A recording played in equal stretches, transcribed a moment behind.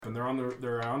and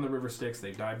they're on the river Styx.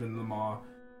 They dived into the maw,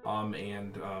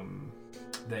 and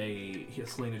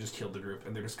Selena just healed the group,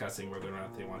 and they're discussing whether or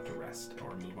not they want to rest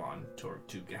or move on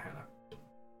to Gehenna.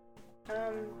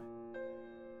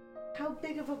 How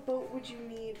big of a boat would you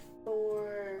need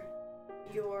for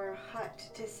your hut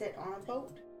to sit on a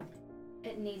boat?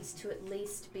 It needs to at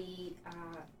least be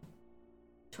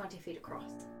 20 feet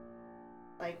across.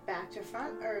 Like back to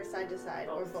front or side to side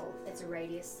or both? It's a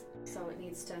radius, so it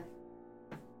needs to...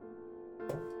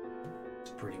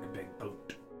 It's a pretty big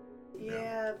boat.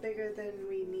 Yeah, bigger than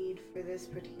we need for this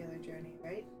particular journey,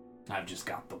 right? I've just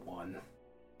got the one.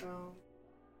 Oh.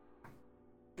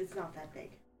 It's not that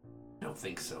big. Don't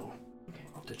think so. Okay.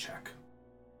 I'll have to check.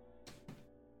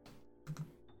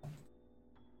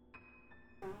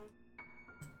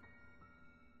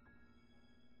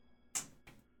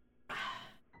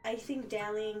 I think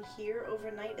dallying here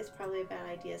overnight is probably a bad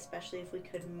idea, especially if we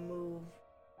could move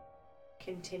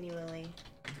continually.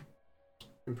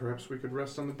 And perhaps we could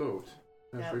rest on the boat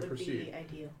as That we would proceed. be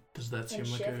ideal. Does that seem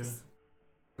In like shifts?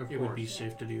 Of it course. would be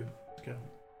safe to do? Go.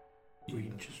 We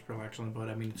can just relax on the boat.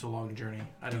 I mean, it's a long journey.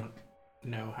 I don't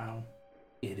know how.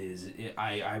 It is.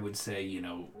 I would say,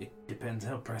 it depends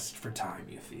how pressed for time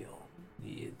you feel.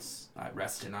 It's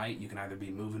rest tonight. You can either be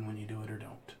moving when you do it or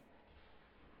don't.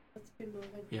 Let's be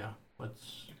moving. Yeah,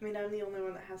 let's... I mean, I'm the only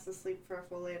one that has to sleep for a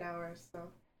full 8 hours, so...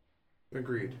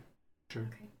 Agreed. Sure.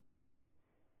 Okay.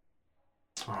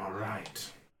 All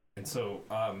right. And so,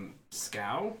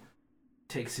 Scow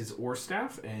takes his oar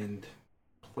staff and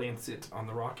plants it on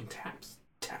the rock and taps.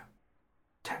 Tap.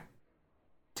 Tap.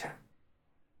 Tap.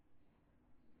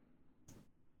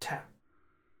 Tap.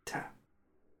 Tap.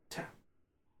 Tap.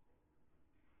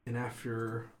 And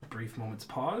after a brief moment's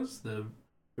pause, the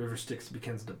river Styx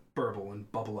begins to burble and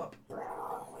bubble up.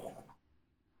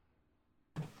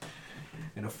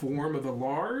 In a form of a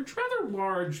rather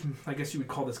large, I guess you would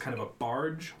call this kind of a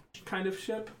barge kind of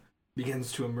ship,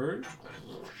 begins to emerge.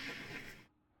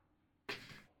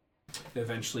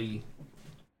 Eventually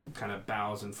kind of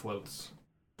bows and floats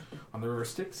on the river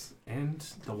Styx, and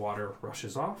the water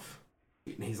rushes off.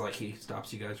 And he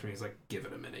stops you guys from, he's like, give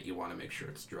it a minute, you want to make sure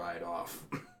it's dried off.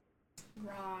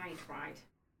 Right.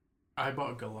 I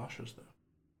bought galoshes, though.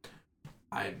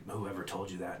 Whoever told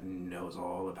you that knows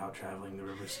all about traveling the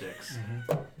river Styx.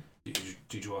 Mm-hmm.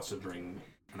 Did you also bring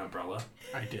an umbrella?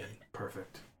 I did.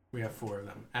 Perfect. We have 4 of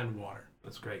them. And water.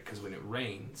 That's great, because when it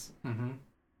rains, Mm-hmm.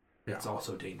 Yeah. it's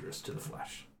also dangerous to the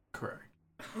flesh. Correct.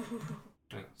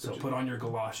 So put on your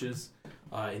galoshes,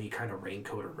 any kind of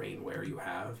raincoat or rainwear you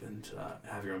have, and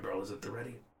have your umbrellas at the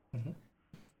ready. Mm-hmm.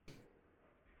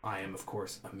 I am, of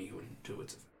course, immune to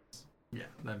its effects. Yeah,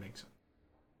 that makes sense.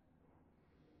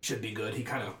 Should be good. He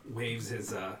kind of waves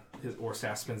his oar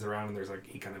staff, spins around, and there's like,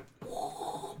 he kind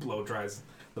of blow dries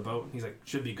the boat. He's like,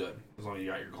 should be good, as long as you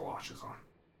got your galoshes on.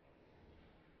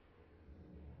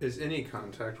 Is any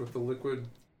contact with the liquid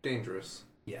dangerous?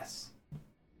 Yes.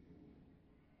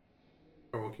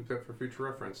 Or we'll keep that for future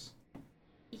reference.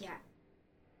 Yeah.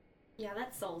 Yeah,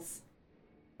 that's souls.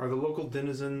 Are the local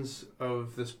denizens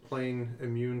of this plane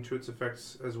immune to its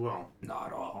effects as well?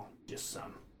 Not all, just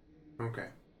some. Okay.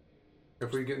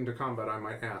 If we get into combat, I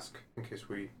might ask, in case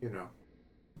we, want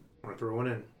to throw one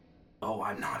in. Oh,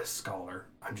 I'm not a scholar.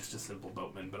 I'm just a simple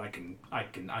boatman, but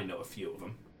I know a few of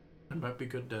them. It might be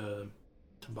good to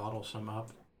bottle some up.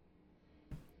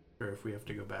 Or if we have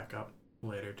to go back up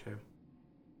later, too.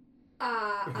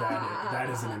 That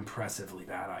is an impressively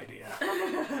bad idea.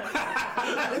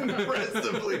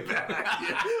 Impressively bad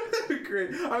idea.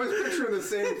 Great. I was picturing the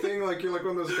same thing, like you're like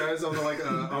one of those guys on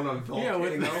on a volcano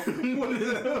with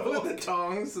the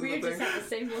tongs and We the just thing. have the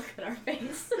same look on our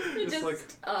face. Just like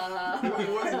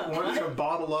wanting to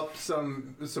bottle up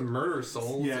some murder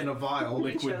souls in a vial,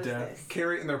 Liquid death.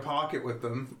 carry it in their pocket with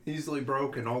them, easily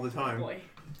broken all the time. Boy.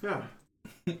 Yeah.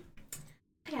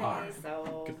 Okay,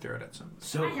 so Could throw it at some.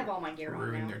 So I have all my gear on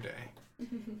Ruin now. their day.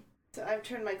 So I've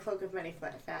turned my cloak of many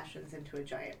fashions into a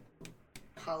giant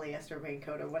polyester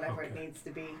raincoat or whatever it Okay. needs to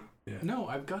be. No,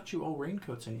 I've got you all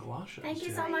raincoats and galoshes. Thank you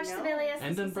too. so much, I know. Sibelius.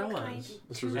 And This is so umbrellas. kind.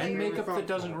 This was And extremely makeup that thoughtful.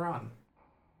 doesn't run.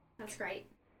 That's great.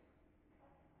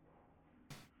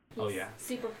 Oh, He's yeah.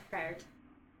 super prepared.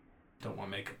 Don't want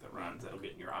makeup that runs. That'll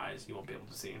get in your eyes. You won't be able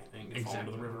to see anything. You fall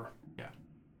into the Exactly. river. Yeah.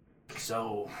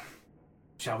 So,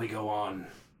 shall we go on?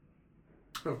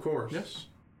 Of course. Yes.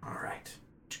 All right.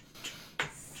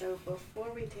 So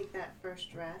before we take that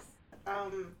first rest,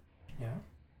 Yeah.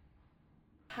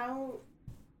 how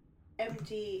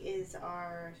empty is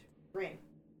our ring?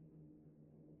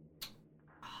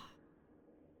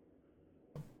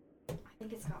 I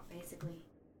think it's got basically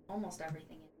almost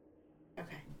everything in it.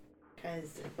 Okay.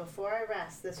 Because before I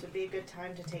rest, this would be a good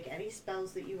time to take any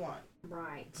spells that you want.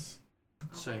 Right.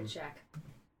 I'll Same. check.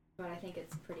 But I think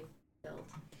it's pretty filled.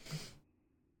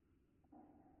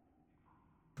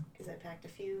 Because I packed a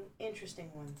few interesting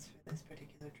ones for this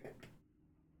particular trip.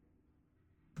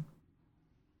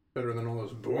 Better than all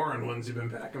those boring ones you've been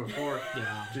packing before.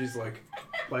 Yeah. Jeez,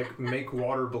 like make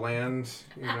water bland,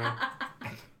 you know.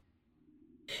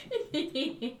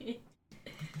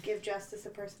 Give justice a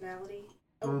personality.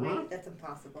 Oh Mhm. wait, that's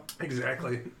impossible.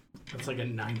 Exactly. That's like a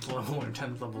 9th level or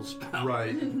 10th level spell.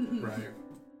 Right. Right.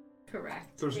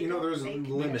 Correct. There's They don't there's make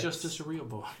limits. Justice a real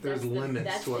boy. There's limits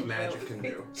that's to what the magic joke. can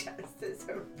do. Justice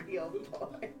a real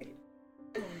boy.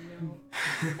 Oh no.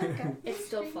 Okay. It's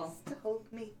still full. To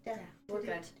hold me down. Yeah, we're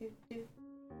good.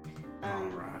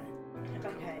 Alright.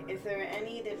 Okay. Is there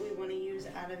any that we want to use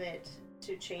out of it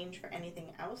to change for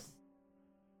anything else?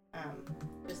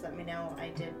 Just let me know. I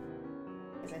did,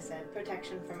 as I said,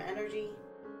 protection from energy,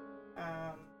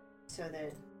 so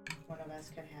that one of us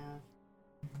could have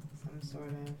some sort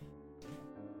of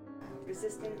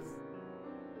resistance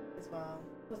as well.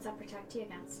 What's that protect you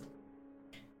against?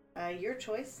 Your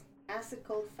choice: acid,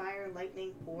 cold, fire,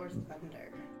 lightning, or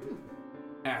thunder.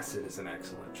 Acid is an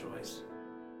excellent choice.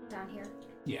 Down here?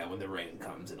 Yeah, when the rain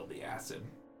comes, it'll be acid.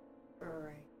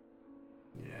 Right.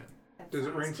 Yeah. That Does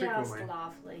it rain sounds frequently? Just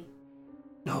lovely.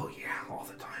 Oh, yeah, all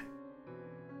the time.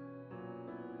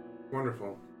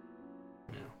 Wonderful.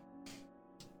 Yeah.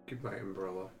 Keep my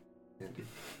umbrella handy.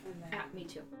 And then Me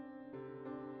too.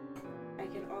 I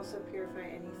can also purify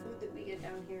any food that we get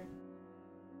down here.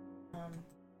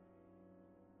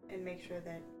 And make sure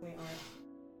that we aren't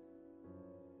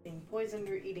being poisoned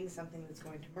or eating something that's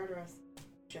going to murder us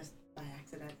just by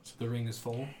accident. So the ring is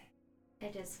full?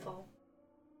 It is full.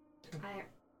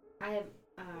 I have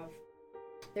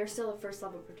there's still a first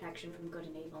level protection from good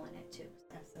and evil in it too.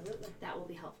 Absolutely. That will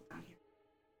be helpful down here.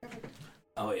 Perfect.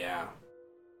 Oh, yeah.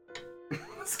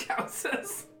 Scout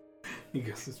says. He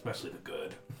goes, especially the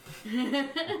good.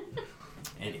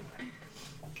 Anyway.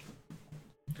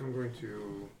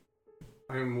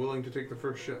 I am willing to take the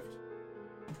first shift.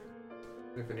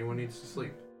 If anyone needs to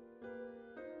sleep.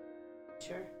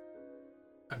 Sure.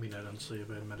 I mean, I don't sleep,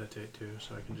 I meditate too,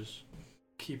 so I can just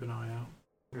keep an eye out.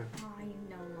 I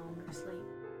no longer sleep.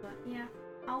 But yeah,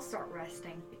 I'll start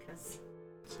resting because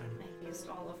Same. I've used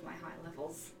all of my high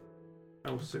levels.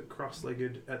 I will sit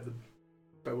cross-legged at the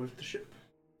bow of the ship.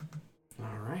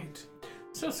 Alright.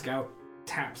 So Scout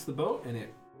taps the boat and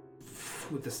it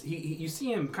with this you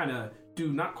see him kind of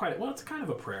do not quite it's kind of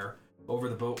a prayer over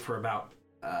the boat for about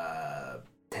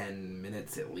 10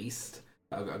 minutes at least.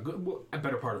 A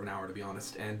better part of an hour, to be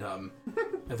honest. And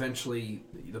eventually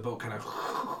the boat kind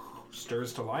of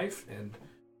stirs to life and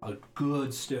a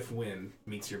good stiff wind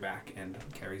meets your back and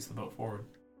carries the boat forward.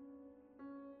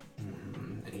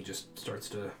 And he just starts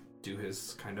to do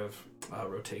his kind of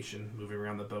rotation, moving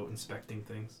around the boat, inspecting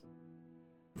things.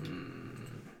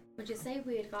 Would you say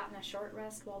we had gotten a short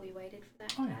rest while we waited for that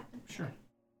to happen? Sure.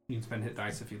 You can spend hit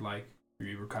dice if you'd like. If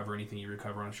you recover anything, you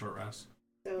recover on a short rest.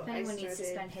 So If anyone needs to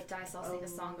spend hit dice, I'll sing a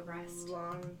song of rest.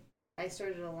 I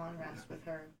started a long rest with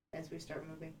her as we start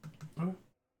moving. Okay.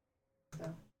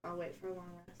 So I'll wait for a long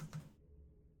rest.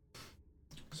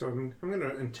 So I'm going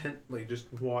to intently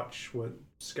just watch what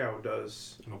Scout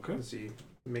does Okay. as he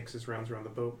makes his rounds around the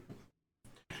boat.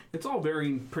 It's all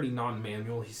very pretty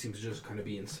non-manual. He seems to just kind of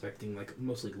be inspecting, like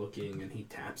mostly looking, and he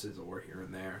taps his oar here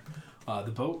and there.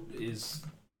 The boat is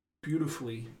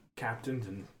beautifully captained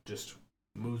and just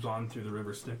moves on through the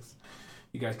river Styx.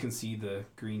 You guys can see the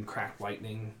green cracked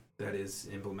lightning that is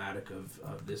emblematic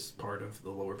of this part of the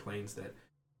lower plains that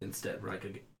instead,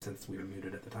 since we were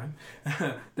muted at the time,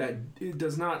 that it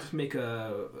does not make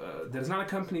that is not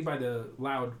accompanied by the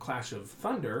loud clash of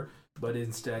thunder, but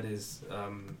instead is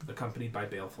accompanied by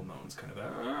baleful moans, kind of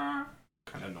a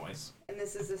kind of noise. And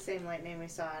this is the same lightning we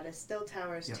saw at a Still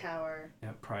Towers Yep. tower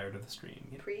Yeah, prior to the stream.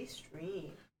 Yep.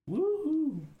 pre-stream.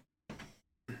 Woohoo!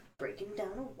 Breaking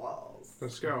down the walls. So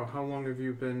Scout, how long have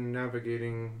you been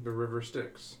navigating the river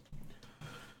Styx?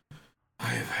 I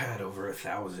have had over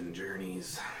 1,000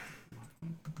 journeys.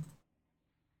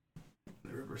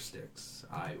 The river Styx.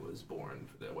 I was born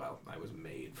for I was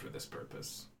made for this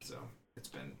purpose. So it's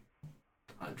been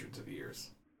hundreds of years.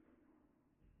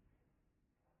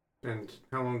 And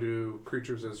how long do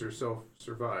creatures as yourself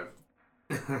survive?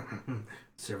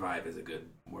 Survive is a good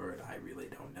word. I really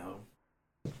don't know.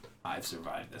 I've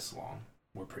survived this long.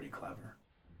 We're pretty clever.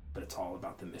 But it's all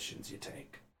about the missions you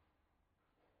take.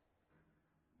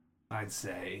 I'd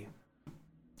say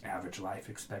average life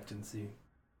expectancy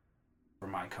for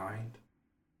my kind,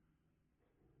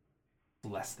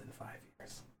 less than 5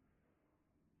 years.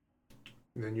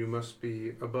 Then you must be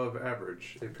above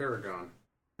average, a paragon.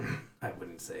 I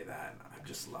wouldn't say that. I'm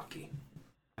just lucky.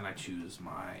 And I choose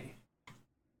my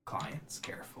clients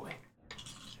carefully.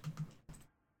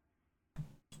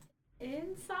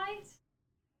 Insight?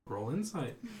 Roll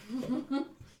insight.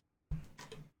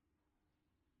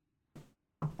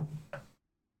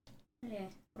 Yeah,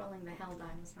 rolling the hell die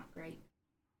was not great.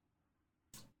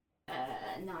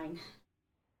 9.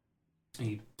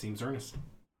 He seems earnest.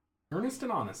 Earnest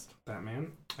and honest. That man's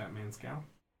Scowl.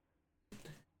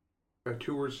 I have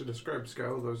 2 words to describe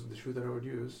Scowl. Those are the 2 that I would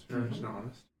use. Earnest and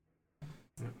honest.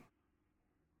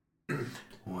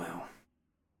 Well.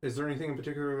 Is there anything in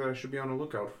particular that I should be on the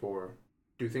lookout for?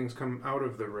 Do things come out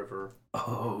of the river?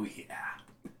 Oh, yeah.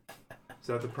 Is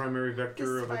that the primary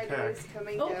vector The of spider attack? is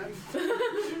coming down.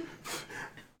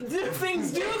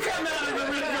 Things do come out of the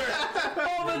river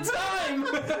all the time.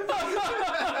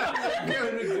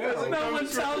 No one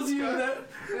tells you that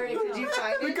Did you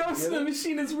find the it? ghost in the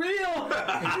machine is real.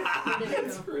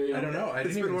 It's real. I don't know. I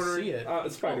He's didn't been even wondering- see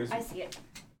it. Spiders. I see it.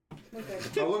 We're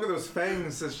good. Oh, look at those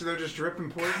fangs. They're just dripping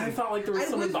poison. I thought like there was I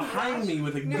someone was behind me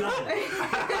with a gun.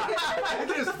 I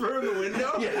just threw in the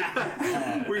window?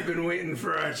 Yeah. We've been waiting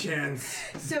for our chance.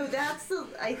 So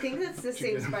I think that's the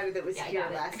same spider that was Yeah, I here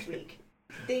got it. last week.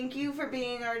 Thank you for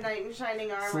being our knight in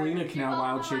shining armor. Selena can now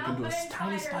wild shape into a Welcome,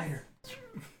 tiny spiders.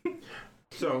 spider.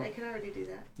 So I can already do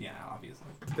that. Yeah, obviously.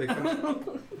 they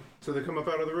come up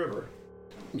out of the river.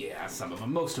 Yeah, some of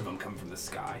them. Most of them come from the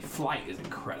sky. Flight is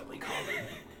incredibly common.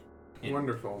 In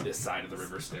Wonderful. This side of the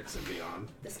river Styx and beyond.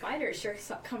 The spiders sure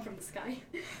come from the sky.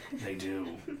 They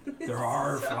do. There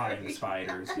are flying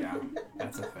spiders. Yeah,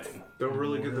 that's a thing. They'll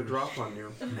really get the drop on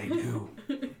you. They do.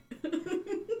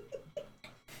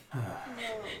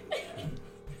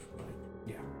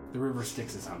 Yeah, the river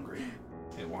Styx is hungry.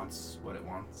 It wants what it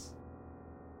wants.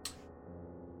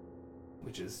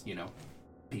 Which is,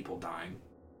 people dying.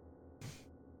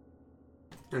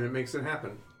 And it makes it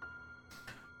happen.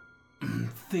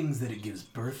 Things that it gives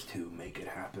birth to make it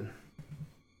happen.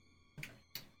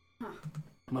 Huh.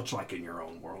 Much like in your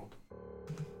own world.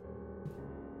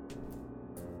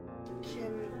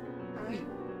 Can I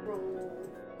roll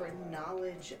for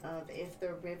knowledge of if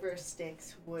the river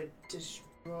Styx would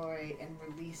destroy and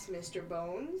release Mr.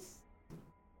 Bones?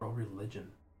 Roll religion.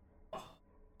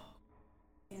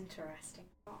 Interesting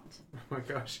thought. Oh my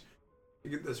gosh. You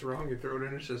get this wrong, you throw it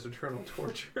in, it's just eternal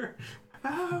torture.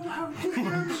 I'm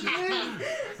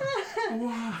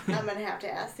gonna have to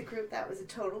ask the group. That was a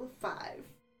total of 5.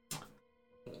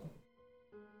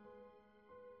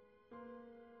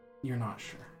 You're not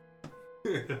sure.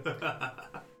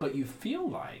 But you feel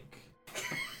like,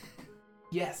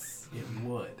 yes, it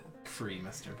would free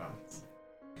Mr. Bones.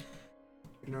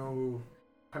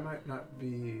 I might not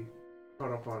be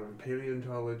caught up on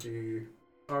paleontology,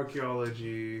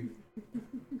 archaeology,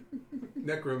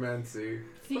 necromancy.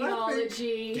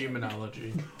 Theology.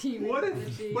 Demonology. What if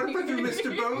I threw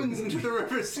Mr. Bones into the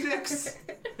river Styx?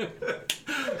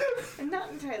 I'm not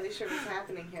entirely sure what's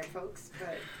happening here, folks,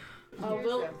 but Oh, here's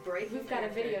we'll- a breaking We've got a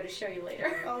character. video to show you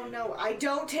later. Oh no, I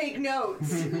don't take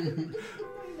notes.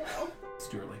 No.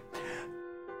 Stuartly.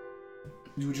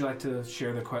 Would you like to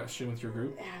share the question with your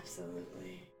group?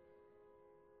 Absolutely.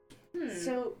 Hmm.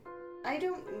 So, I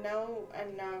don't know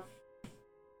enough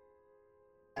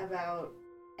about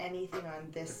anything on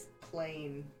this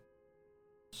plane.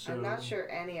 So, I'm not sure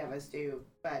any of us do,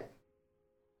 but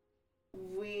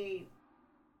we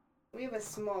have a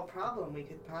small problem we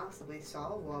could possibly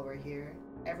solve while we're here.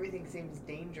 Everything seems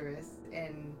dangerous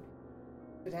and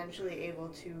potentially able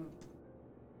to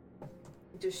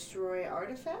destroy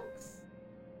artifacts.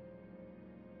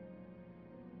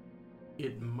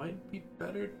 it might be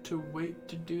better to wait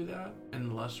to do that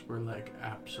unless we're like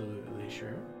absolutely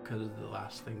sure, because the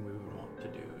last thing we would want to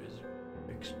do is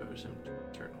expose him to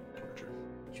eternal torture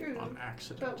True. on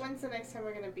accident. But when's the next time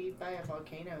we're gonna be by a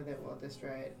volcano that will destroy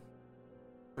it?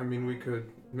 I mean, we could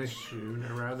make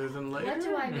Sooner rather than later. What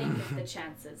do I make of the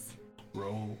chances?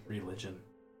 Roll religion.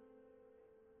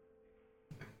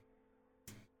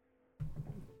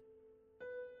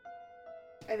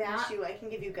 I've asked Not- you, I can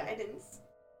give you guidance.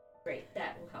 Great,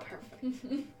 that will help.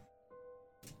 Perfect.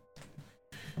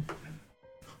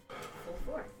 Full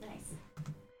force, nice.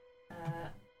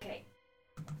 Okay.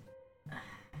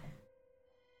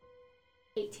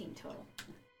 18 total.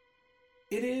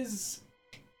 It is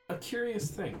a curious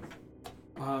thing.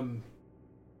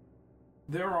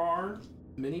 There are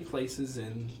many places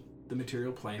in the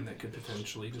material plane that could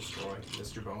potentially destroy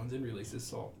Mr. Bones and release his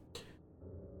soul.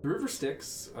 The river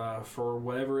Styx, for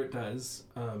whatever it does,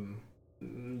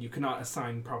 you cannot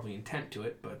assign probably intent to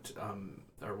it, but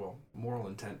moral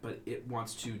intent, but it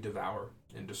wants to devour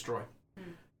and destroy.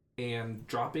 And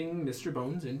dropping Mr.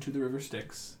 Bones into the river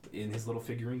Styx in his little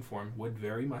figurine form would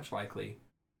very much likely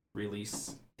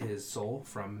release his soul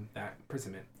from that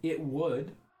imprisonment. It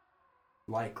would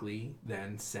likely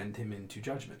then send him into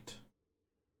judgment.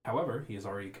 However, he has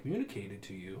already communicated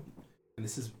to you, and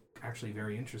this is actually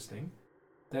very interesting,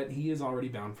 that he is already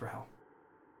bound for hell.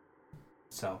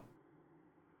 So,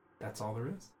 that's all there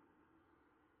is.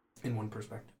 In one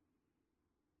perspective.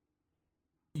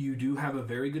 You do have a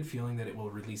very good feeling that it will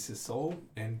release his soul,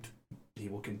 and he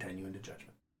will continue into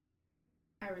judgment.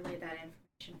 I relay that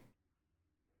information.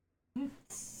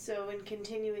 So, in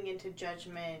continuing into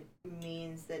judgment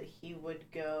means that he would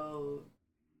go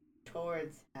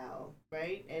towards hell,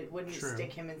 right? It wouldn't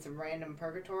stick him in some random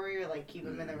purgatory or like keep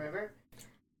him in the river.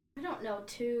 I don't know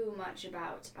too much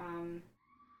about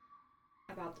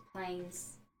the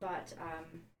planes, but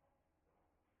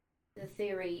the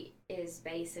theory is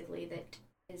basically that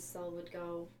his soul would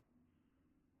go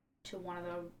to one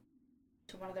of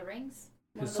the rings.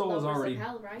 His soul is already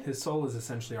hell, right? His soul is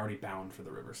essentially already bound for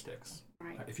the river Styx.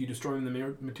 Right. If you destroy him in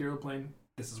the material plane,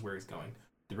 this is where he's going.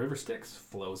 The river Styx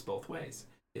flows both ways.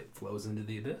 It flows into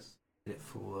the abyss, and it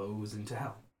flows into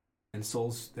hell. And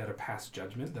souls that are past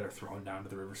judgment, that are thrown down to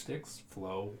the river Styx,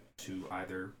 flow to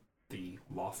either the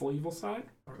lawful evil side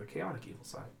or the chaotic evil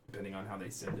side, depending on how they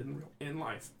sinned in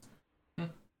life.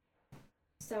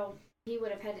 So he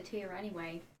would have headed here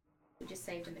anyway. We just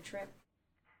saved him the trip.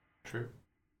 True.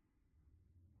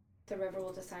 The river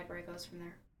will decide where it goes from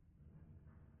there.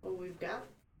 Well, we've got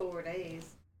 4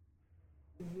 days.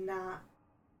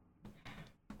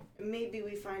 Maybe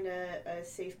we find a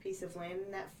safe piece of land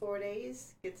in that 4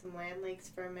 days, get some land leaks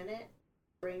for a minute,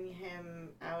 bring him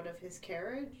out of his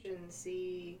carriage and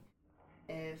see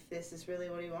if this is really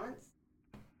what he wants,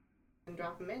 and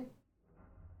drop him in.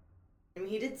 I mean,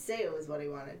 he did say it was what he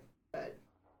wanted, but...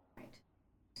 Right.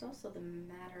 It's also the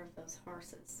matter of those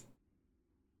horses.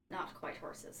 Not quite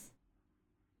horses.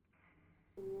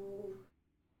 Ooh.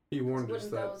 He warned us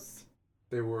that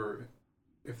they were,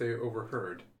 if they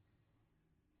overheard,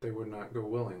 they would not go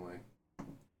willingly.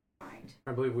 Right.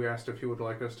 I believe we asked if he would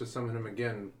like us to summon him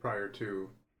again prior to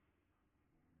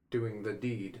doing the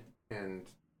deed, and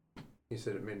he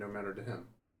said it made no matter to him,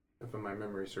 if my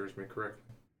memory serves me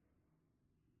correctly.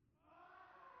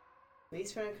 At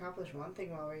least we're going to accomplish one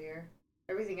thing while we're here.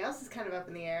 Everything else is kind of up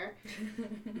in the air.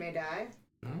 May die.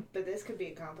 But this could be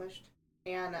accomplished.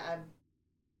 And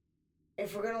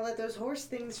if we're going to let those horse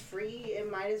things free,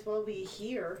 it might as well be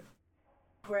here,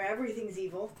 where everything's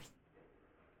evil.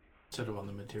 Instead of on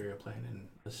the material plane in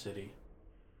the city.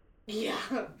 Yeah.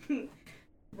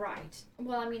 Right.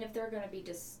 Well, I mean, if they're going to be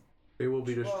they will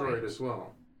be destroyed as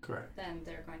well. Correct. Then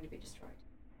they're going to be destroyed.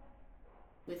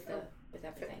 With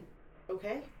everything.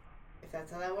 Okay. If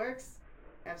that's how that works,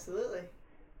 absolutely.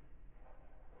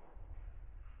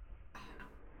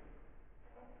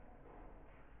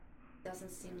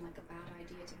 Doesn't seem like a bad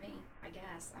idea to me, I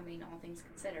guess. I mean, all things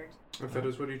considered. If that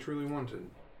is what he truly wanted.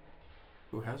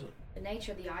 Who has it? The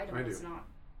nature of the item is not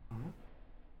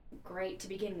great to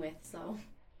begin with, so...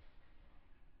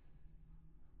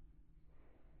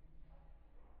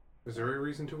 Is there a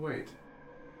reason to wait?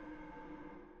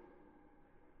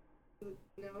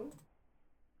 No.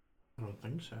 I don't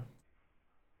think so.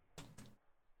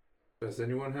 Does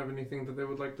anyone have anything that they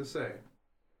would like to say?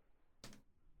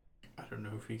 I don't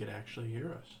know if he could actually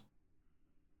hear us.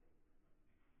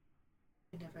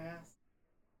 I never asked.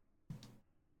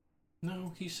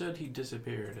 No, he said he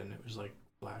disappeared and it was like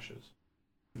flashes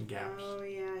and gaps. Oh,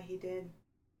 yeah, he did.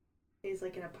 He's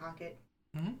like in a pocket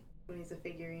when he's a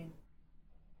figurine.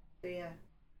 So, yeah,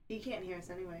 he can't hear us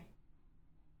anyway.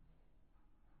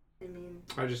 I mean...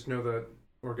 I just know that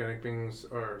organic beings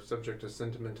are subject to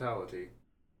sentimentality.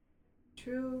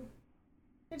 True.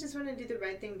 I just want to do the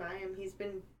right thing by him. He's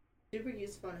been super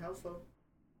useful and helpful.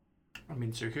 I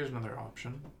mean, so here's another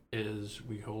option, is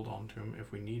we hold on to him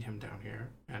if we need him down here,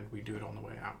 and we do it on the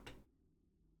way out.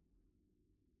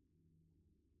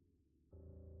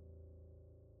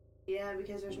 Yeah,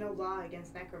 because there's no law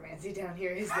against necromancy down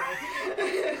here, is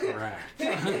there? Correct.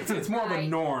 It's more of a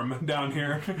norm down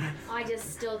here. I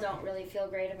just still don't really feel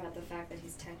great about the fact that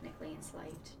he's technically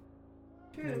enslaved.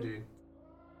 True. Indeed.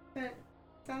 But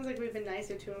sounds like we've been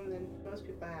nicer to him than most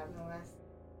people have in the last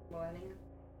millennia.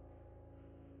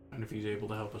 And if he's able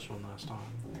to help us one last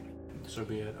time, so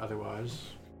be it. Otherwise,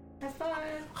 have fun.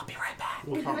 I'll be right back.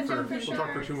 We'll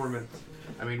talk for 2 more minutes.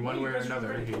 I mean, one way or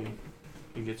another,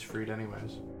 he gets freed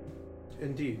anyways.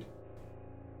 Indeed.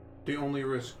 The only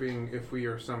risk being if we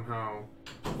are somehow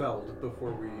felled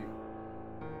before we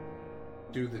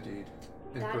do the deed.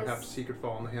 And That perhaps is- he could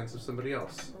fall in the hands of somebody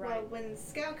else. Well, Right. when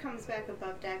Scout comes back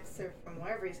above decks or from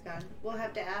wherever he's gone, we'll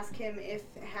have to ask him if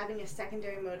having a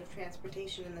secondary mode of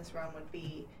transportation in this realm would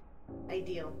be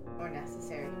ideal or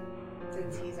necessary,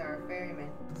 since he's our ferryman,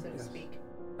 so to Yes. speak.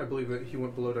 I believe that he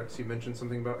went below decks. He mentioned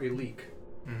something about a leak.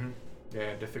 Mm-hmm.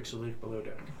 Yeah, to fix a leak below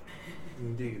deck.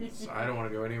 Indeed. So I don't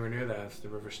want to go anywhere near that. It's the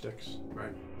river Styx.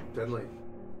 Right. Deadly.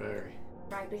 Very.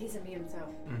 Right, but he's immune, so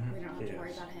Mm-hmm. we don't have to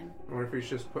worry about him. I wonder if he's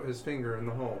just put his finger in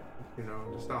the hole, to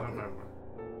I stop don't him. know.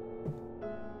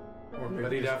 Or maybe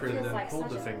But he'd just have to for- Feels then like hold the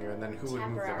such a finger, and then who would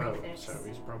move the temporary boat? fix. So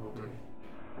he's probably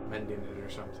mending it or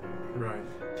something. Right.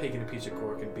 Taking a piece of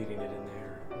cork and beating it in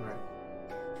there.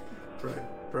 Right.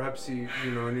 Right. Perhaps he,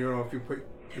 and if you put,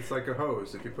 it's like a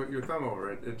hose. If you put your thumb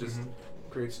over it, it just Mhm.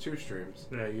 creates two streams.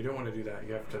 Yeah, you don't want to do that.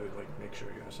 You have to make sure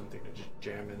you have something to just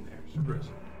jam in there. So it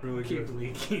doesn't Really keep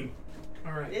leaking.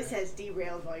 All right. This has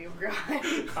derailed while you were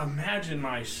gone. Imagine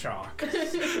my shock.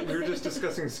 We were just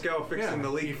discussing Scout fixing the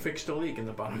He leak. fixed a leak in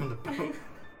the bottom of the boat.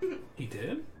 He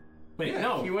did? Wait, Yeah,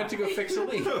 no. he went to go fix a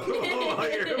leak.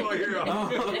 while you're on. Oh.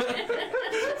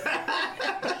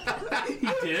 He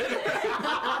did?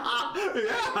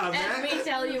 Yeah, Let man. me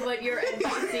tell you what your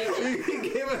NPC is. He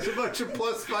gave us a bunch of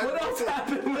 +5. What else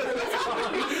happened?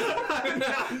 I'm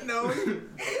not knowing.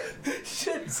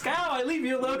 Shit, Scow, I leave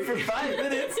you alone for 5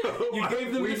 minutes. You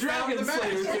gave them We the found Dragon the match,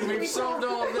 Slayers. and we've solved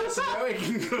all of this, and now we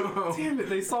can go. Damn it,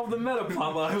 they solved the meta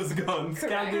plot while I was gone. Scow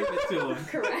Correct. gave it to him.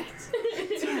 Correct.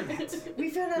 We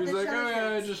found out He's the like, shell oh yeah, I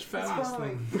tracks. just It's found this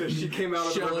following. thing. She came out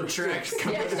of the Shell river tracks Styx.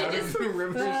 coming Yeah, she out just- of the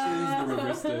river. The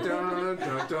river stick. Dun, dun,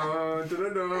 dun,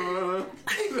 dun, dun, dun.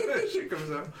 She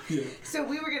comes out. So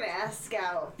we were gonna ask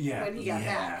Scout Yeah. when he got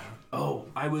back. Oh,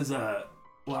 I was, well,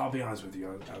 I'll be honest with you.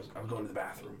 I was going to the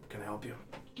bathroom. Can I help you?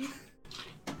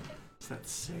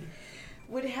 That's sick.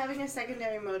 Would having a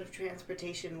secondary mode of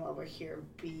transportation while we're here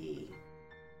be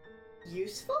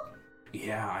useful?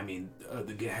 Yeah, I mean,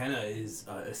 the Gehenna is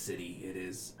a city. It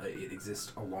is. It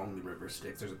exists along the river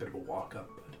Styx. There's a bit of a walk up,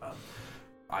 but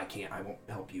I won't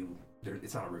help you.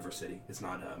 It's not a river city. It's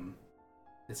not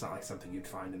like something you'd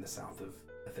find in the south of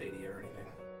Athadia or anything.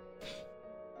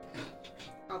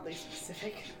 Oddly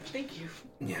specific. Thank you.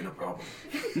 Yeah, no problem.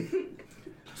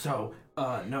 So,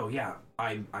 no, yeah,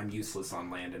 I'm useless on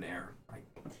land and air.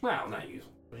 Well, not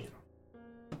useless, but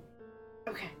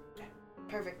Okay.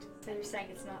 Perfect. So you're saying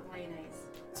it's not mayonnaise?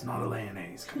 it's not a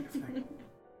layonnaise kind of thing.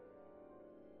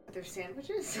 Are there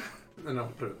sandwiches? And I'll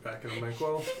put it back, and I'm like,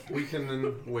 well, we can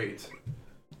then wait.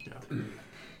 Yeah.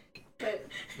 But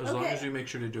As long Okay. as we make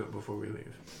sure to do it before we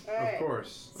leave. alright. Of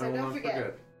course. So I will don't not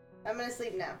forget. I'm gonna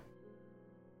sleep now.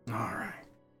 All right.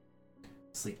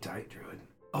 Sleep tight, Druid.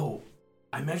 Oh,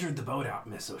 I measured the boat out,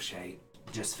 Miss O'Shea.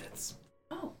 Just fits.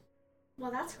 Oh,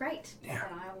 well, that's great. Yeah.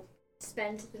 And I'll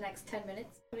spend the next 10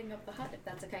 minutes putting up the hut, if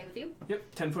that's okay with you.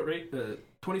 Yep, 10-foot rate,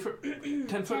 20-foot,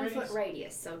 10-foot 10 radius. foot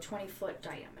radius, so 20 foot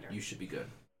diameter. You should be good.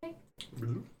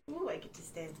 Ooh, I get to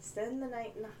spend the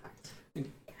night in the hut.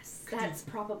 Yes, that's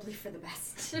probably for the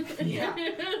best. Yeah.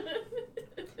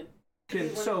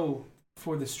 Okay, so,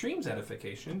 for the stream's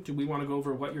edification, do we want to go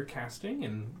over what you're casting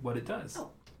and what it does? Oh.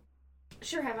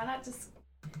 Sure, have I not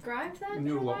described that?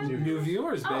 New in a lo- while? new- New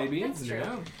viewers, Oh, baby. that's true.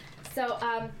 Yeah. So,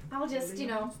 I'll just,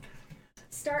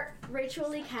 start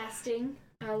ritually casting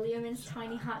Liamon's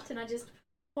tiny hut, and I just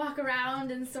walk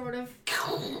around and sort of.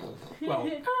 Well,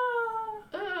 bit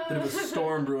of a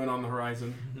storm brewing on the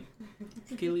horizon.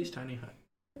 Gilly's tiny hut.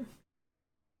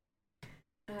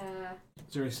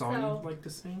 Is there any song So- you'd like to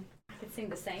sing? I could sing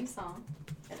the same song.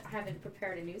 I haven't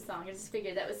prepared a new song. I just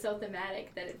figured that was so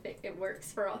thematic that it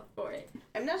works for it.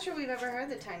 I'm not sure we've ever heard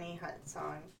the Tiny Hut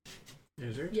song.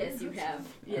 Is there? Yes, you have.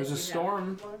 Yes, There's a you have.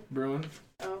 storm One. brewing.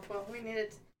 Oh, well, we need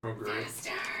it Oh, great.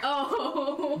 faster.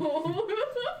 Oh,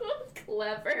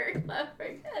 clever.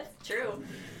 That's true.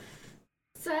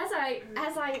 So as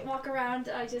I walk around,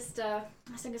 I just I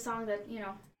sing a song that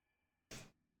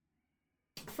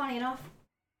funny enough,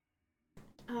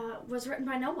 was written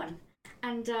by no one,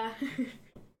 and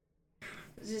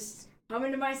just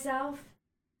humming to myself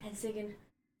and singing.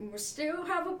 We still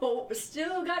have a boat, we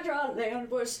still got dry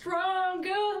land, we're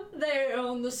stronger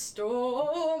than the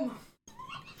storm.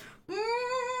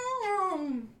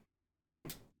 Mm,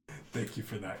 Thank you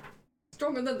for that.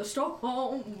 stronger than the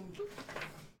storm.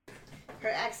 Her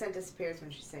accent disappears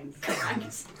when she sings.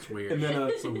 It's weird. And then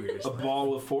It's the weirdest a thing.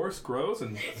 ball of force grows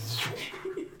and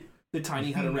the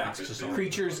tiny hut erects. Just all-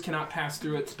 Creatures cannot pass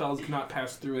through it. Spells cannot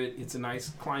pass through it. It's a nice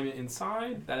climate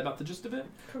inside. That about the gist of it?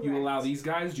 You allow these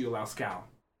guys, you allow Scow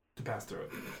to pass through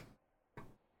it.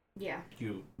 Yeah.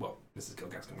 Mrs.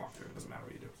 Gilgas can walk through it. Doesn't matter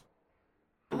what you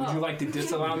do. Would you like to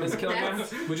disallow Miss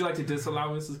Kilgas? Would you like to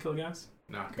disallow Mrs. Kilgas?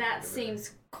 Not That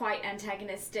seems quite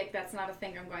antagonistic. That's not a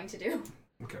thing I'm going to do.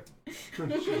 Okay.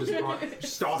 She's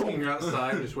just stalking you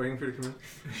outside, just waiting for you to come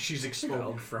in. She's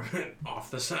expelled from it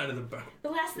off the side of the boat. The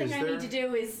last thing Is I there- need to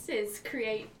do is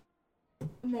create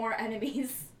more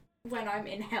enemies when I'm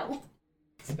in hell.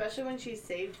 Especially when she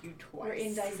saved you twice. We're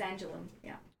in Dysangulum.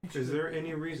 Yeah. Is there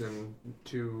any reason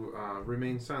to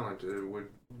remain silent? Would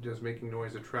does making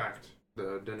noise attract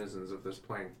the denizens of this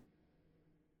plane?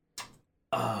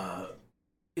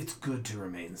 It's good to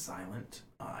remain silent.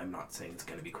 I'm not saying it's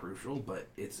going to be crucial, but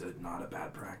it's not a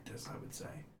bad practice, I would say.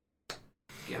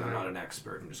 Again, I'm not an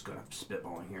expert. I'm just going to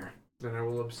spitballing here. Then I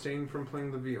will abstain from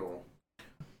playing the viol.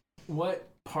 What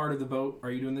part of the boat are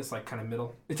you doing this? Like kind of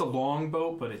middle? It's a long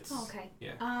boat, but it's Okay.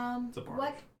 yeah. It's a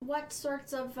barge. What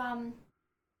sorts of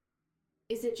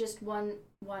is it just one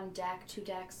deck, two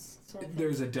decks sort of thing?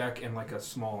 There's a deck and like a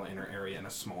small inner area and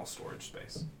a small storage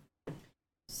space.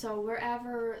 So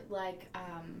wherever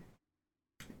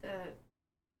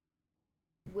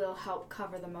will help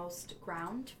cover the most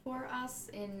ground for us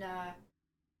in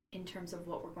terms of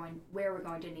where we're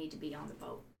going to need to be on the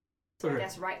boat. So I Okay.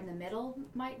 guess right in the middle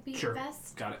might be Sure. the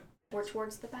best, Got it. or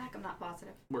towards the back. I'm not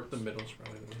positive. The middle's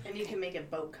probably the best. And you can make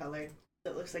it boat colored,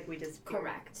 so it looks like we just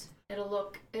Correct.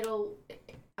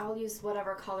 I'll use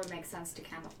whatever color makes sense to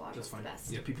camouflage. That's Is fine. the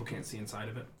best. Yeah, people can't see inside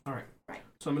of it. All right. Right.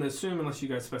 So I'm going to assume, unless you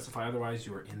guys specify otherwise,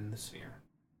 you are in the sphere.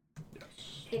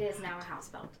 Yes. It is now a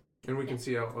houseboat. And we can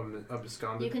see out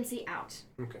absconded? You can see out.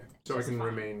 Okay. So I Just can fine.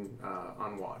 remain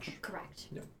on watch. Correct.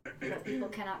 Yep. But people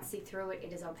cannot see through it.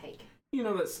 It is opaque. You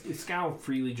know that Scal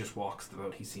freely just walks the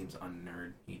boat. He seems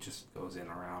unnerd. He just goes in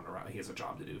around. He has a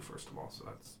job to do, first of all, so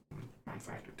that's one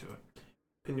factor to it.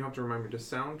 And you have to remind me, does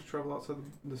sound travel outside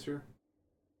the sphere?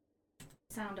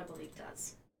 Sound, I believe,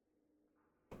 does.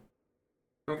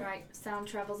 Okay. Right. Sound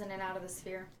travels in and out of the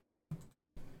sphere.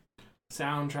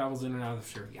 Sound travels in and out of the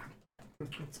sphere. Yeah.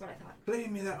 That's what I thought. Play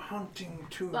me that haunting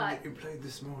tune But- that you played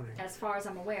this morning. As far as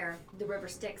I'm aware, the river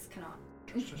Styx cannot.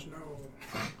 Just no.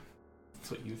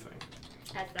 That's what you think.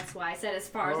 That's why I said as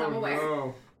far as I'm aware.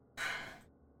 No.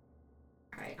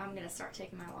 Alright, I'm gonna start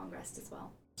taking my long rest as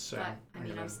well. So But, I mean,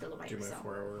 gonna I'm still awake, do my so.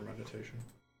 4-hour meditation.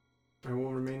 I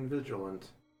will remain vigilant.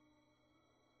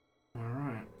 All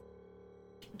right.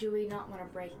 Do we not want to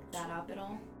break that up at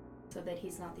all? So that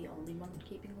he's not the only one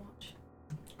keeping watch?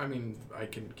 I mean, I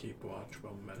can keep watch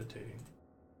while meditating.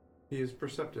 He is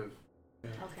perceptive.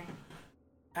 Okay.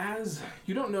 As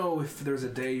you don't know if there's a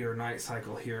day or night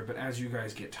cycle here, but as you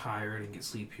guys get tired and get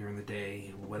sleepier in the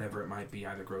day, whatever it might be,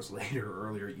 either grows later or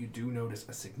earlier, you do notice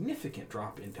a significant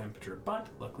drop in temperature. But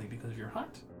luckily, because of your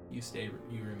hut, you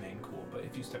remain cool. But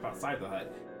if you step outside the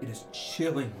hut, it is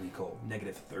chillingly cold,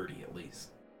 -30 at least.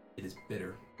 It is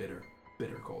bitter, bitter,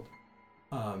 bitter cold.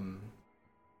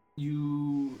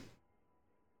 You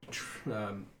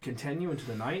continue into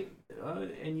the night,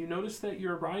 and you notice that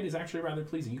your ride is actually rather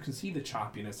pleasing. You can see the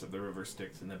choppiness of the river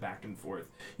Styx and the back and forth.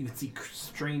 You can see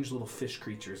strange little fish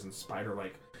creatures and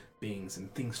spider-like beings,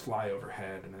 and things fly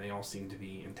overhead, and they all seem to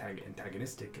be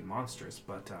antagonistic and monstrous,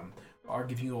 but are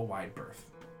giving you a wide berth.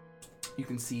 You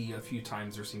can see a few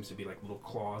times there seems to be like little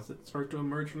claws that start to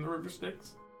emerge from the river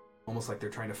Styx, almost like they're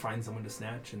trying to find someone to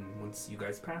snatch, and once you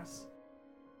guys pass,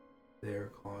 their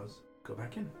claws go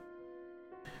back in.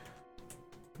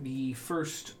 The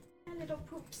first Little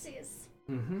poopsies.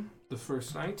 the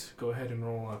first night, go ahead and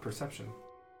roll perception.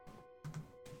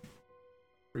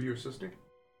 Are you assisting?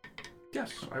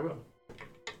 Yes, I will.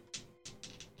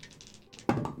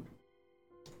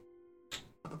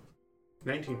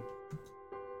 $19.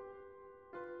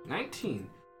 19.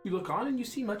 You look on and you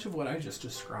see much of what I just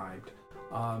described.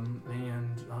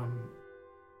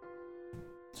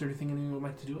 Is there anything anyone would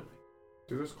like to do it?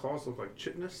 Do those claws look like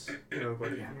chitness?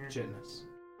 Like Yeah, jitness.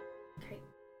 Okay.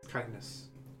 kindness.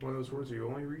 One of those words you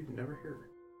only read and never hear.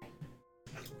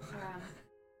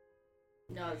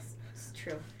 No, it's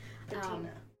true.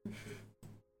 Patina.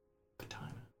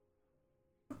 Patina.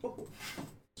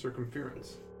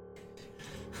 Circumference.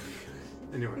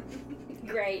 Anyway,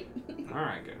 Great. All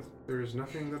right, guys. there is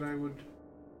nothing that I would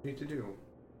need to do.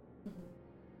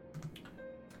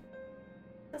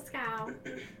 Let's go.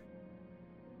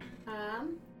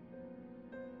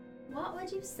 What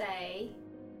would you say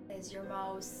is your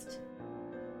most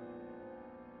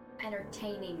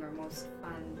entertaining or most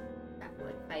fun,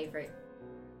 favorite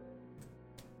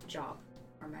job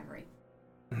or memory?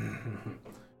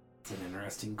 It's an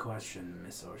interesting question,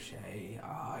 Miss O'Shea.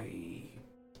 I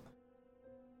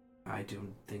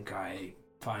don't think I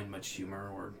find much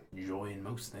humor or joy in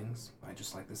most things. I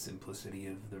just like the simplicity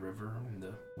of the river and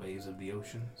the waves of the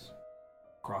oceans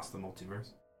across the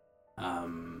multiverse. I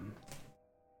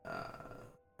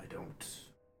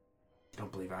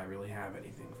don't believe I really have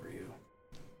anything for you.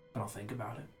 But I'll think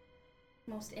about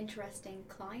Most interesting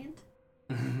client?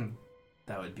 it.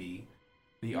 That would be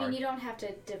the I mean, art. you don't have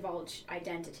to divulge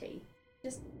identity.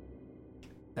 Just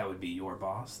That would be your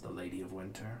boss, the Lady of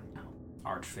Winter. Oh.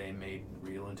 Archfey made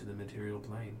real into the material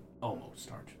plane. Almost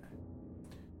Archfey.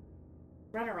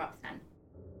 runner-up then.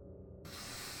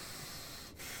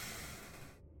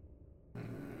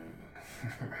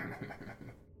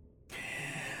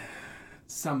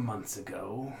 Some months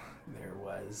ago, there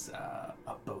was a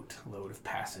boatload of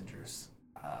passengers,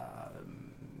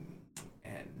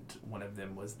 and one of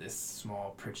them was this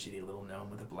small, pritchety little gnome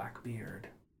with a black beard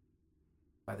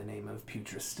by the name of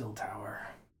Putris Stilltower.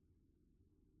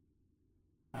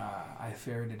 I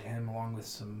ferreted him along with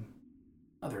some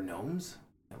other gnomes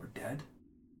that were dead,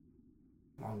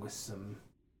 along with some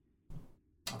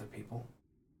other people.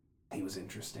 He was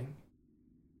interesting.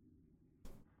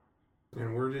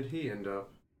 And where did he end up?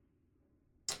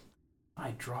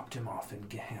 I dropped him off in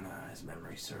Gehenna, as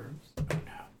memory serves. Oh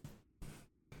no.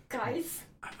 Guys.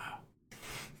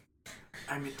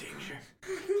 I'm in danger.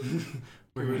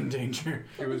 We're in danger.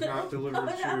 He was not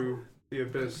delivered to the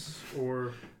abyss,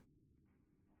 or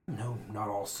No, not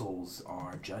all souls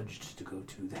are judged to go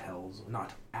to the hells.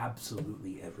 Not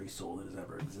absolutely every soul that has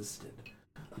ever existed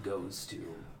goes to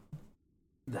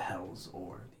the hells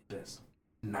or the abyss.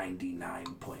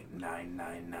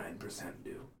 99.999%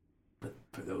 do. But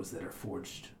for those that are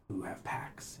forged, who have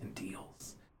pacts and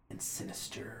deals and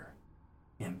sinister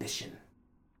ambition,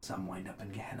 some wind up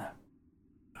in Gehenna.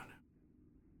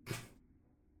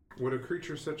 would a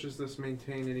creature such as this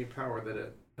maintain any power that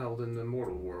it held in the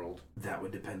mortal world? That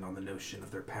would depend on the notion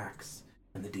of their pacts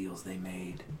and the deals they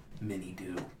made. Many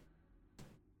do.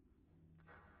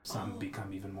 Some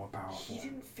become even more powerful. He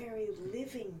didn't ferry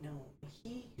living gnome.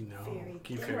 He No, ferried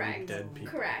he dead ferried dead gnome.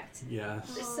 people. Correct.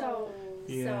 Yes. So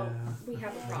Yeah. we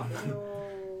have a problem.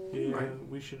 No. Yeah, Right.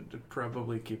 we should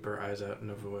probably keep our eyes out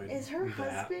and avoid Is her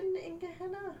that. husband in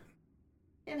Gehenna?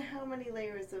 And how many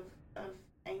layers of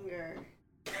anger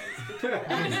is between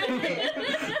us?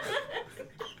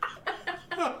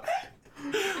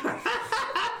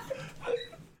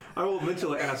 I will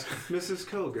mentally ask Mrs.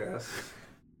 Kilgas,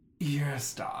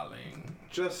 Yes, darling.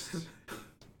 just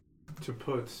to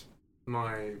put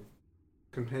my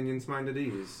companion's mind at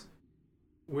ease,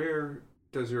 where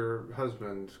does your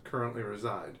husband currently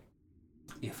reside?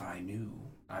 If I knew,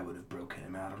 I would have broken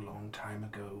him out a long time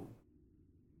ago.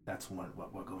 That's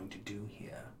what we're going to do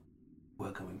here.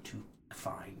 We're going to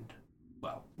find...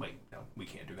 Well, wait, no, we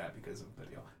can't do that because of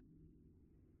video.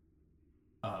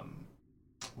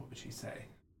 What would she say?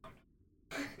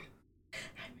 I'm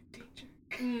in danger.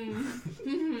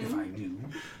 If I knew,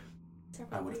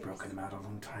 Several I would have layers. broken him out a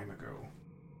long time ago.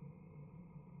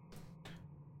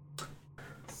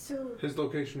 So, His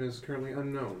location is currently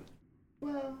unknown.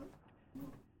 well,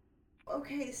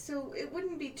 okay, so it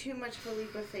wouldn't be too much of a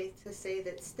leap of faith to say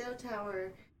that Still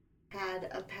Tower had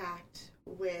a pact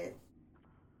with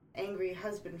Angry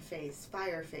Husband Face,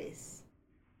 Fire Face.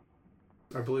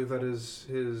 I believe that is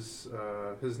his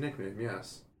nickname,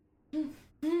 yes.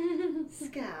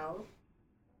 Scow,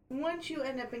 once you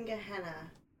end up in Gehenna,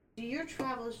 do your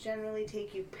travels generally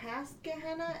take you past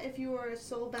Gehenna if you are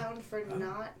soulbound for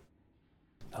not?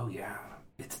 Oh yeah,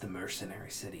 it's the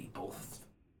mercenary city. Both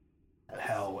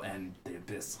hell and the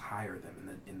abyss hire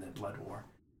them in the blood war.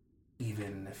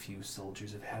 Even a few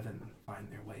soldiers of heaven find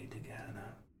their way to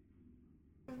Gehenna.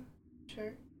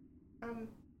 Sure.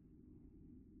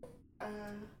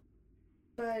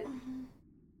 But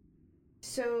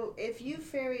so if you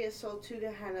ferry a soul to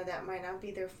Gehenna, that might not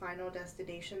be their final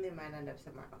destination. They might end up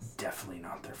somewhere else. Definitely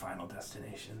not their final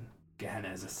destination. Gehenna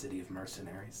is a city of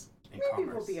mercenaries and Maybe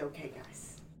commerce. we'll be okay,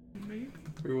 guys. Maybe.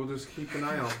 We will just keep an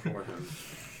eye out for him.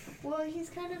 Well, he's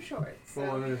kind of short, so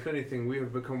Well, and if anything, we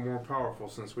have become more powerful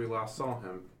since we last saw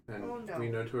him, and Oh, no. we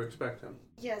know to expect him.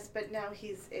 yes, but now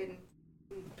he's in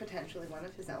potentially one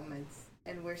of his elements,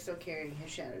 and we're still carrying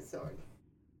his shattered sword.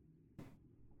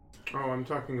 Oh, I'm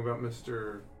talking about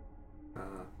Mr.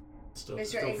 Still. Mr.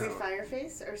 Still Angry Tower.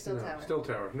 Fireface or Still no, Tower? Still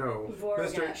Tower. No,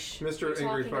 Voragesh. Mr. You're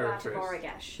Angry talking about Fireface.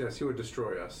 Voragesh. Yes, he would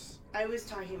destroy us. I was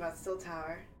talking about Still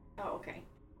Tower. Oh, okay.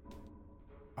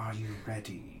 Are you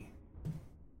ready?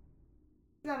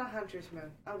 It's not a hunter's moon.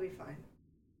 I'll be fine.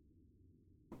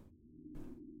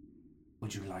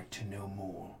 Would you like to know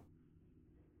more?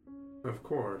 Of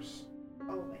course.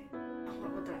 Oh wait.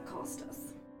 What would that cost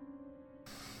us?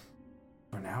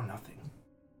 For now, nothing.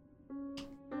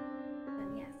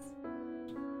 Then yes.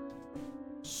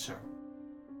 So,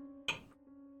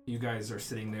 You guys are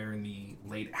sitting there in the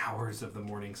late hours of the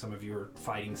morning. Some of you are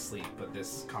fighting sleep, but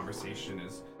this conversation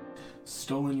has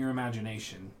stolen your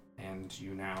imagination, and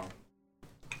you now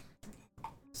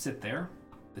sit there.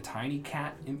 The tiny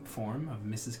cat imp form of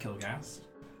Mrs. Kilgast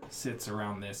sits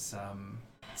around this,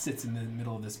 sits in the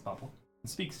middle of this bubble and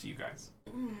speaks to you guys.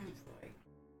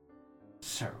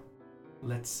 So,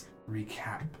 let's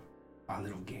recap our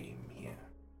little game here.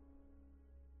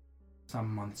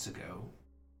 Some months ago,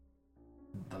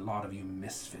 the lot of you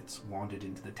misfits wandered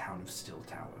into the town of Still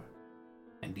Tower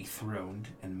and dethroned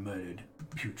and murdered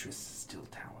Putris Still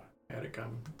Tower. Had it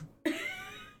come.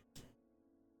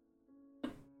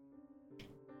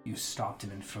 You stopped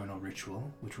an infernal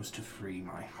ritual, which was to free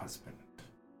my husband.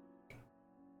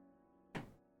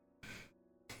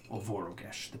 Or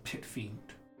Vorogesh, the pit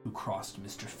fiend who crossed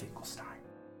Mr. Finkelstein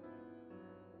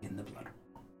in the Blood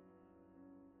War,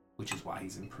 which is why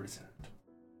he's imprisoned.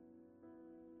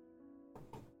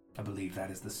 I believe that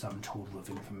is the sum total of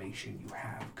information you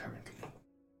have currently.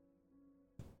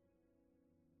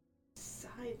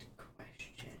 Side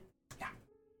question. Yeah.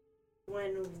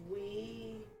 When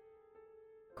we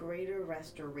greater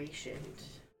restorationed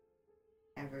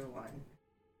everyone,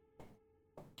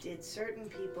 did certain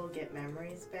people get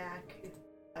memories back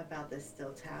about the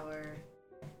Still Tower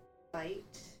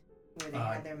fight? Where they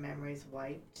had their memories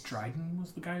wiped? Dryden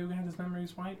was the guy who had his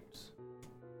memories wiped?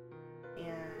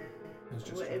 Yeah. It was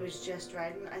just It was just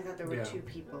Dryden? I thought there were two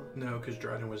people. No, because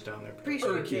Dryden was down there. Pretty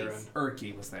sure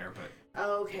Urki was there, but...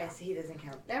 Oh, okay, so he doesn't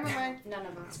count. Never mind. None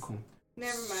of That's us. cool.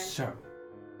 Never mind. So,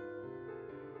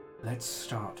 let's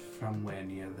start from where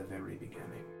near the very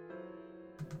beginning.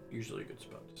 Usually a good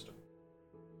spot to start.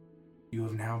 You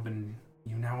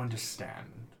now understand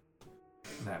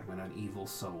that when an evil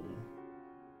soul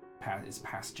is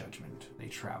past judgment, they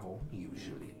travel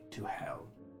usually to hell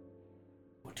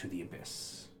or to the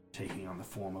abyss, taking on the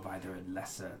form of either a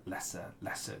lesser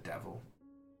devil,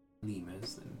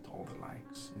 lemurs and all the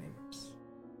likes, nymphs,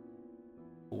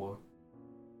 or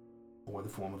the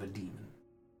form of a demon,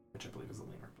 which I believe is a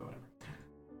lemur, but whatever.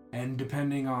 And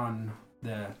depending on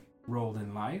the role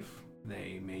in life,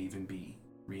 they may even be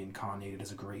reincarnated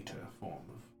as a greater form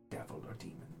of devil or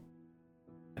demon,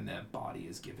 and their body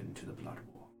is given to the Blood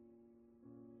War.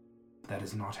 That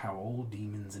is not how all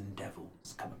demons and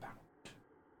devils come about.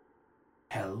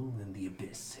 Hell and the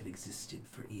abyss had existed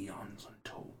for eons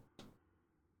untold.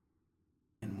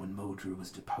 And when Modru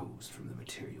was deposed from the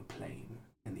material plane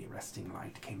and the arresting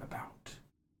light came about,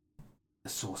 the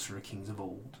sorcerer kings of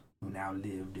old, who now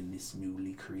lived in this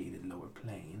newly created lower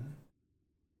plane,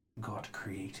 got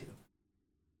creative.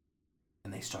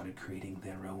 And they started creating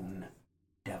their own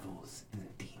devils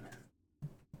and demons.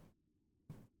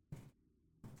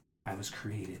 I was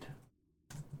created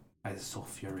by the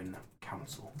Sulfuran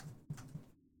Council.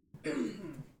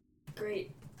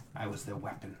 Great. I was their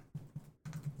weapon.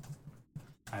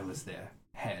 I was their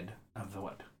head of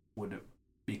what would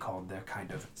be called their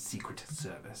kind of secret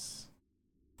service.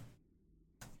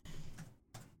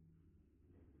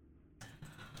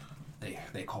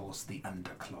 They call us the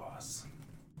Underclaws.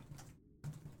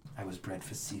 I was bred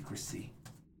for secrecy,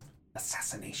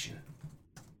 assassination,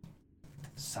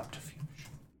 subterfuge.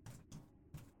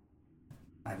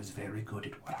 I was very good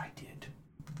at what I did.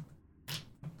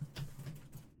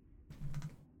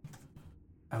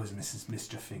 I was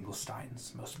Mr.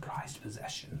 Finkelstein's most prized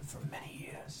possession for many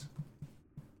years.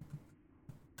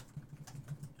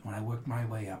 When I worked my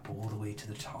way up all the way to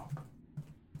the top,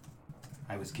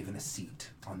 I was given a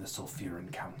seat on the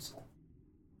Sulfuran Council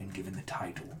and given the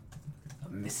title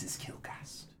of Mrs.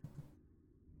 Kilgast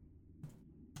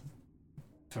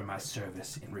for my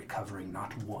service in recovering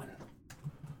not one,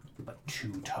 but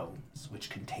 2 tomes which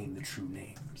contain the true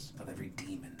names of every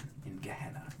demon in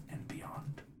Gehenna and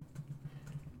beyond.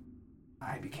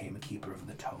 I became a keeper of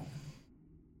the tome,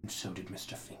 and so did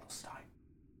Mr. Finkelstein.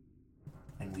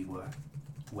 And we were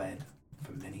wed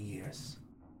for many years.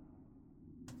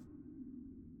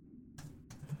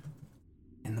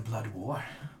 In the Blood War,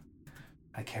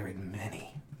 I carried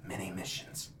many, many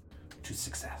missions to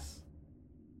success.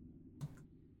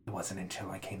 It wasn't until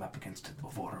I came up against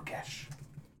Vorogesh,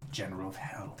 General of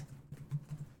Hell,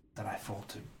 that I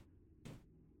faltered.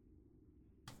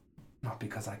 Not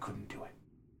because I couldn't do it,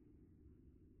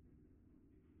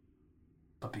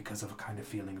 but because of a kind of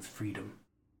feeling of freedom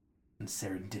and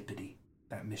serendipity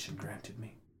that mission granted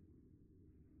me.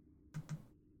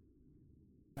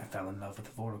 I fell in love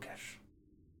with Vorogesh.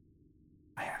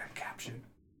 I had him captured.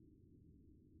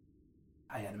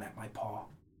 I had him at my paw.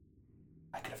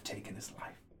 I could have taken his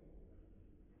life.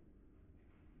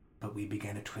 But we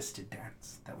began a twisted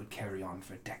dance that would carry on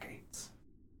for decades.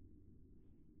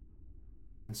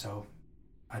 And so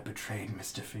I betrayed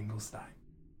Mr. Finkelstein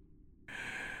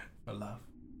for love.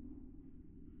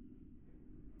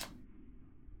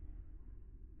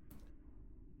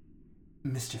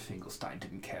 Mr. Finkelstein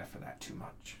didn't care for that too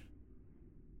much.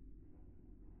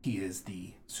 He is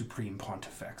the Supreme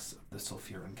Pontifex of the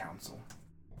Sulfuran Council.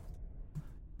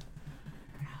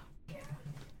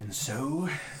 And so...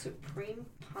 Supreme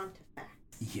Pontifex.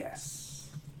 Yes.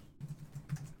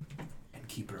 And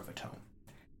Keeper of a Tome.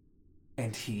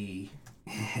 And he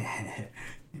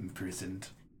imprisoned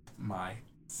my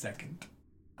second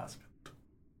husband.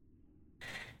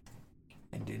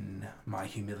 And in my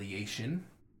humiliation,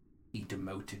 he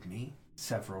demoted me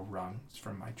several rungs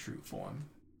from my true form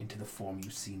into the form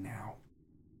you see now.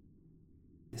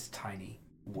 This tiny,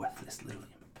 worthless little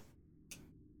imp.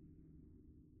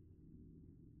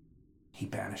 He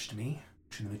banished me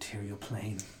to the material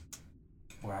plane,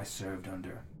 where I served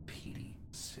under Petey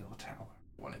Stilltower,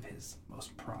 one of his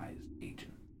most prized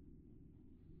agents.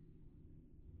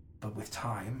 But with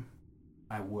time,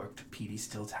 I worked Petey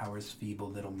Stilltower's feeble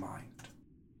little mind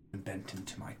and bent him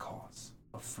to my cause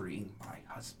of freeing my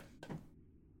husband.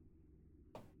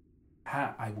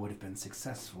 I would have been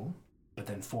successful, but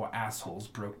then 4 assholes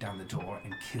broke down the door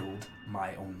and killed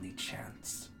my only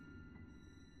chance.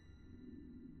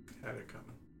 Had it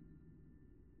coming.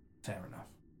 Fair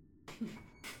enough.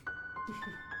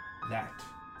 That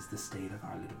is the state of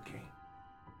our little game.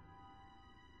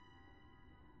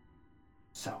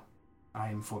 So, I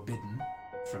am forbidden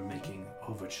from making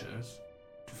overtures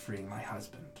to freeing my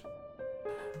husband.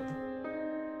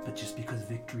 But just because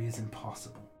victory is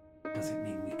impossible doesn't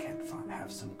mean we can't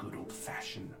have some good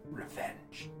old-fashioned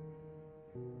revenge.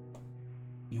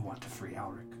 You want to free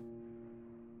Alric?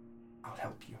 I'll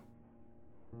help you.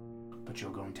 But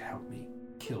you're going to help me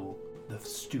kill the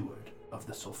steward of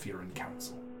the Sulfuran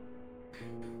Council.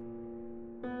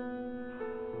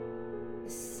 The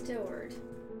steward.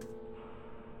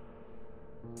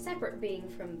 Separate being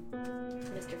from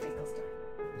Mr. Finkelstein.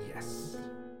 Yes.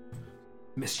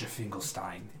 Mr.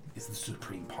 Finkelstein is the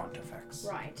Supreme Pontifex.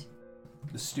 Right.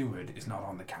 The steward is not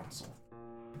on the council.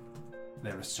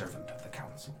 They're a servant of the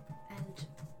council. And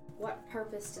what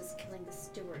purpose does killing the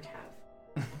steward have?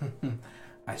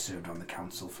 I served on the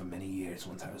council for many years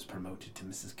once I was promoted to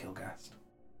Mrs. Kilgast.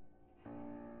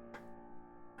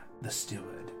 The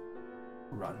steward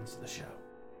runs the show.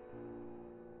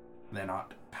 They're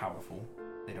not powerful.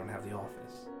 They don't have the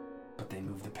office. But they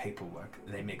move the paperwork.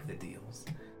 They make the deals.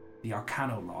 The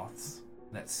Arcanoloths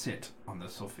that sit on the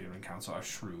Sulfuran Council are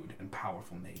shrewd and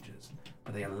powerful mages,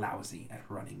 but they are lousy at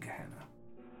running Gehenna.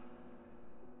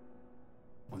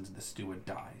 Once the steward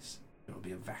dies, there will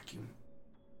be a vacuum.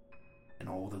 And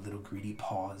all the little greedy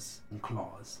paws and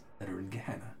claws that are in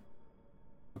Gehenna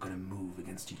are going to move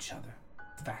against each other.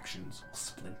 Factions will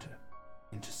splinter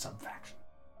into sub-factions.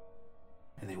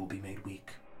 And they will be made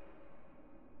weak.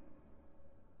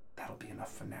 That'll be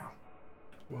enough for now.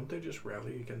 Won't they just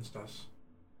rally against us?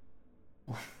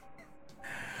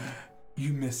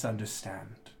 You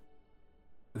misunderstand.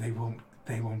 They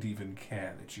won't even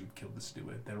care that you killed the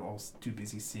steward. They're all too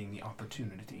busy seeing the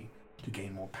opportunity to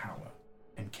gain more power.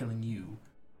 And killing you,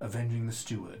 avenging the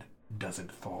steward,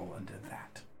 doesn't fall under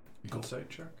that. Go. Insight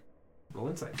check. Roll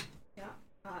insight. Yeah.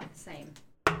 Same.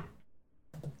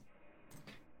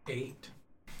 8.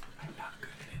 I'm not good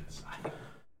at insight.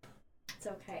 It's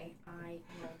okay. I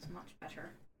rolled much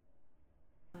better.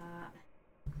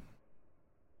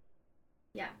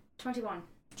 21.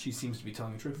 She seems to be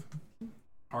telling the truth.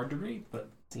 Hard to read,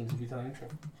 but seems to be telling the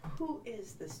truth. Who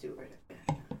is the steward of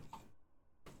Gehenna?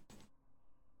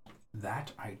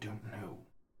 That I don't know.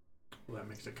 Well, that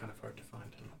makes it kind of hard to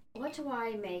find him. What do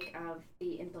I make of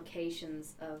the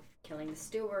implications of killing the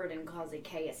steward and causing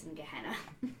chaos in Gehenna?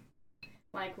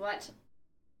 Like, what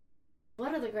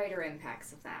are the greater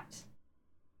impacts of that?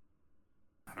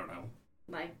 I don't know.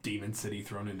 Like, Demon City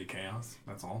thrown into chaos.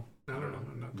 That's all. I don't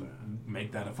know. Not that.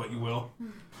 Make that of what you will.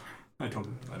 I don't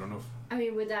know. I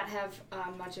mean, would that have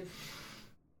much of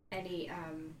any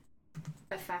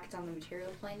effect on the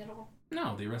material plane at all?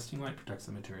 No, the arresting light protects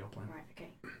the material plane. Right.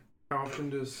 Okay. How often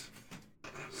does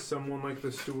someone like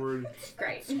the steward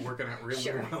Great. It's working out really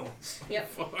Sure. well. Yep.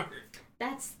 Far.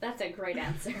 That's a great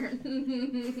answer.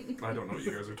 I don't know what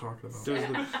you guys are talking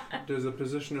about. does the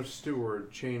position of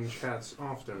steward change hats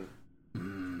often?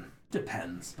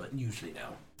 Depends, but usually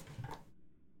no.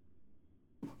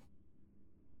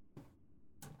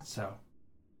 So,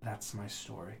 that's my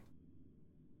story.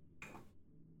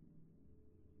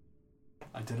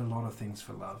 I did a lot of things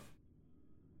for love.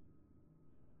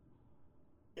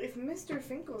 If Mr.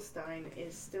 Finkelstein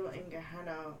is still in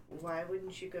Gehenna, why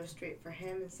wouldn't you go straight for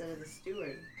him instead of the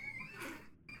steward?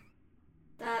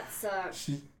 That sucks.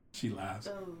 She laughs.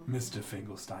 Oh. Mr.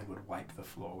 Finkelstein would wipe the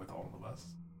floor with all of us.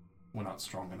 We're not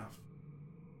strong enough.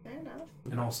 Fair enough.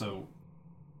 And also,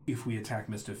 if we attack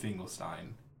Mr.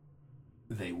 Finkelstein,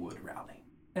 they would rally.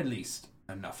 At least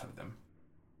enough of them.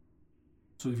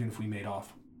 So even if we made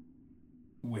off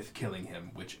with killing him,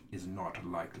 which is not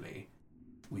likely,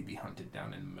 we'd be hunted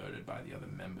down and murdered by the other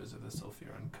members of the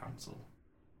Sulfuran Council,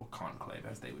 or Conclave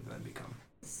as they would then become.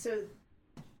 So,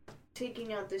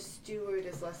 taking out the steward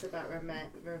is less about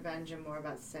revenge and more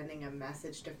about sending a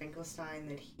message to Finkelstein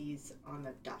that he's on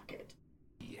the docket.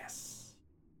 Yes.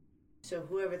 So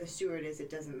whoever the steward is, it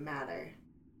doesn't matter.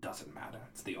 Doesn't matter.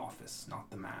 It's the office, not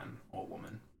the man or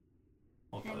woman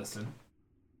or And- person.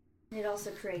 It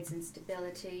also creates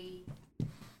instability,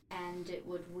 and it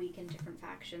would weaken different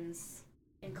factions,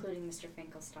 including Mr.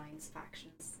 Finkelstein's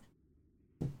factions.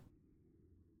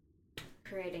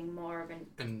 Creating more of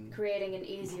And creating an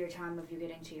easier time of you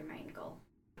getting to your main goal.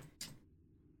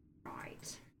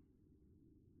 Right.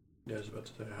 yeah, I was about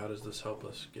to say, how does this help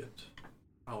us get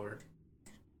Alric?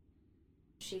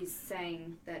 She's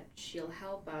saying that she'll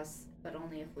help us, but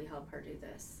only if we help her do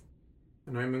this.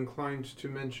 And I'm inclined to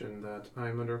mention that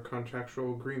I'm under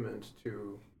contractual agreement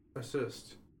to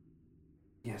assist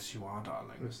Yes, you are,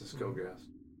 darling. Mrs. Skilgast.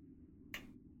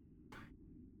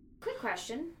 Quick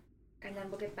question, and then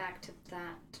we'll get back to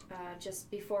that just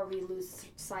before we lose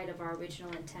sight of our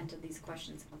original intent of these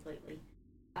questions completely.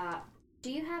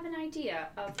 Do you have an idea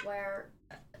of where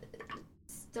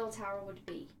Still Tower would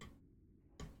be?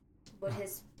 Would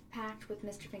his pact with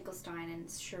Mr. Finkelstein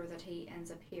ensure that he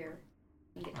ends up here?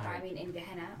 In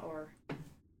Gehenna, or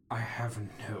I have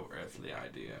no earthly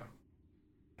idea.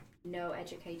 no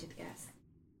educated guess?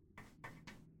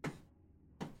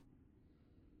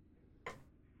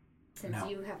 Since No.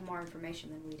 you have more information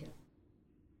than we do.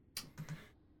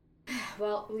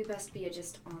 Well, we best be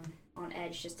just on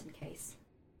edge just in case.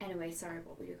 Anyway, sorry,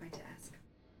 what were you going to ask?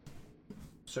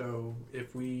 So,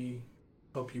 if we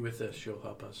help you with this, you'll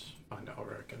help us find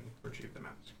Alric and retrieve the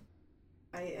mask.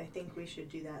 I think we should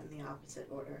do that in the opposite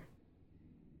order.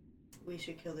 We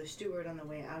should kill the steward on the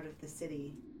way out of the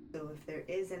city, so if there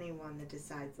is anyone that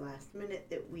decides last minute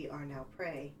that we are now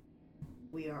prey,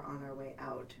 we are on our way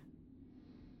out.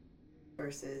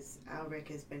 Versus Alric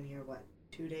has been here,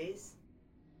 2 days?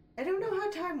 I don't know how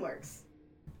time works.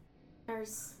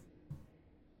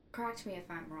 Correct me if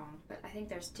I'm wrong, but I think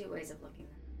there's two ways of looking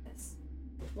at this.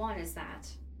 One is that,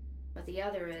 but the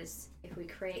other is, if we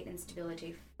create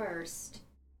instability first,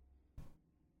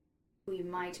 we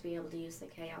might be able to use the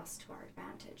chaos to our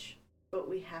advantage. But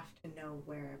we have to know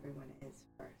where everyone is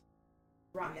first.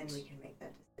 Right. And then we can make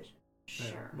that decision. Sure.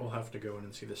 Yeah, we'll have to go in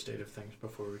and see the state of things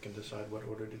before we can decide what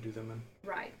order to do them in.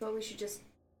 Right, but we should just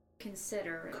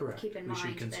consider, Correct. keep in We mind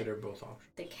should consider that both options.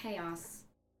 the chaos,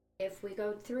 if we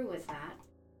go through with that,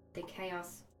 the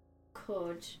chaos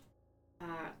could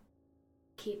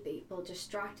keep people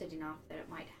distracted enough that it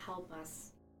might help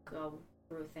us go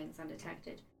through things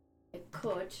undetected. It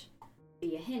could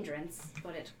be a hindrance,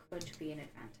 but it could be an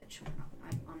advantage.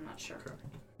 I'm not sure.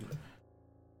 Correct.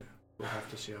 We'll have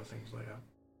to see how things lay out.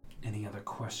 Any other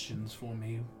questions for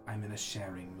me? I'm in a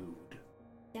sharing mood.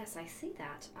 Yes, I see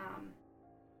that.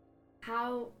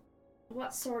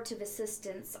 What sort of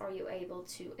assistance are you able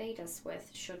to aid us with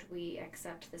should we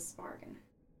accept this bargain?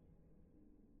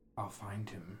 I'll find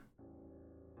him.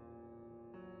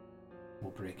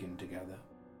 We'll break in together,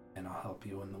 and I'll help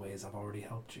you in the ways I've already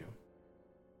helped you,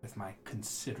 with my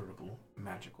considerable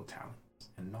magical talents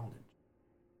and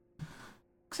knowledge.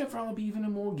 Except for I'll be even in a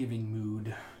more giving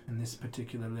mood in this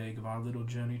particular leg of our little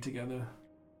journey together.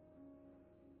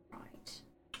 Right.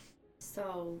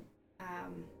 So,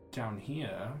 Down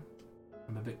here,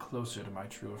 I'm a bit closer to my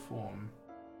truer form.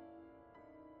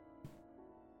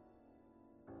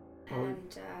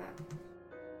 and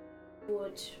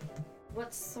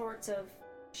what sorts of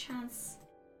chance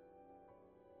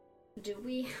do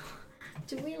we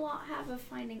lot have of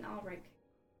finding Alric?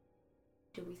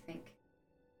 Do we think?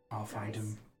 I'll find Guys.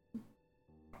 him.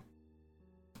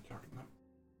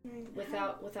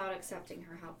 Without accepting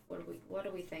her help, what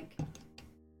do we think?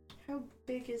 How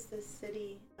big is the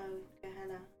city of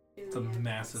Gehenna? It's a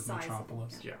massive Size.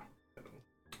 metropolis. Yeah.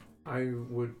 I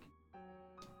would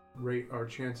rate our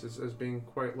chances as being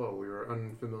quite low. We are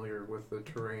unfamiliar with the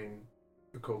terrain,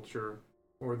 the culture,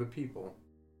 or the people.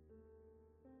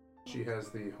 She has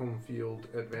the home field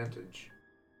advantage.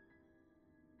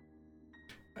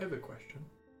 I have a question.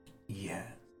 Yeah.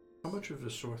 How much of a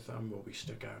sore thumb will we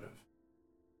stick out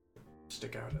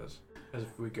as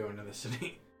if we go into the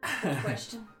city? Good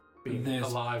question. being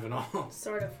There's- alive and all.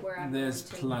 Sort of where I'm There's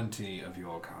going to. plenty of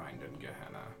your kind in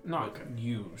Gehenna. Not Okay.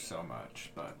 you so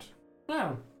much, but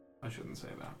well, I shouldn't say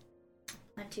that.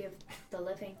 Plenty of the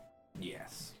living.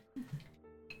 Yes.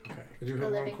 Okay. I do The have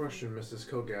one living- question, Mrs.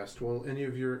 Kilgast. Will any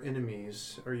of your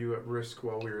enemies, are you at risk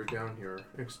while we are down here,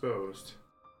 exposed?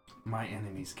 My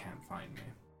enemies can't find me.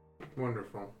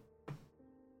 Wonderful.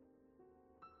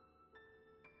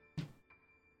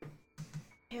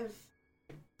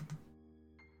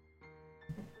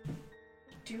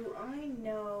 Do I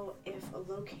know if a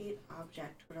locate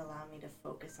object would allow me to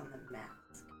focus on the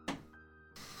mask?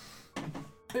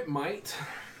 It might.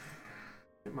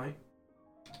 It might.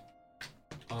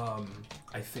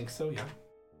 I think so, yeah.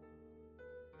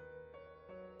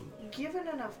 Given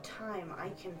enough time, I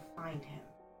can find him.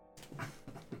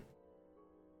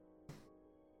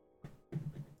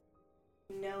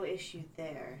 No issue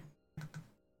there.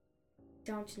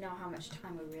 Don't know how much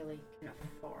time we really can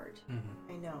afford.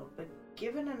 Mm-hmm. I know, but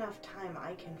given enough time,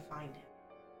 I can find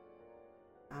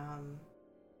him.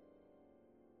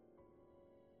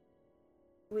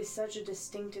 With such a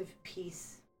distinctive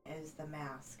piece as the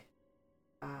mask,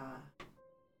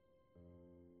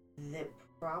 that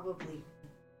probably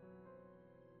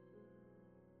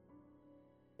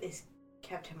is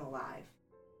kept him alive.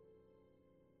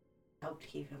 Helped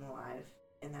keep him alive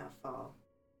in that fall.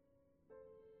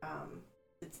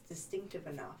 It's distinctive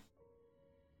enough.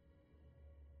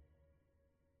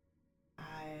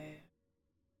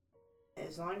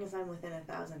 As long as I'm within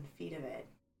 1,000 feet of it,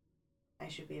 I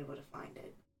should be able to find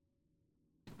it.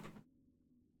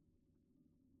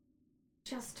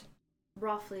 Just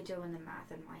roughly doing the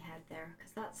math in my head there,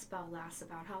 because that spell lasts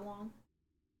about how long?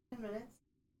 10 minutes.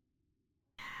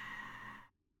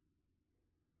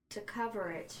 To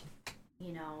cover it,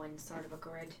 you know, in sort of a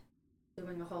grid,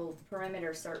 doing a whole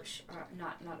perimeter search,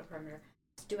 not a perimeter,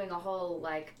 just doing a whole,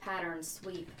 like, pattern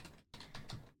sweep.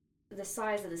 The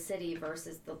size of the city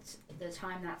versus the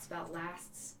time that spell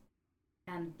lasts,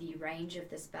 and the range of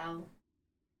the spell.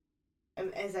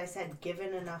 As I said,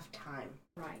 given enough time.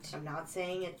 Right. I'm not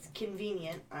saying it's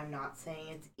convenient. I'm not saying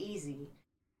it's easy.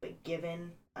 But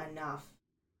given enough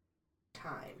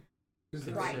time. Is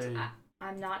that Right. Say-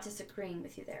 I'm not disagreeing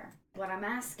with you there. What I'm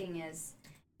asking is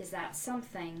that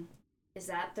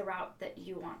the route that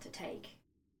you want to take?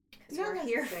 Because Not we're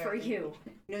here for necessarily. you.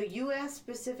 No, you asked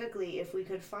specifically if we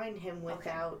could find him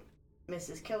without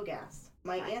Mrs. Kilgast.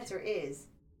 My Right. answer is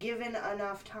given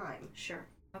enough time. Sure.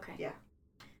 Okay. Yeah.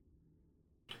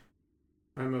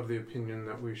 I'm of the opinion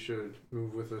that we should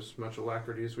move with as much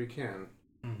alacrity as we can.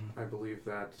 Mm-hmm. I believe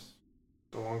that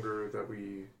the longer that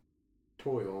we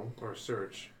toil or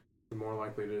search, the more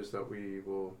likely it is that he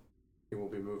will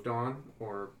be moved on,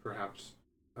 or perhaps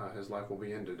his life will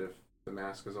be ended if the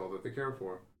mask is all that they care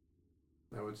for.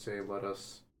 I would say let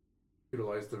us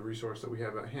utilize the resource that we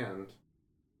have at hand,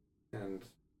 and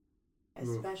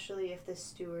move. Especially if the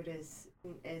steward is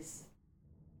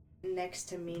next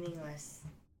to meaningless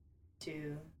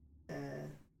to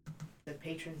the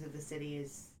patrons of the city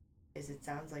as it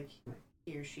sounds like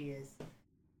he or she is.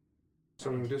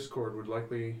 sowing discord would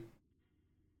likely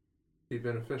be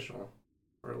beneficial,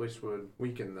 or at least would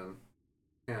weaken them.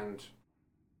 And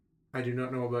I do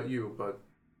not know about you, but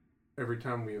every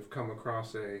time we have come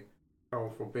across a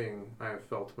powerful being, I have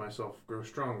felt myself grow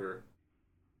stronger.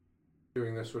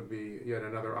 Doing this would be yet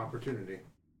another opportunity.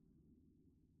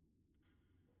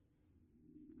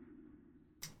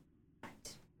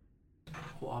 Right.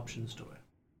 Whole options to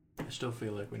it. I still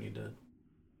feel like we need to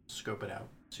scope it out,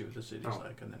 see what the city's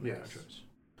like, and then make our yes. choice.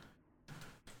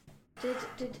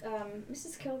 Did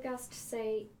Mrs. Kilgast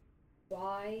say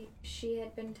why she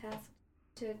had been tasked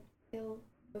to kill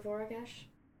Vorogash?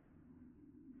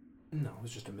 No, it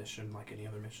was just a mission like any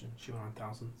other mission. She went on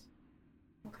thousands.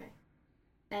 Okay.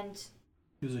 And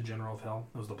He was a general of hell.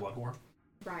 It was the Blood War.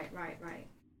 right.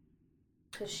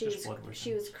 Because Just blood within.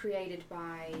 she was created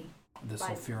by The By-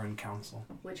 Sulfuran Council.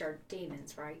 which are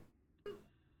demons, right?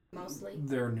 Mostly.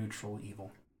 They're neutral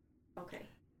evil. Okay.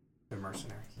 They're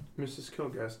mercenaries. Mrs.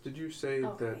 Kilgast, did you say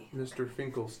Okay. that Mr.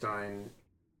 Finkelstein,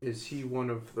 is he one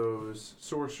of those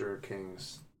sorcerer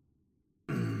kings?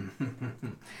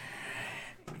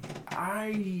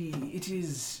 It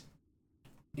is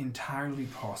entirely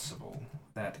possible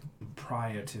that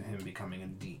prior to him becoming a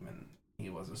demon, he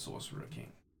was a sorcerer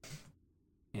king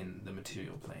in the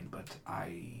material plane, but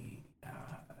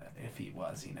if he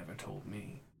was, he never told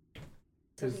me.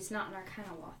 So Is- he's not an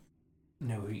Arcanoloth.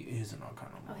 No, he is an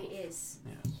Arcana. Oh, he is.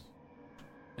 Yes.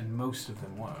 And most of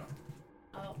them were,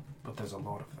 Oh, but there's a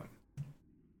lot of them.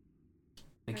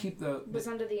 They Right. keep the... was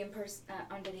under the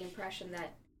impression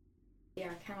that the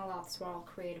Arcanoloths were all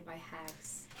created by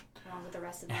hags. along with the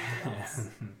rest of the antidotes?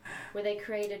 Were they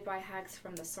created by hags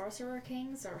from the Sorcerer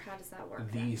Kings, or how does that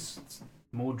work? These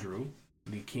Modru,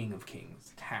 the King of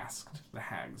Kings, tasked the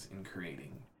hags in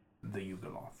creating the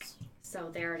Yugoloths. So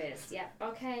there it is. Yep.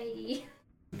 Okay.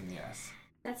 Yes.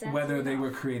 That's Whether they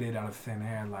were created out of thin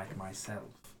air like myself,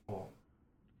 or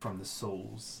from the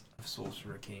souls of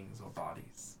Sorcerer Kings or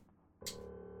bodies.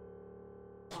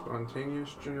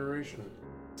 Spontaneous generation.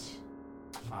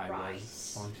 I Right. was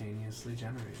spontaneously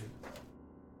generated.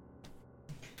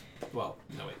 Well,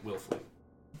 no, wait, willfully.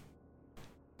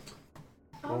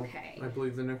 Okay. I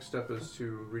believe the next step is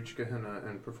to reach Gehenna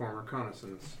and perform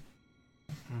reconnaissance.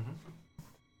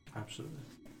 Absolutely.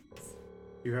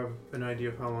 You have an idea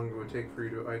of how long it would take for you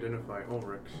to identify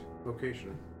Ulrich's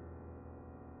location?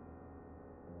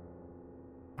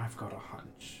 I've got a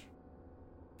hunch.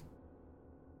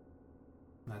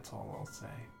 That's all I'll say.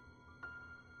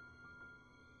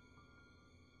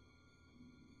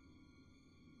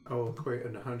 I will equate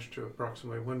a hunch to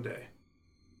approximately 1 day.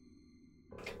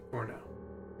 Or now.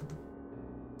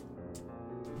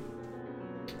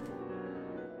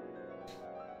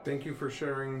 Thank you for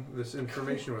sharing this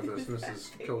information with us,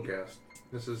 Mrs. Kilgast.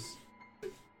 This has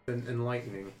been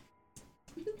enlightening.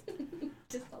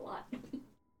 Just a lot.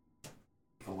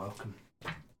 You're welcome.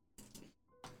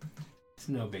 It's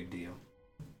no big deal.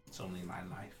 It's only my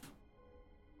life.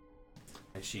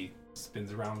 And she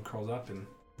spins around, curls up, and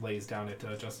lays down at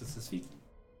Justice's feet.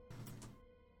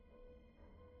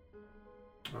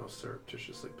 I'll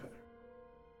surreptitiously pet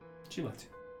her. She lets you.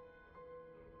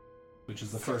 Which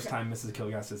is the first time Mrs.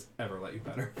 Kilgast has ever let you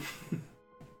pet her.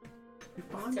 We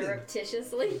bonded.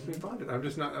 Surreptitiously. We bonded. I'm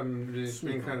just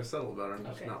being kind of subtle about it. I'm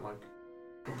just Okay. not like...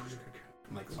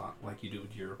 Like you do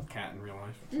with your cat in real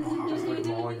life. just like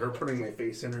mauling her, putting my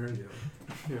face in her. And,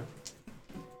 yeah.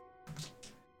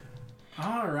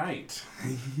 All right.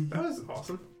 That was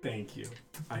awesome. Thank you.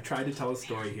 I tried to tell a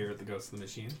story here at the Ghost of the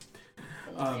Machine.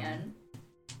 Man.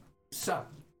 So,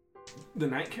 the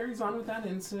night carries on with that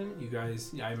incident. You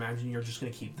guys, I imagine you're just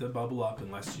going to keep the bubble up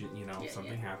unless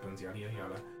something happens, yada, yada,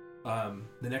 yada.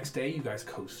 The next day, you guys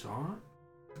coast on.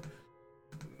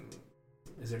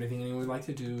 Is there anything anyone would like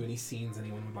to do? Any scenes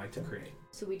anyone would like to create?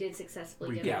 So we did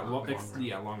successfully get Yeah, a long rest.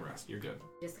 long rest. You're good.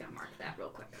 Just gotta mark that real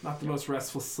quick. Not the most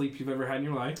restful sleep you've ever had in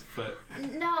your life, but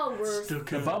No, we're Still the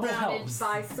good. bubble surrounded helps.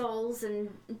 by souls and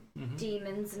Mhm.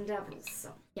 demons and devils.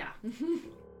 So yeah.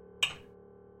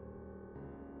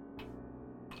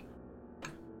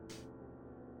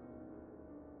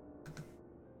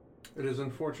 It is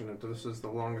unfortunate that this is the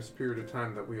longest period of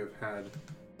time that we have had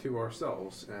to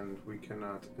ourselves, and we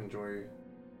cannot enjoy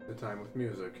the time with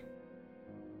music.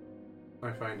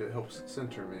 I find it helps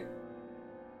center me.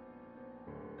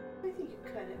 I think you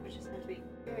could. It would just have to be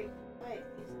very quiet.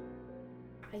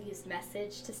 I used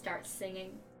message to start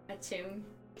singing a tune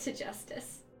to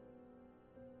Justice.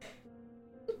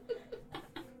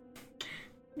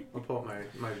 I'll pull out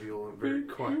my viol very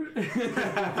quiet,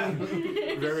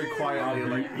 very quietly,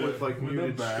 like with like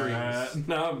muted strings.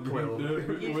 No, Well,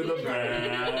 with a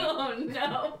bat. Oh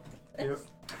no. Yep.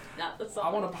 Not the song. I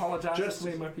want to apologize Just-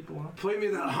 to my people on. Play me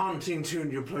that haunting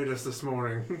tune you played us this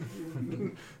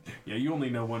morning. Yeah, you only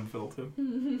know one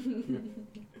Philton.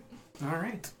 All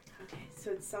right. Okay,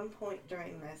 so at some point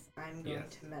during this, I'm going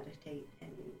Yes. to meditate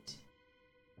and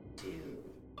do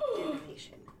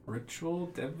divination. Ritual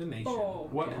divination. Oh,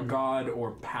 What yeah. god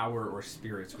or power or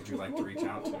spirits would you like to reach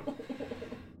out to?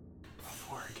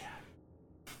 Before again.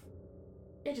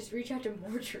 Yeah, just reach out to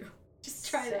Mordru. Just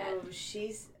try so that.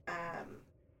 she's,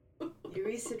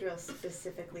 Eurysadril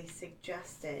specifically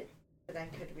suggested that I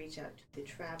could reach out to the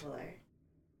Traveler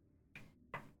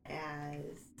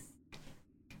as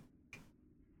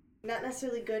not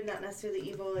necessarily good, not necessarily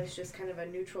evil. It's just kind of a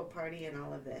neutral party in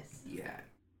all of this. Yeah.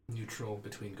 Neutral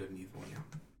between good and evil, yeah.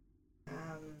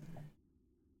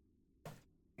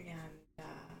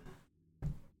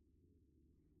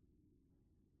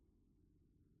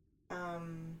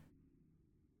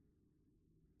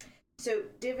 So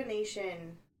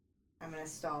divination, I'm gonna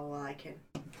stall while I can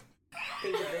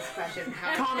think of this question.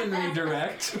 Common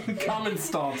redirect. Common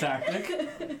stall tactic.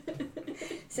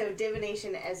 So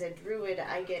divination, as a druid,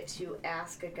 I get to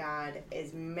ask a god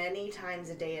as many times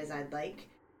a day as I'd like,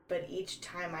 but each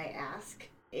time I ask,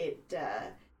 it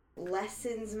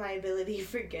lessens my ability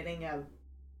for getting a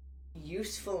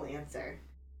useful answer,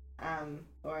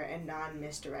 or a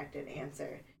non-misdirected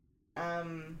answer.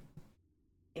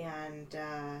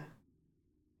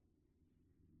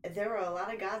 There are a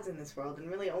lot of gods in this world, and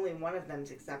really only one of them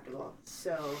is acceptable.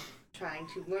 So trying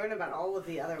to learn about all of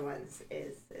the other ones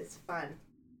is fun.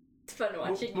 It's fun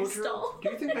watching you Mordru, stall. Do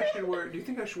you think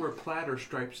I should wear plaid or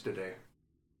stripes today?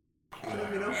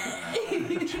 You know?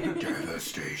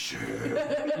 Devastation.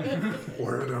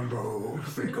 Where them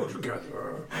both? They go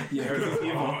together. Yeah,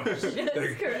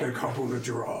 They couple at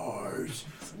your eyes.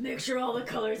 Make sure all the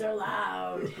colors are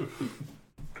loud.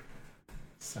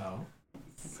 So,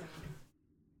 So,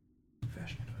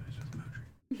 Fashion advice with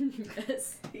Modric.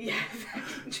 Yes. yeah,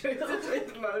 fashion choices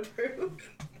with Modru.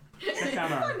 check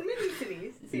out our On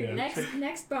mini-cities. Yeah,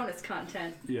 Next bonus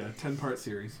content. 10-part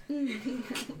series.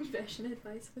 Fashion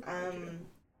advice with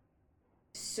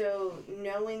So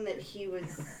knowing that he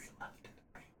was,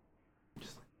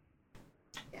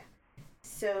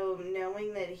 so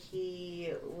knowing that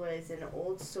he was an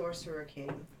old sorcerer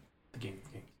king. The game.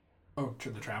 Oh,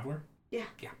 the Traveler? Yeah,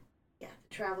 the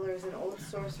Traveler is an old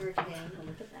sorcerer king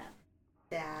Look at that.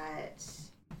 that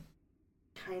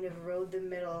kind of rode the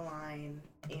middle line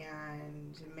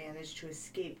and managed to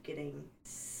escape getting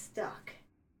stuck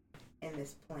in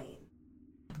this plane.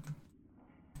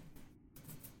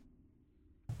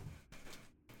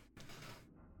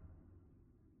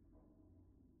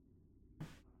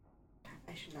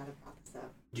 I should not have brought this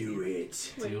up. Do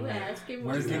it. What are you asking?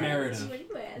 Where's the narrative? What are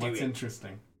you asking? What's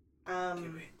interesting?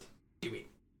 Do it.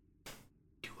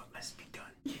 Do what must be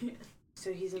done.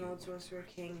 So he's an old sorcerer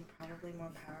king, probably more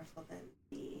powerful than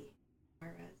the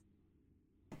Arras.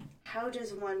 How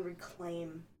does one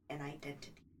reclaim an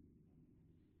identity?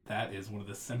 That is one of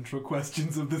the central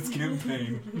questions of this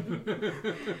campaign.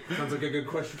 Sounds like a good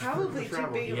question. for Probably the too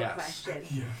travel. big of a Yes. question.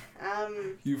 Yeah.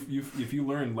 Um, If you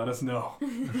learn, let us know.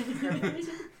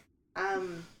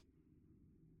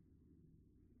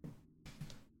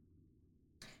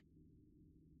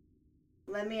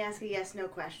 Let me ask a yes/no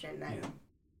question then. Yeah.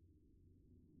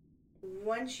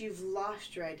 Once you've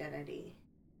lost your identity,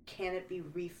 can it be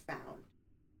refound?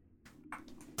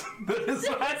 That is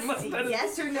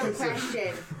Yes or no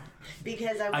question.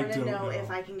 Because I want to don't know know.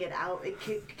 if I can get out.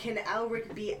 Can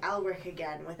Elric be Elric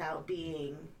again without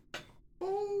being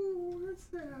Oh, that's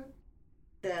sad.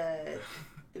 the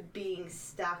being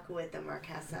stuck with the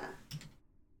Marquesa?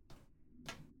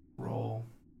 Roll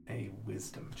a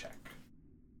wisdom check.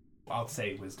 I'll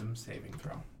say wisdom saving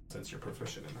throw, since you're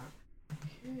proficient in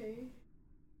that. Okay.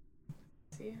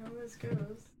 See how this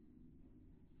goes.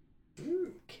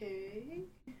 Okay.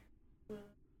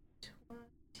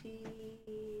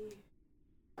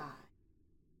 25.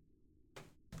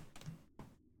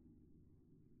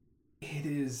 It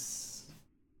is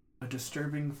a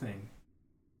disturbing thing,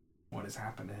 what has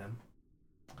happened to him.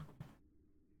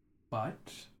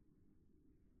 But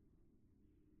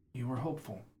you were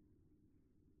hopeful.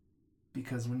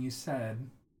 Because when you said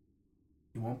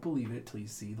you won't believe it till you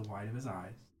see the white of his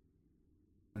eyes,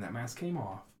 when that mask came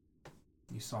off,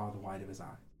 you saw the white of his eyes.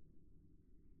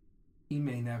 He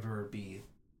may never be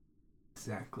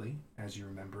exactly as you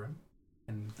remember him,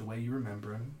 and the way you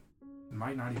remember him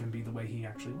might not even be the way he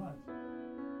actually was.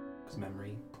 Because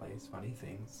memory plays funny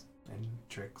things and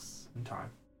tricks in time.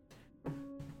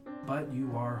 But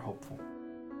you are hopeful,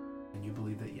 and you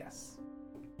believe that yes,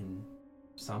 in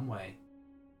some way,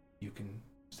 you can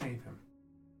save him.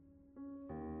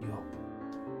 You hope.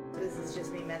 So this is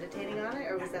just me meditating on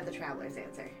it, or was that the Traveler's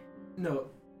answer? No,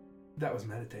 that was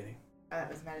meditating. Oh, that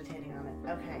was meditating on it.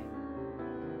 Okay.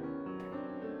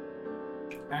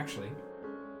 Actually,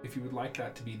 if you would like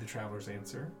that to be the Traveler's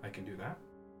answer, I can do that.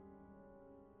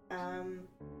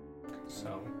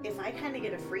 So, If I kind of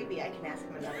get a freebie, I can ask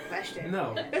him another question.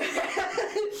 no.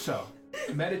 So,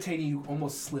 meditating, you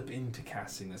almost slip into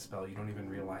casting the spell. You don't even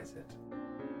realize it.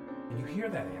 And you hear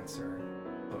that answer,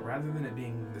 but rather than it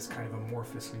being this kind of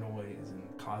amorphous noise and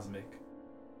cosmic,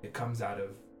 it comes out of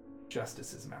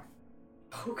Justice's mouth.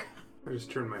 Oh, God. I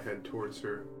just turned my head towards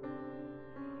her.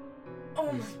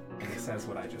 Oh, my. And it says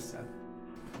what I just said.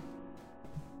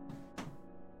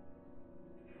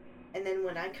 And then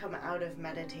when I come out of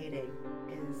meditating,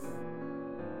 is...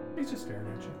 He's just staring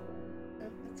at you. Oh,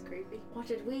 that's creepy. What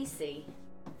did we see?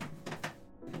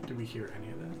 Did we hear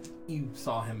any of that? You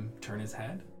saw him turn his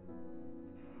head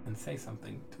and say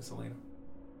something to Selena.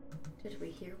 Did we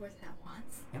hear what that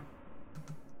was?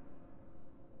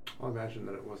 I'll imagine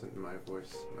that it wasn't my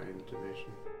voice, my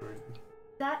intonation, or anything.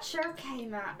 That sure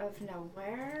came out of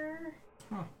nowhere.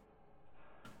 Huh.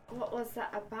 What was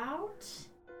that about?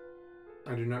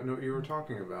 I do not know what you were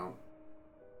talking about.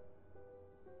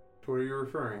 To what are you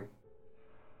referring?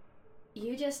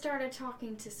 You just started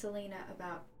talking to Selena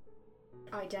about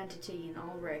identity and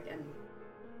Ulrich, and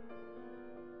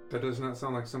That does not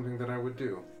sound like something that I would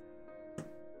do.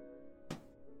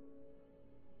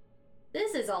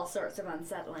 this is all sorts of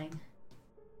unsettling.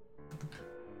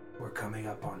 We're coming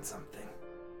up on something,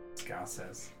 Scout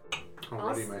says. I'll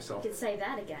ready myself. You could say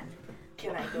that again.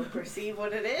 Can I go perceive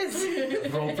what it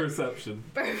is? Roll perception.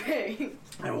 Perfect.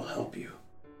 I will help you.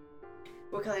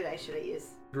 What color dice should I use?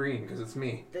 Green, because it's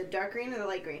me. The dark green or the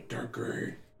light green? Dark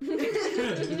green.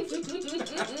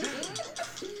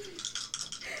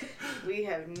 We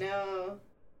have no...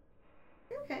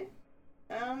 Okay.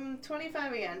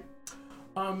 25 again.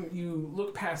 You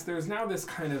look past, there's now this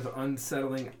kind of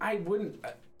unsettling, I wouldn't,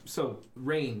 so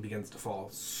rain begins to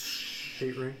fall.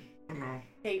 Hate rain. Oh no.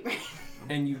 Hate rain.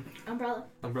 And you, Umbrella.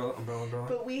 umbrella.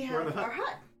 But we We're in have the hut. our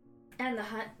hut. And the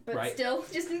hut, but Right. still,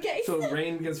 just in case. So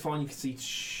rain begins falling, you can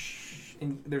see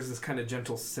and there's this kind of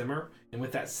gentle simmer, and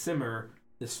with that simmer,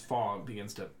 this fog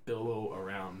begins to billow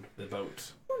around the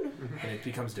boat. And it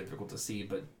becomes difficult to see,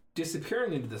 but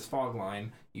disappearing into this fog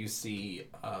line, you see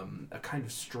a kind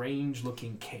of strange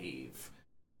looking cave,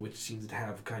 which seems to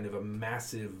have kind of a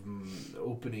massive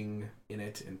opening in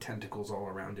it and tentacles all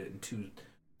around it, and two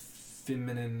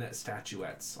feminine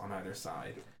statuettes on either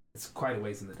side. It's quite a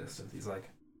ways in the distance. He's like,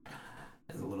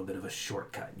 there's a little bit of a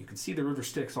shortcut. You can see the river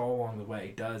Styx all along the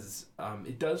way.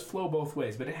 It does flow both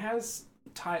ways, but it has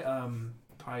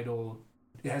tidal.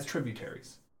 It has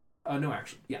tributaries. No,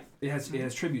 actually, yeah, it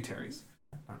has tributaries,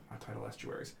 not tidal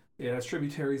estuaries. It has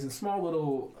tributaries and small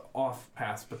little off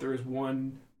paths, but there is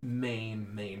one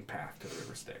main path to the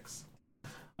river Styx.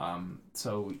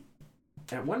 So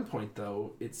at one point,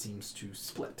 though, it seems to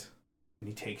split, and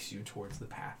he takes you towards the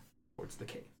path, towards the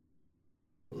cave.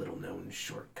 A little known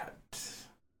shortcut.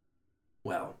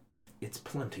 Well, it's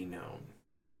plenty known.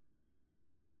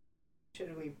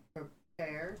 Should we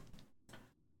prepare?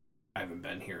 I haven't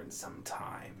been here in some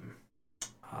time.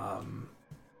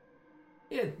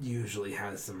 It usually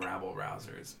has some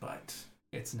rabble-rousers, but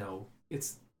it's no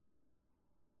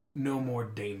more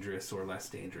dangerous or less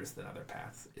dangerous than other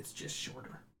paths. It's just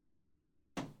shorter.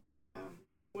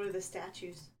 What are the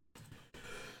statues?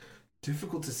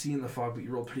 Difficult to see in the fog, but you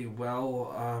rolled pretty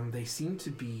well. They seem to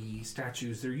be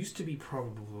statues. There used to be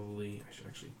probably... I should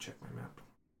actually check my map.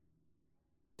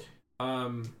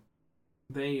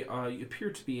 They appear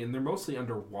to be, and they're mostly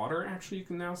underwater, actually, you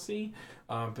can now see.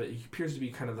 But it appears to be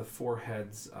kind of the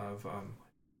foreheads of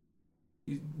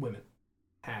women.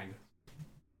 Hag.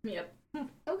 Yep.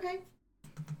 Okay.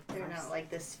 They're not like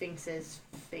the Sphinx's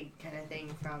fake kind of thing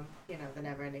from, the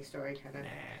Neverending Story kind of.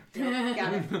 Nah.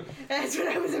 Got it. That's what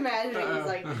I was imagining. It's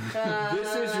like,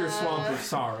 This is your swamp of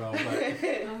sorrow, but...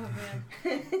 Oh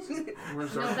man.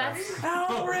 Where's No, our that's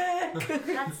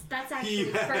Alric! that's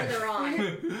actually further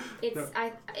on.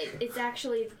 It's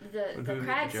actually the doing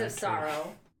crags the of Jack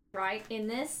sorrow, right? In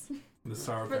this The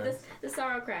sorrow for crags. the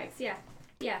sorrow crags, yeah.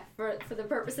 For the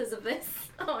purposes of this.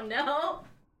 Oh no,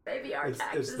 baby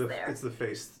Artax is there. It's the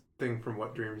face thing from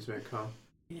What Dreams May Come.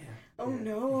 Yeah. oh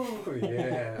no. Oh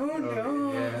yeah. Oh,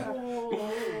 no. Yeah.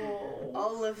 Oh.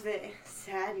 All of the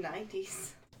sad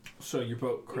 90s. So your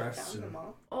boat We crests found and them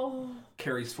all. Oh,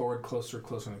 carries forward closer in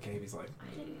the cave. He's like, I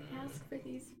didn't ask for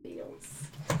these fields.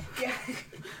 Yeah.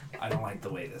 I don't like the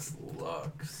way this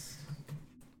looks.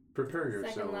 Prepare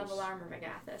yourselves. Second level armor,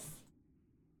 Magathis.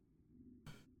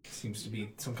 Seems to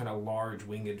be some kind of large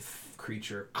winged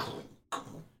creature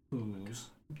whose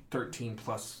 13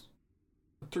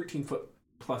 foot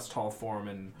plus tall form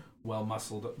and well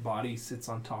muscled body sits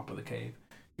on top of the cave.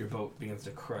 Your boat begins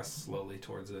to crest slowly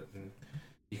towards it, and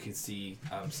you can see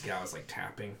Scow is like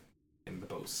tapping, and the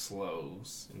boat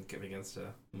slows and begins to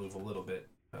move a little bit,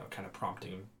 kind of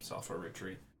prompting himself for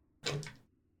retreat.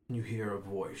 You hear a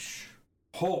voice.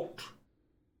 Halt!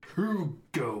 Who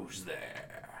goes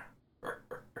there?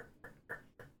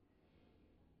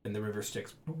 And the river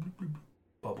Styx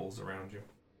bubbles around you.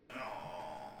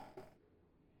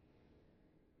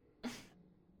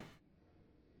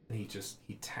 And he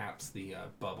taps the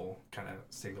bubble, kind of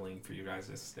signaling for you guys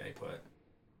to stay put.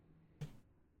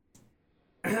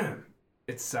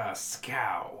 It's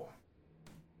Scow.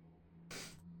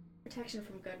 Protection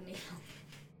from good and evil.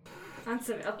 On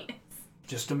civilians.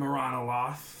 Just a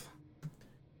Maranoloth.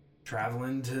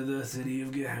 Traveling to the city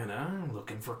of Gehenna,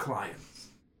 looking for clients.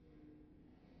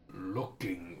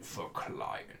 Looking for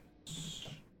clients.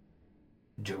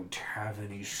 Don't have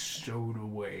any stowed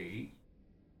away.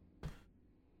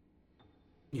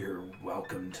 You're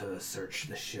welcome to search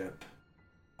the ship.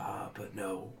 But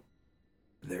no,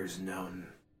 there's none.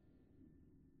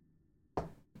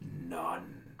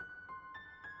 None.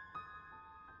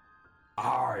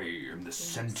 I am the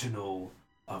sentinel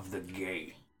of the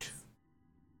gate.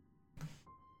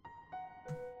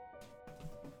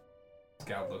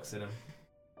 Scout looks at him.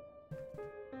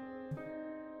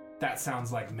 That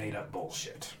sounds like made-up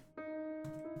bullshit.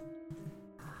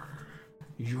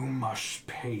 You must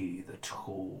pay the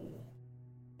toll.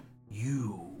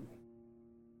 You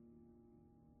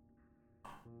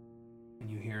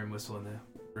hear him whistle in the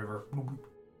river.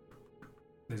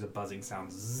 There's a buzzing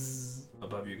sound zzz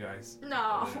above you guys. No.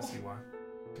 I don't see why.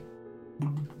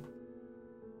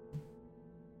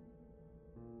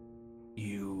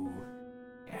 You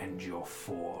and your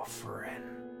 4 friends.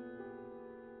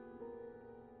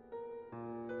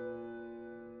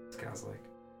 This guy's like,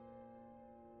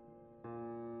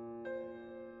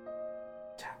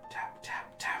 tap, tap,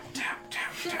 tap, tap, tap,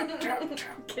 tap, tap, tap,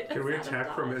 tap. Can we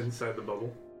attack from inside the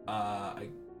bubble? I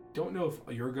don't know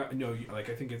if your guy. No, I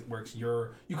think it works. You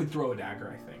could throw a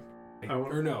dagger. I think.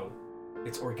 Or no,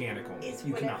 it's organic only.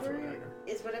 You cannot throw a dagger.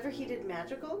 Is whatever he did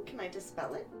magical? Can I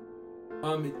dispel it?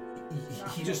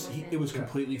 It was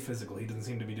completely physical. He doesn't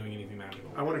seem to be doing anything magical.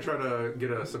 I want to try to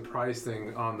get a surprise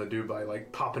thing on the dude by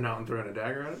like popping out and throwing a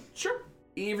dagger at it. Sure.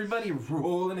 Everybody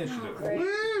roll initiative. Great.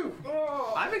 Woo!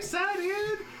 I'm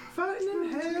excited! Fighting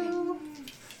in hell.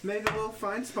 Maybe we'll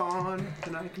find spawn,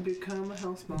 and I can become a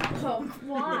hell spawn. Oh,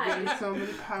 why? Getting so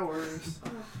many powers.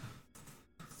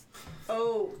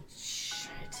 Oh,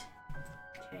 shit.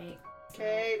 Okay.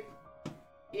 Okay.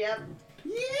 Yep.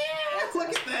 Yeah! Look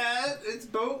at that! It's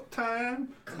boat time.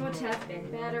 Could have been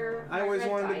better. I My always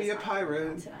red wanted to die's be a not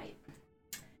pirate. tonight.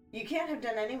 You can't have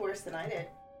done any worse than I did.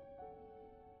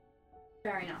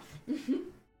 Fair enough.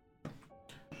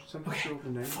 Something Okay, over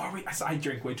there. I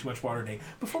drank way too much water today.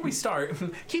 Before we start,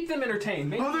 keep them entertained.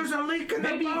 Maybe, Oh, there's a leak in the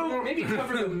boat! maybe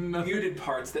cover the muted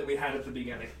parts that we had at the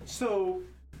beginning. So,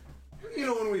 you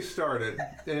know, when we started,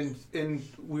 and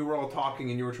we were all talking,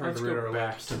 and you were trying Let's to read go our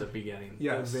back lips. to the beginning.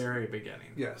 Yes. The very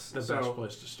beginning. Yes. The so, best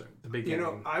place to start. The you beginning.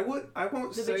 know, I won't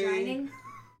The say vagining?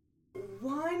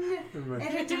 One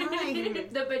at a time.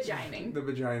 The vagining. the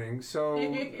vagining. So,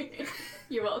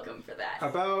 You're welcome for that.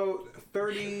 about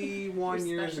 31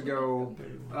 You're years special.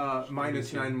 ago,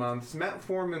 minus 9 months, Matt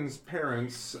Foreman's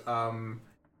parents,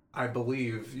 I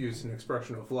believe, used an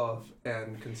expression of love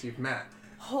and conceived Matt.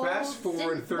 Fast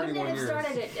forward 31 Wouldn't it years. have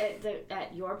started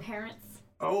at your parents?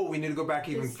 Oh, we need to go back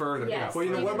even Just- further. yes, well,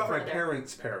 you know, what even about my further.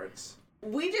 parents' parents?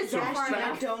 We just So want you to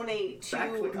back- donate to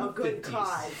back like in a the good 50s.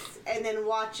 cause and then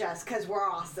watch us because we're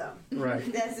awesome.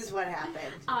 Right. This is what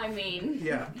happened. I mean,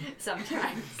 Yeah.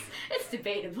 sometimes it's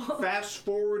debatable. Fast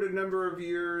forward a number of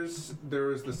years, there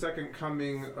was the second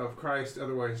coming of Christ,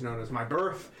 otherwise known as my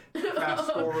birth.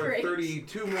 Fast forward Great.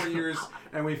 32 more years,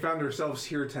 and we found ourselves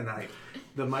here tonight.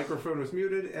 The microphone was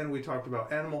muted, and we talked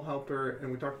about Animal Helper, and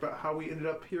we talked about how we ended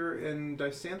up here in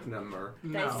Dysanthanum, or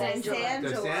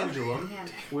Dysangulum, Man.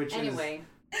 which Anyway,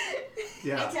 is...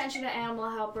 Yeah. attention to Animal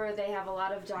Helper. They have a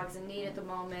lot of dogs in need at the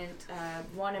moment.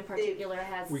 One in particular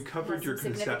has, We covered has your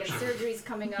some significant conception. surgeries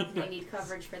coming up. They need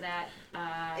coverage for that.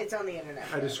 It's on the internet.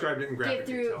 I described it in graphic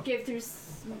detail. give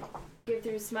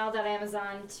through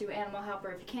smile.amazon to Animal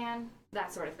Helper if you can.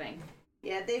 That sort of thing.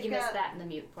 Yeah, they've You missed got that in the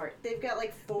mute part. they've got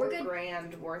like We're $4 good.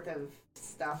 grand worth of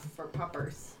stuff for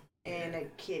puppers and a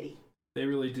kitty. They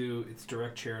really do. It's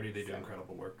direct charity. They do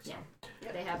incredible work. So.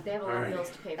 Yeah. They have a lot Alright. of bills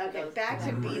to pay for Okay, those. back to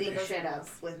for beating those shit up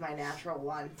animals. with my natural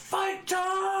one. Fight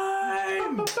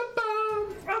time! If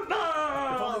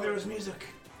only there was music.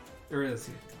 There is.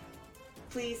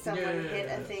 Please, someone Yeah. hit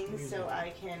a thing so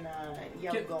I can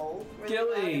yell Gil- goal. Really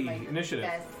Gilly, loud in my initiative.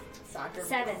 Best soccer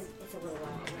 7. voice. It's a little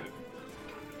loud.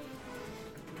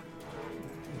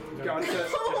 God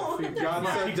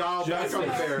said dial back Just on it.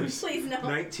 bears. Please no.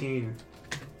 19.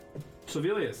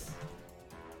 Sevilius.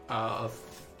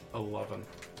 11.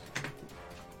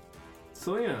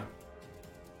 Selena.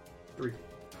 3.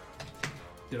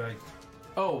 Did I?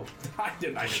 Oh, I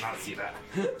did not see that.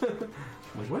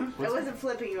 Like, what? I What's- wasn't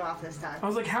flipping you off this time. I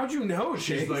was like, how'd you know,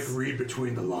 Chase? She's like, read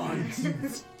between the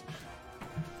lines.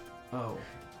 Oh,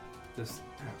 this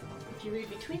happened. If you read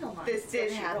between the lines. This did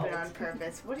she happen rolled. on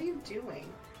purpose. What are you doing?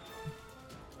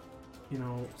 You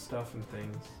know, stuff and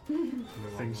things.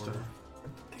 Things to.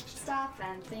 Stuff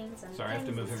and things and Sorry, I have to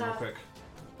things move him and real stuff. quick.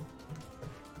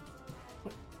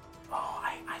 Oh,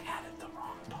 I added the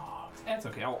wrong dogs. That's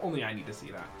okay. Only I need to see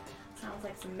that. Sounds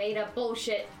like some made up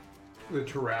bullshit. The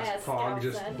Tarrasque As Pog Scout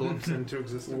just said. blips into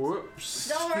existence. Whoops.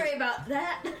 Don't worry about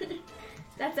that.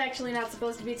 That's actually not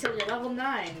supposed to be till you're level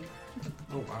 9.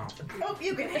 Oh wow. Oh,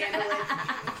 you can handle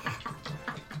it.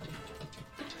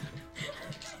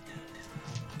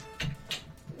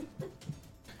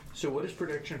 So, what does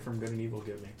prediction from good and evil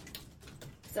give me?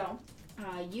 So,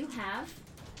 you have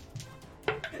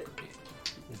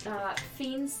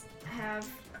fiends have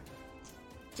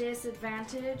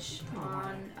disadvantage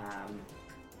on.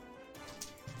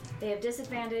 They have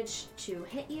disadvantage to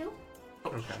hit you,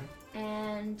 Okay.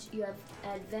 and you have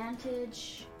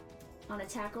advantage on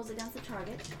attack rolls against the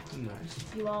target. Nice.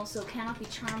 You also cannot be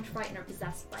charmed, frightened, or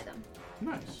possessed by them.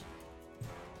 Nice.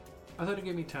 I thought it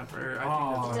gave me temper. I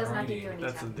Oh, think It does not give Alrighty. you any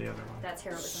that's temper. the other one. That's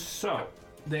heroism. So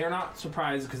they are not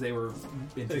surprised because they were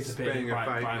anticipating Expecting a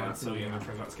fight, violence, so yeah. their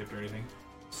turns not skipped or anything.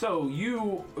 So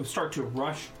you start to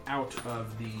rush out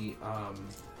of the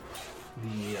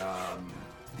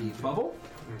bubble.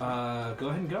 Go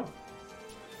ahead and go.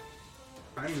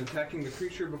 I'm attacking the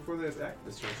creature before they attack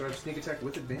this turn, so I have sneak attack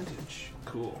with advantage.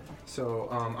 Cool. So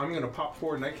I'm going to pop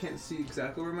forward, and I can't see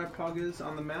exactly where my pug is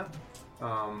on the map.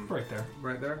 Right there.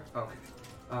 Right there?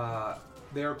 Okay.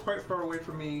 They are quite far away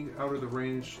from me, out of the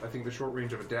range, I think the short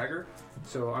range of a dagger.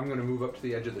 So I'm going to move up to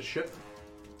the edge of the ship.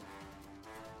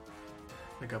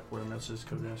 Like up where Mrs.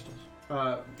 Codest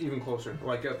is. Even closer,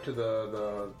 like up to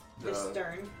the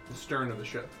stern of the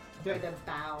ship. Or the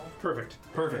bow. Perfect.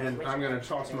 Perfect. And Which I'm going edge to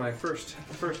toss that my is?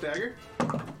 first dagger.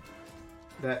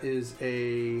 That is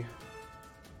a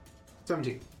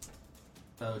 17.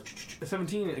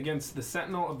 17 against the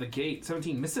Sentinel of the Gate.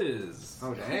 17 misses.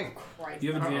 Oh, dang. Christ.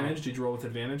 You have Uh-oh. advantage. Did you roll with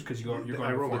advantage? Because you're going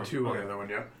I rolled a before 2 on him. the other one,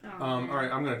 yeah. Oh, All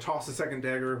right, I'm going to toss the second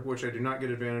dagger, which I do not get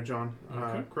advantage on.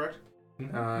 Okay. Correct?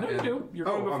 Mhm. Uh, No, you and- do. You're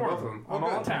Oh, going on before both him. of them. Oh, On all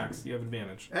good. attacks, you have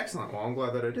advantage. Excellent. Well, I'm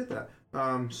glad that I did that.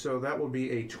 So that will be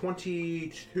a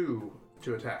 22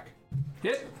 to attack.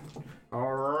 Hit.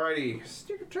 Alrighty.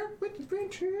 Stick attack with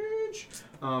advantage.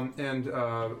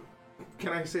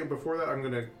 Can I say before that I'm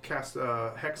going to cast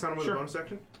Hex on him with Sure. a bonus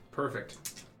action? Perfect.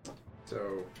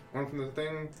 So 1 from the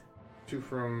thing, 2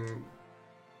 from...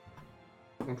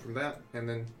 1 from that, and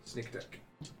then sneak attack.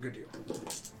 Good deal.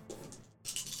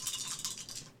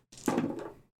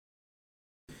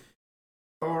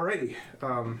 Alrighty.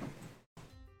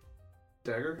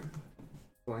 Dagger.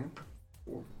 Flame.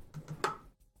 4.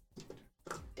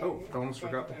 Oh, I almost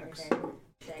forgot the hex.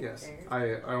 Yes,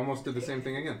 I almost did the same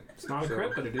thing again. It's not a So-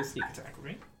 crit, but it is sneak attack,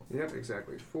 right? Yep,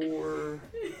 exactly. 4,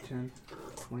 10,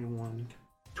 21,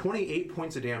 28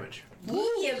 points of damage.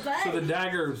 Yeah, bud. So the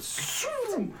dagger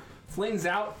flings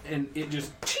out, and it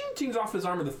just chings off his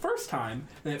armor the first time,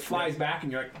 and it flies back,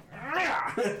 and you're like,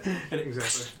 "Ah!" and it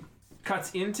Exactly.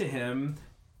 cuts into him.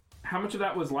 How much of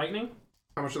that was lightning?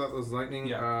 How much of that was lightning?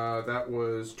 Yeah. That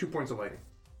was 2 points of lightning.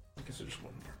 I guess there's just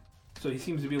one more. So he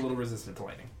seems to be a little resistant to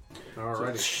lightning.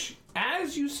 Alrighty. So,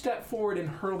 as you step forward and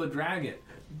hurl the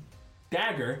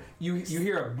dagger, you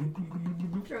hear a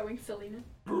Throwing silliness.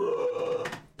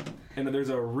 and there's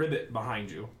a ribbit behind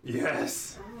you.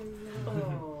 Yes!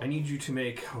 Oh, I need you to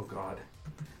make, oh god,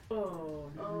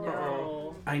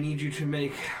 no. I need you to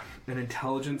make an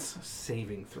intelligence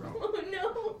saving throw. Oh,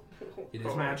 no. It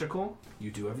is magical.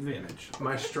 You do have advantage.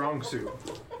 My strong suit.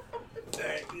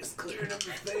 Alright, just cleared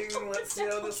everything. Let's see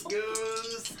how this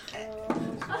goes.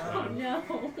 Oh,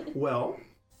 no. Well,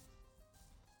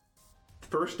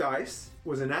 first dice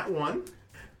was a nat 1.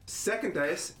 Second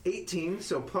dice, 18,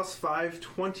 so plus 5,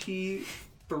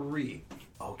 23.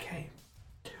 Okay.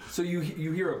 So you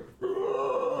hear a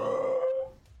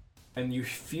and you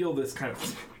feel this kind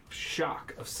of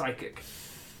shock of psychic.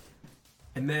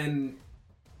 And then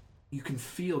you can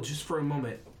feel just for a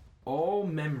moment all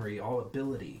memory, all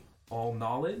ability, all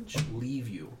knowledge leave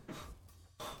you.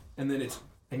 And then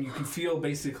and you can feel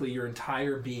basically your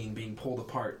entire being pulled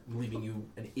apart, leaving you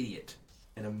an idiot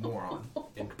and a moron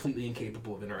and completely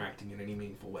incapable of interacting in any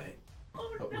meaningful way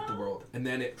with the world. And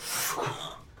then it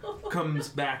comes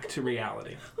back to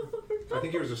reality. I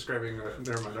think he was describing.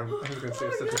 Never mind. I was going to say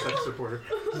such a such supporter.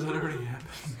 Does that already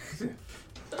happen?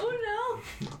 Oh,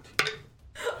 no.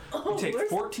 Oh, You take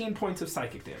 14 points of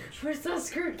psychic damage. we're so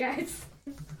screwed, guys.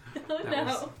 Oh, That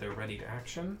was their ready to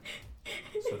action.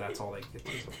 So that's all they get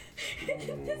to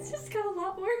do. This just got a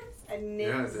lot worse. A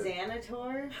Yeah, it did.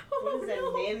 Nimzanator? Oh, What is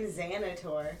no. a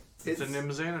Nimzanator? It's a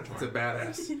Nimzanator. It's a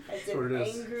badass. It's what an it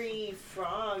is. angry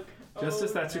frog.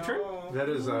 Justice, Oh, that's your turn? no. That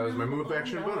is my move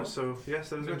action no. bonus, so yes,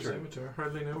 that is my turn. Nimzanator.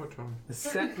 Hardly know which one. The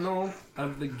Sentinel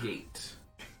of the Gate.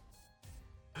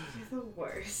 You're the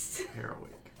worst.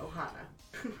 Heroic. Ohana.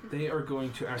 They are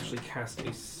going to actually cast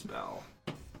a spell.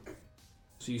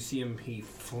 So you see him, he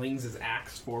flings his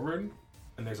axe forward,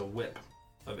 and there's a whip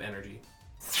of energy.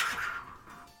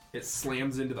 It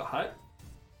slams into the hut,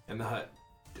 and the hut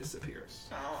disappears.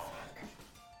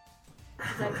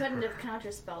 'Cause I couldn't have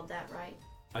counterspelled that, right?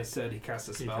 I said he cast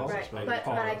a He spell. cast a Right,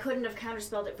 spell. but I couldn't have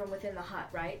counterspelled it from within the hut,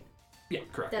 right? Yeah,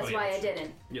 correct. That's Oh, yeah. why I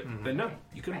didn't. Yep. Mhm. Then no,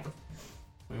 you couldn't. Right.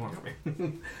 What do you want from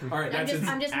me? All right, I'm that's just, his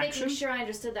I'm just action. making sure I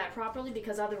understood that properly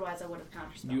because otherwise I would have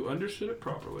counterspelled. You understood it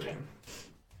properly. Okay.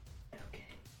 Okay.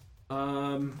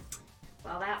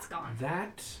 Well, that's gone.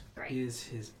 That is Great.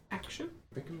 his action.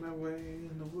 Making my way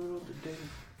in the world today.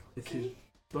 It's his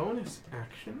bonus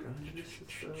action.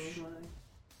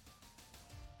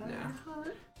 Yeah.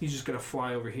 He's just gonna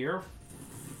fly over here.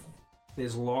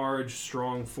 His large,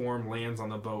 strong form lands on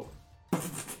the boat.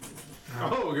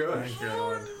 Oh gosh.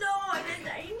 Oh no, I'm in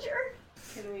danger.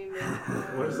 Can we make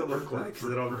What does it look like? Is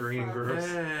it all green and gross?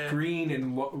 Green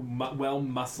and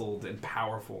well-muscled and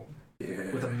powerful. Yeah.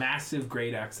 With a massive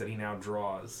great axe that he now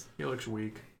draws. He looks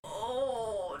weak.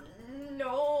 Oh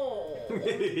no.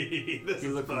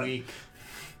 You look weak.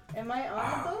 Am I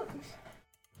on the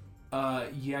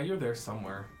boat? Yeah, you're there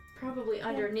somewhere. Probably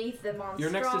underneath the monstrosity.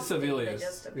 You're next to that Civilius.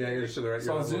 just Yeah, you're just to the right.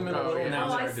 So I'll zoom in a little now.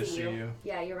 Oh, I Hard to see see you. you.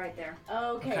 Yeah, you're right there.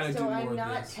 Okay, Kinda do so more I'm of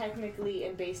not this. technically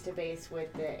in base to base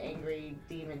with the angry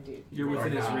demon dude. You're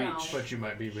within his No. reach. But you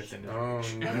might be within his Oh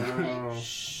reach. no.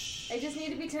 I just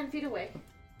need to be 10 feet away.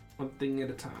 One thing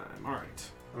at a time.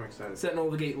 Alright. I'm excited. Sentinel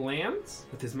of the Gate lands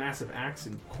with his massive axe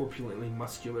in corpulently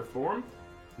muscular form.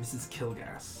 Mrs.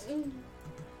 Kilgas.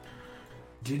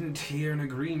 Didn't hear an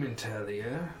agreement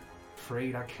earlier.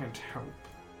 Afraid I can't help.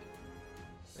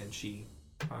 And she,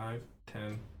 5,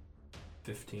 10,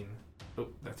 15. Oh,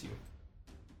 that's you.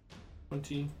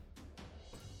 20,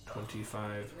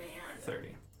 25,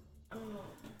 30. Oh.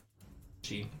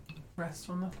 She rests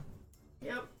on the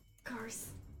Yep. Of course.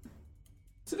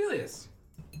 Civilius.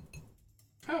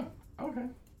 Oh, okay.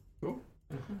 Cool.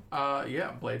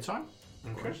 Yeah, Blade Song.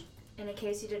 Of Okay. course. And in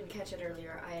case you didn't catch it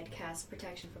earlier, I had cast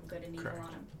Protection from Good and Evil Correct.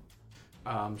 on him.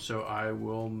 So I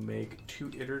will make 2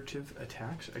 iterative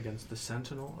attacks against the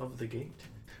Sentinel of the Gate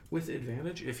with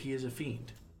advantage if he is a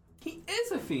fiend. He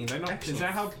is a fiend. I know. Is Excellent.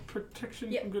 that how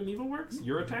protection Yep. from good and evil works?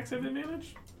 Your attacks have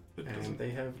advantage? It And doesn't.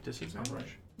 they have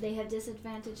disadvantage. They have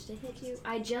disadvantage to hit you.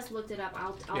 I just looked it up.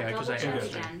 I'll Yeah, 'cause double I check have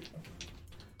it. again.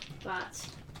 But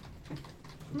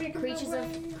creatures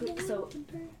of so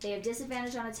they have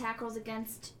disadvantage on attack rolls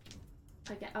against.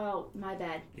 Oh, my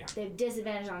bad. Yeah. They have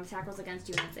disadvantage on attack rolls against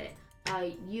you, and that's it.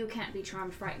 You can't be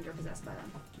charmed, frightened, or possessed by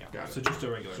them. Yeah. Got it. So just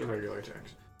a regular. So regular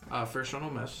attacks. First one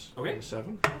will miss. Okay.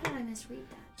 7. How did I misread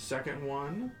that? Second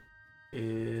one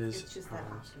is It's just that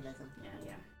optimism.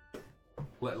 Yeah.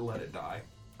 Let it die.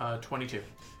 22.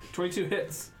 22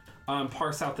 hits.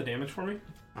 Parse out the damage for me.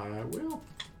 I will.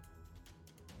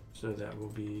 So that will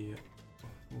be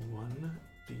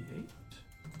 1d8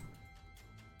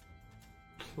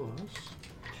 plus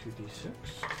 2d6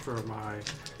 for my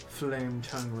flame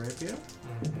tongue rapier.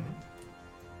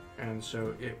 And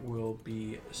so it will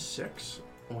be 6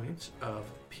 points of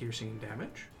piercing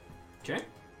damage Okay.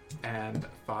 and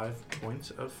 5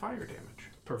 points of fire damage.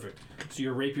 Perfect. So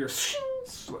your rapier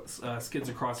skids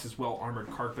across his well-armored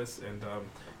carapace, and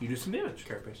you do some damage.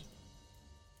 Carapace.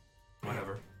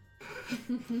 Whatever.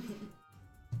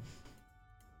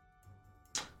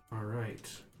 All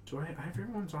right. Do I have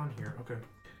everyone's on here? Okay.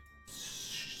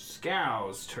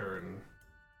 Scow's turn.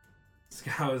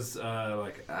 Scow's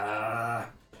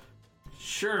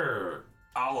sure,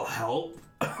 I'll help.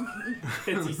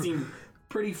 And he seemed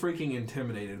pretty freaking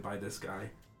intimidated by this guy.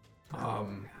 Oh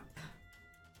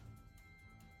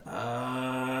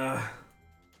no.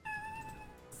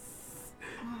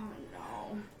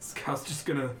 Scow's just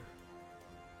gonna.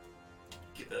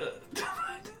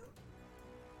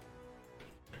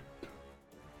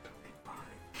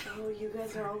 Oh, you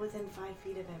guys are all within 5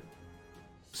 feet of him.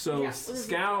 So Yeah, this is a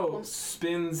Scow problem.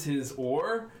 spins his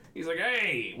oar. He's like,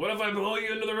 "Hey, what if I blow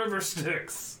you into the river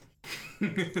Styx?"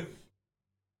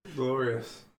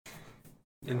 Glorious.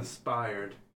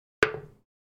 Inspired.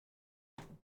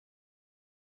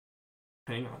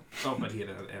 Hang on. Oh, but he has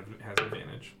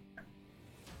advantage.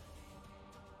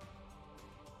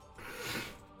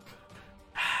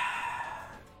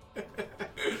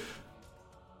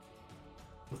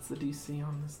 What's the DC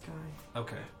on this guy?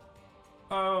 Okay.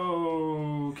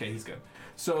 Oh, okay, he's good.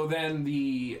 So then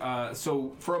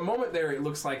so for a moment there, it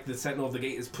looks like the Sentinel of the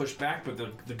Gate is pushed back, but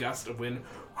the gust of wind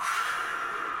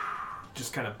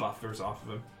just kind of buffers off of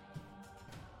him.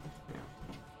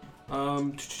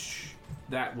 Yeah.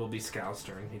 That will be Scow's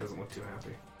turn. He doesn't look too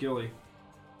happy. Gilly.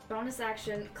 Bonus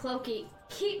action, Clokey,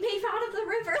 keep me out of the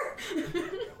river.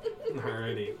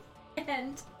 Alrighty.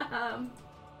 And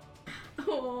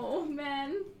oh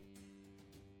man.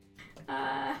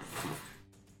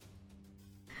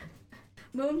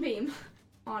 Moonbeam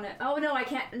on it. Oh no, I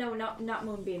can't. No, not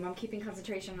Moonbeam. I'm keeping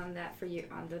concentration on that for you,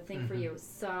 on the thing for you.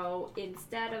 So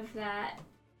instead of that,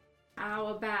 how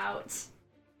about?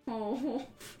 Oh.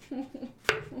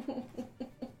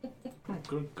 Oh,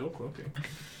 go, Cloaky.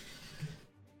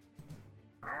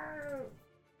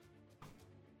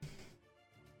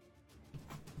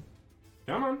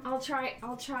 Come on. I'll try.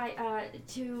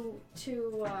 Two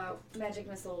magic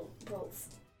missile bolts.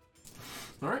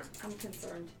 All right. I'm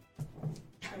concerned.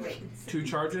 Oh, wait. 2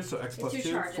 charges, so X plus 2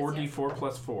 2, charges, 4d4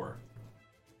 plus 4.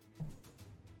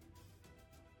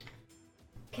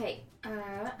 Okay.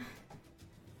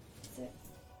 6.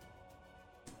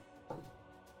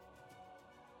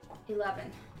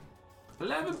 11.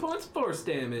 11 points force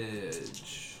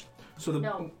damage. So the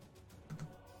No.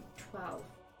 12.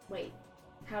 Wait.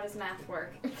 How does math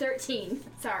work? 13.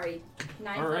 Sorry.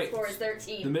 9 All plus right. 4 is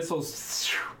 13. the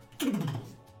missiles. Is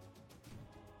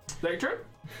that your turn?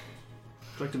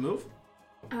 Would you like to move?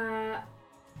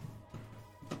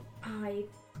 I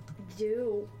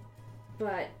do,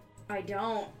 but I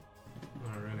don't.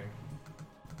 Alrighty.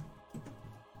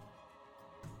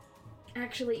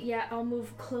 Actually, yeah, I'll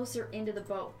move closer into the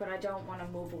boat, but I don't want to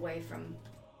move away from...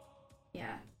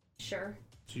 Yeah, sure.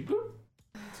 So you boop.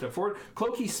 Step forward.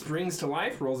 Clokey springs to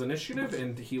life, rolls initiative,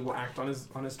 and he will act on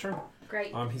his turn.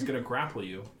 Great. He's gonna grapple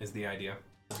you. Is the idea?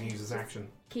 He's gonna use his action.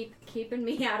 Keeping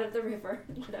me out of the river.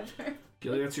 Whatever.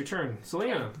 Gilly, that's your turn.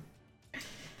 Selena.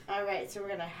 Alright, so we're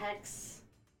gonna hex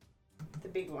the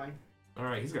big one. All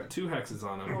right, he's got 2 hexes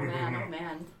on him. Oh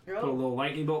man. Put a little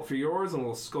lightning bolt for yours and a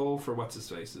little skull for what's his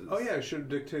face's. Oh yeah, I should have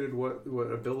dictated what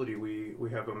ability we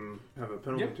have him have a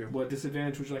penalty Yep. to. What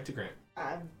disadvantage would you like to grant?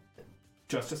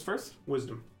 Justice first.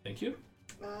 Wisdom. Thank you.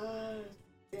 And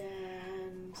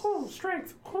Cool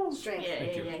strength. Cool strength.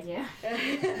 Thank you. Yeah.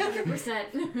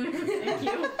 100%. Thank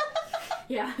you.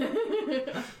 Yeah.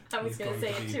 I was He's gonna going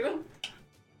say to it be- too.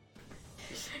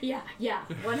 Yeah,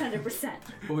 100%.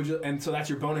 What would you? And so that's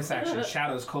your bonus action.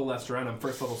 Shadows coalesced around him.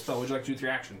 First level spell. What would you like to do with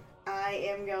your action? I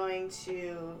am going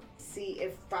to see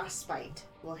if frostbite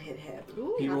will hit him.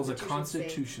 Ooh. He rolls a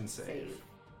Constitution Constitution save.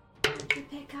 You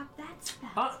pick up that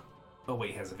spell. Oh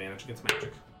wait, he has advantage against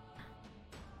magic.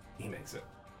 He makes it.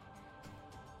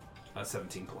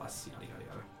 17 plus. Yada yada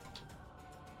yada.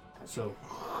 So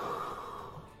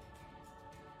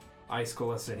ice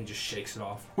coalesces and he just shakes it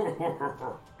off.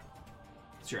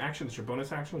 It's your action. It's your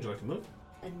bonus action. Would you like to move?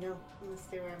 No, I'm gonna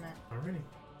stay where I'm at. Alrighty.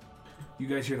 You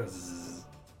guys hear the zzz,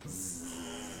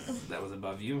 zzz, that was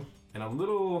above you, and a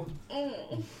little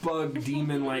bug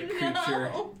demon-like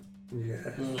creature Yeah.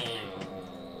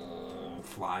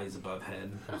 flies above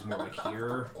head. It was more like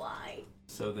here. Why?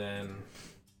 So then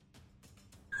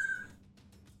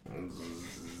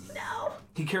No.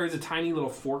 he carries a tiny little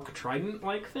fork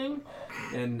trident-like thing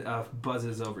and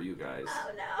buzzes over you guys.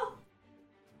 Oh no.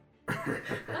 Oh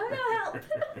no, help.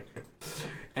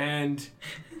 And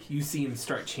you see him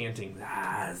start chanting.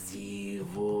 Is he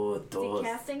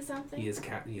casting something? He is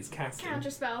casting. Counter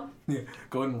spell. Yeah.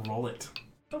 Go ahead and roll it.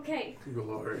 Okay.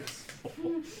 Glorious.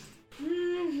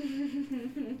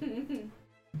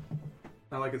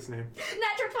 I like its name.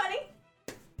 Natural 20.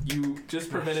 You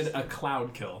just prevented a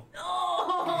cloud kill.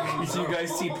 Oh. So you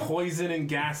guys see poison and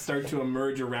gas start to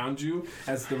emerge around you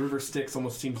as the river Styx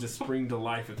almost seems to spring to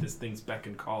life at this thing's beck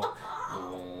and call.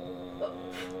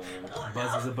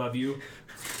 Buzzes above you.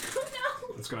 Oh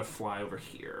no. It's gonna fly over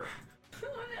here. Oh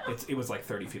no. It was like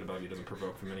 30 feet above you. Doesn't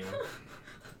provoke from anyone.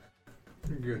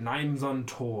 Good. Nimes on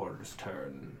Tor's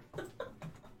turn.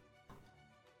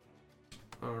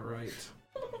 All right.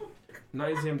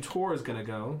 Nizam Tor is gonna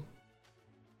go.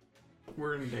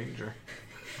 We're in danger.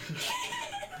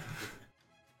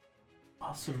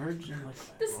 While submerged in like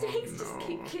The snakes just no.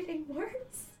 keep getting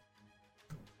worse.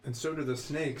 And so do the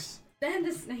snakes. Then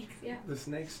the snakes, yeah. The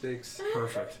snake stakes.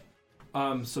 perfect.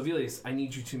 So Velius, I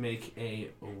need you to make a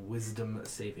wisdom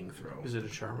saving throw. Is it a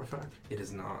charm effect? It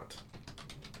is not.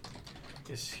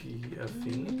 Is he a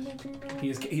fiend?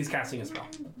 He's casting a spell.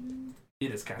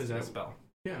 It is casting Is that- a spell.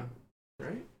 Yeah.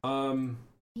 Right?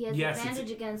 He has Yes, it's-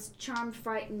 advantage against charmed,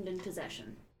 frightened, and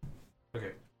possession.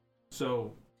 Okay.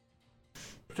 So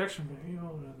protection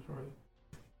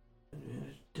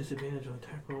disadvantage on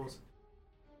attack rolls.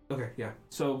 Okay, yeah.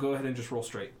 So go ahead and just roll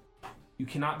straight. You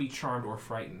cannot be charmed or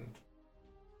frightened.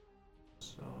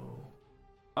 So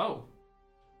oh.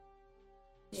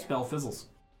 Yeah. Spell fizzles.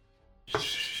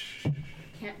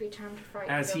 Can't be charmed,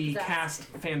 frightened, As or he possessed. cast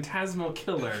Phantasmal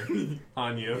Killer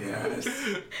on you. Yes.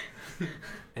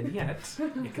 And yet,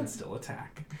 it can still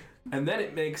attack. And then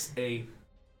it makes a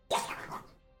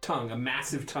tongue, a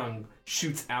massive tongue,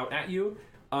 shoots out at you.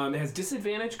 It has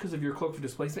disadvantage because of your cloak for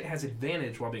displacement. It has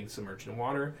advantage while being submerged in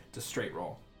water. It's a straight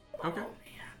roll. Okay.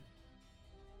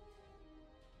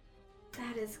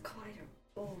 That is quite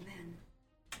a... Oh, man.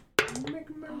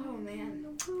 Oh,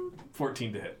 man.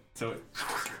 14 to hit. So it,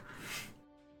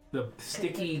 the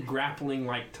sticky,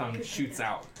 grappling-like tongue shoots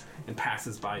out and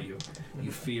passes by you.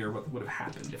 You fear what would have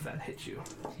happened if that hit you.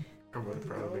 I would have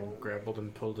probably been grappled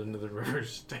and pulled into the river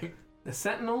Styx. The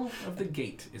Sentinel of the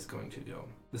Gate is going to go.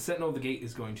 The Sentinel of the Gate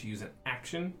is going to use an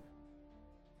action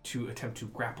to attempt to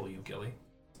grapple you, Gilly.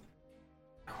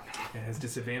 It has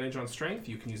disadvantage on strength.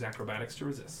 You can use acrobatics to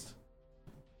resist.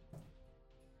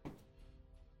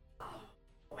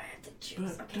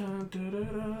 Choose. Okay.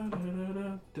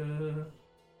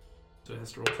 So it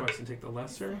has to roll twice and take the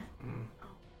lesser.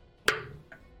 Okay.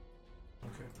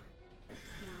 Not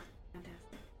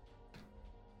fantastic.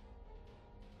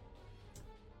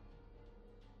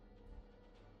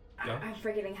 Go. I'm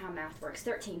forgetting how math works.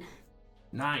 13.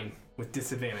 9 with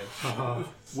disadvantage.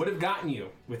 Would have gotten you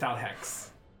without Hex.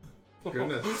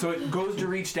 Goodness. So it goes to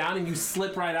reach down and you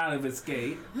slip right out of its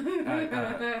gate.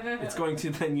 It's going to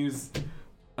then use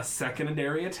a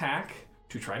secondary attack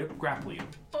to try to grapple you.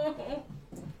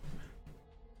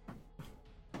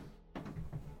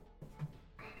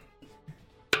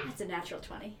 That's a natural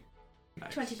 20.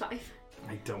 Nice. 25.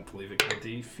 I don't believe it can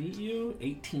defeat you.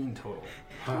 18 total.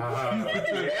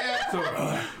 Yeah. So,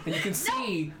 and you can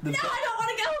see the No, I don't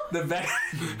want to go! the vex.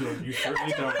 You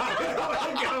certainly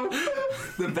don't.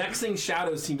 The vexing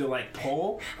shadows seem to like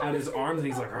pull at his arms, and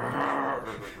he's like, I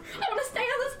want to stay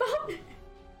on this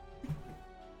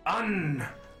boat!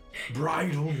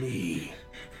 "Unbridle me."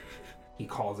 He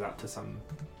calls out to some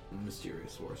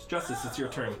mysterious force. Justice, it's your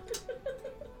turn.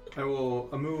 I will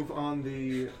move on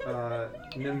the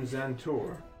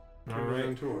Nimzantor. All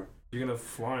right. You're gonna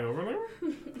fly over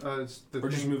there, It's the or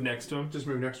just thing- move next to him. Just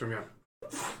move next to him, yeah.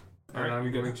 All And right, I'm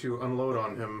you're going good. to unload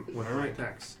on him with All my right.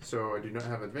 attacks. So I do not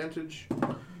have advantage. So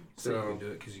you So, can do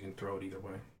it because you can throw it either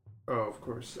way. oh, of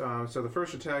course. So the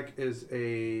first attack is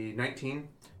a 19,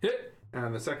 Hit.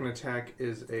 and the second attack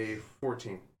is a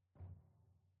 14.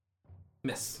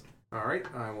 Miss. All right,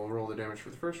 I will roll the damage for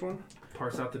the first one.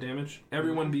 Parse out the damage.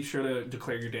 Everyone, be sure to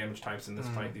declare your damage types in this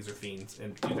fight. These are fiends,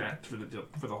 and do that for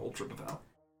the whole trip of hell.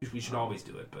 We should always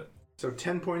do it, but So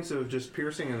 10 points of just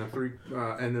piercing and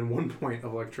and then 1 point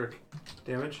of electric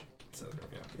damage. so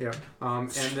yeah. Yeah. And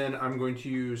then I'm going to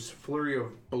use Flurry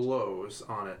of Blows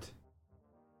on it.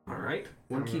 All right.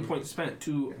 1 key point spent.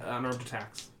 2 unarmed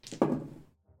attacks.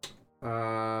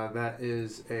 That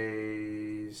is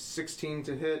a 16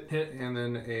 to hit, and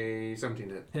then a 17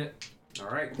 to hit. Hit. All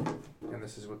right, and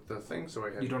this is with the thing, so I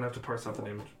You had. don't have to parse out the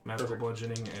damage. Magical Perfect.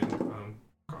 bludgeoning and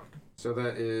cock. So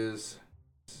that is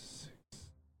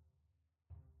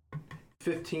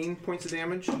 15 points of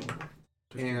damage,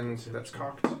 and that's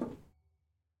cocked.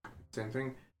 Same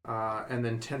thing, and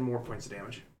then 10 more points of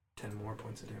damage. 10 more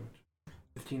points of damage.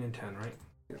 15 and 10, right?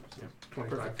 Yep, so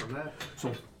 25 from that.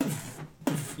 So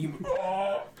you.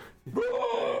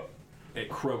 It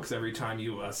croaks every time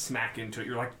you smack into it.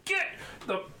 You're like, get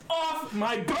the off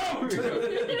my boat!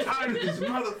 Time these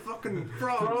motherfucking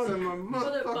frogs and my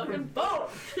motherfucking. boat!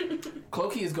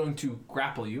 Cloaky is going to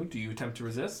grapple you. Do you attempt to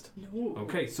resist? No.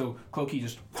 Okay, so Cloaky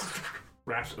just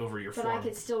wraps over your But form. I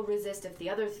could still resist if the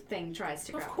other thing tries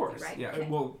to Of grab course, me, right? yeah. Okay.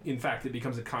 Well, in fact, it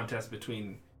becomes a contest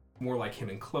between more like him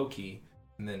and Cloaky,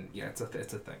 and then yeah, it's a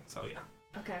thing. So yeah,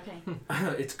 Okay,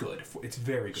 it's good. It's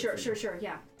very good. Sure,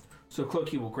 yeah. So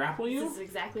Cloaky will grapple you. This is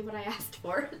exactly what I asked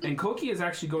for. And Cloaky is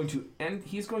actually going to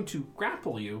he's going to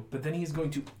grapple you, but then he's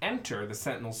going to enter the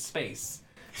Sentinel's space.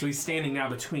 So he's standing now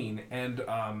between, and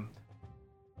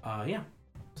yeah.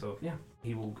 So yeah,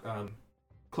 he will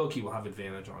Cloaky will have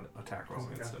advantage on attack rolls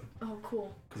against him Oh,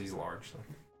 cool. because he's large. So.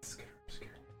 Scared.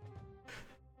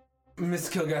 Miss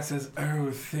Kilgast says,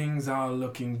 "Oh, things are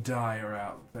looking dire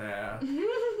out there.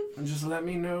 Just let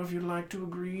me know if you'd like to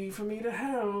agree for me to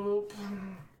help."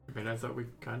 I mean, I thought we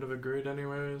kind of agreed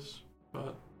anyways,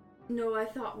 but No, I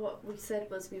thought what we said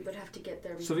was we would have to get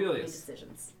there before we made Sevelius.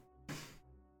 decisions.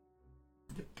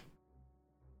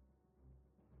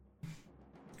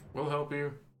 we'll help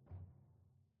you.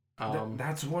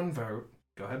 That's one vote.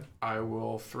 Go ahead. I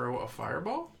will throw a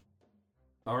fireball.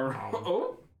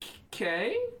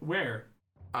 Okay. Where?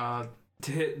 To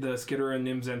hit the Skitter and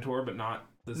Nimzantor, but not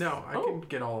the... No, I can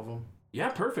get all of them. Yeah,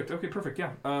 perfect. Okay, perfect.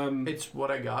 Yeah. It's what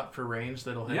I got for range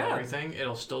that'll hit Yeah. everything.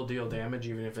 It'll still deal damage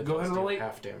even if it Go ahead does and roll do eight.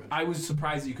 half damage. I was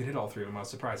surprised that you could hit all 3 of them. I was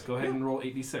surprised. Go ahead and roll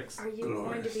 8d6. Are you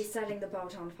going to be setting the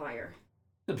boat on fire?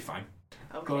 It'll be fine.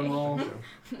 Okay. Go and roll.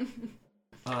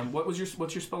 What's your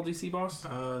spell DC, boss?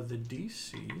 The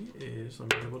DC is,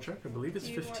 let me double check, I believe it's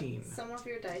Do you 15. want some of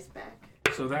your dice back?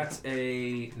 So that's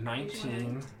a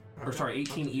 19, or sorry,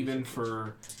 18 even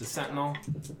for the Sentinel.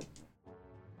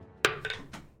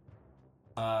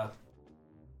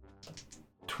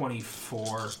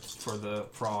 24 for the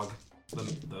frog,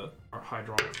 the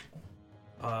Hydron.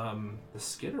 The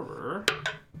Skitterer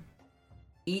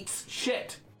eats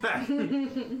shit.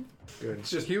 Good. It's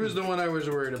just, he was the one I was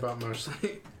worried about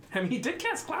mostly. I mean, he did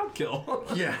cast Cloud Kill.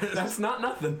 Yeah. That's not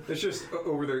nothing. It's just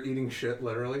over there eating shit,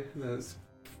 literally. That's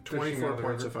 24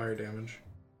 points of fire damage.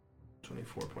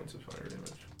 24 points of fire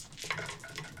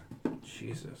damage.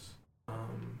 Jesus. I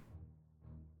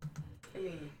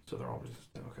mean, So they're all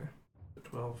resistant. Okay.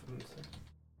 12 and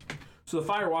 6. So the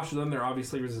fire washes them. They're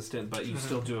obviously resistant, but you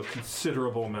still do a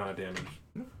considerable amount of damage.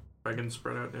 I can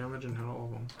spread out damage and hit all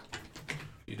of them.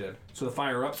 You did. So the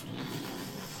fire up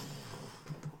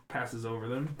passes over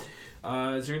them.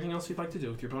 Is there anything else you'd like to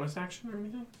do with your bonus action or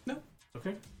anything? No.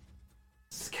 Okay.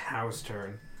 Scow's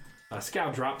turn.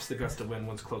 Scow drops the gust of wind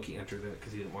once Clokey entered it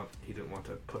because he didn't want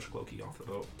to push Clokey off the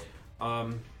boat.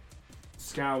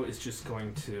 Scow is just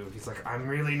going to. He's like, I'm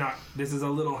really not. This is a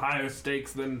little higher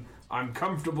stakes than I'm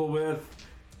comfortable with.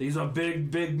 These are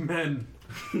big, big men.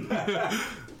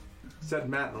 Said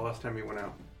Matt the last time he went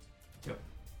out. Yep.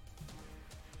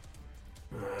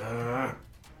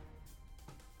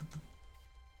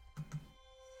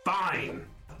 Fine.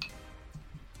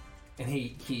 And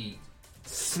he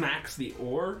smacks the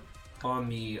oar on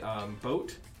the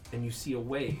boat, and you see a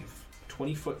wave,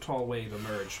 20-foot tall wave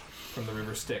emerge from the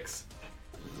river Styx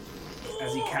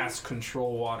as he casts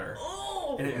control water.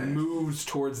 And it moves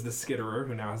towards the skitterer,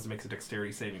 who now has to make a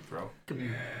dexterity saving throw.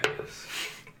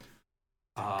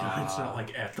 God, it's not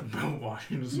like at the boat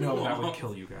watching. No, that would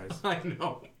kill you guys. I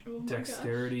know.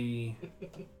 Dexterity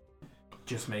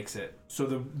just makes it. So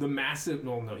the massive.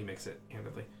 No, he makes it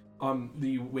handedly.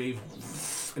 The wave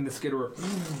and the skitterer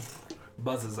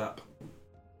buzzes up,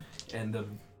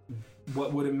 and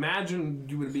what would imagine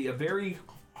you would be a very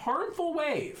harmful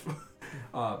wave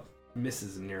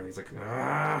misses nearly. He's like,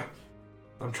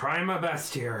 I'm trying my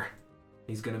best here.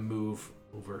 He's gonna move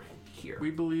over here.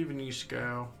 We believe in you,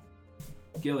 Scow.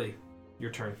 Gilly, your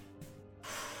turn.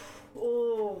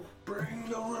 Oh. Bring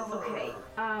the river.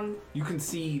 Okay. You can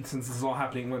see, since this is all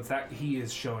happening once, that he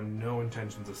is showing no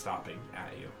intentions of stopping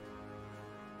at you.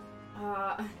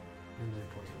 I'll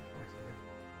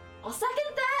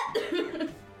second that.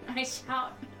 I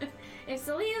shout, if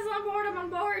Selena's on board, I'm on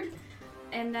board.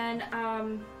 And then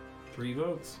 3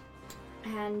 votes.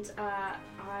 And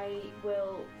I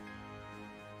will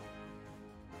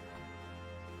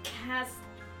cast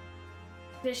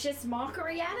Vicious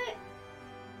Mockery at it.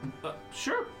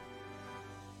 Sure.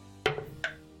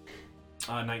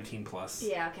 19 plus.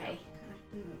 Yeah, okay.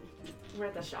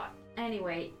 Worth a shot.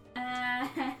 Anyway,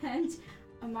 and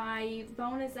my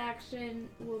bonus action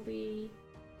will be...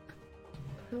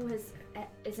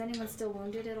 Is anyone still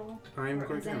wounded at all? I am Or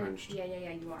quite has anyone- damaged. Yeah,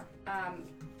 you are.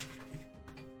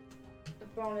 The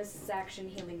bonus action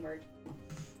healing word.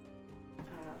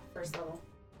 First level.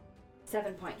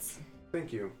 7 points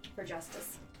Thank you. for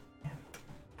justice.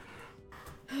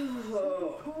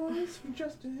 Pause for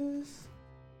justice.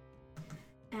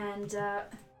 And,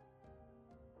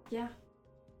 yeah.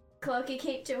 Clokey,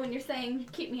 keep doing your thing.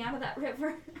 Keep me out of that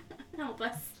river. Help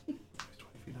us. 20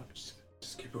 feet up.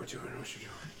 Just keep what you're doing. What you're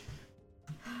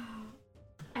doing.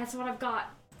 That's what I've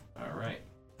got. All right.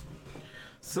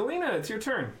 Selena, it's your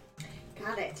turn.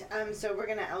 Got it. So we're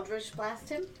gonna Eldritch Blast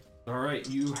him. All right,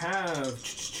 you have.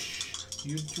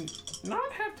 You do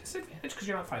not have disadvantage because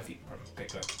you're not 5 feet. Okay,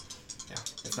 good. Yeah,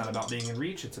 it's not about being in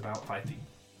reach. It's about 5 feet,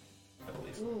 I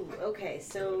believe. Ooh, okay.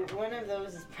 So one of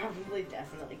those is probably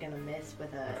definitely gonna miss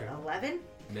with a Okay. 11,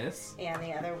 Miss. and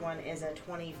the other one is a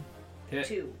 22.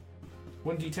 Hit.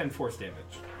 1d10 force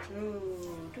damage.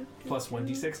 Ooh. Plus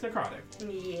 1d6 necrotic.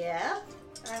 Yeah,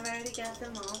 I've already got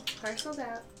them all parceled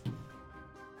out.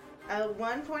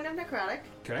 1 point of necrotic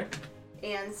Okay.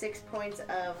 and 6 points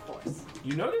of force.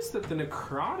 You notice that the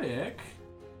necrotic,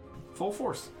 full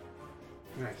force.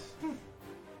 Nice.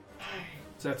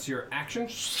 So that's your action.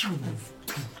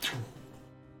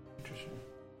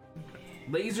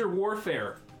 Laser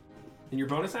warfare. And your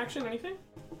bonus action, anything?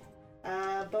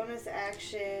 Bonus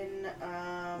action,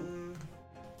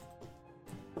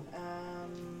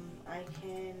 I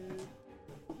can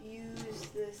use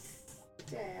the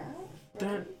staff.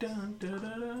 Dun, dun, dun,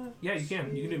 dun, dun. Yeah, you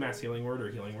can. You can do mass healing word or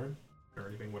healing word or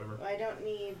anything, whatever. I don't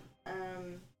need,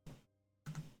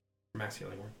 Mass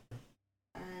healing word.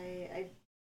 I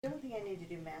don't think I need to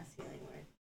do mass healing word.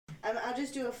 I'll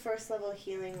just do a first level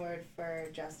healing word for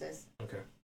justice. Okay.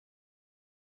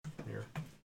 Here.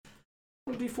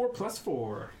 1d4 plus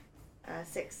 4.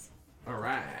 6. All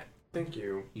right. Thank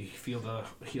you. You feel the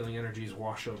healing energies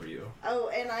wash over you. Oh,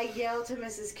 and I yell to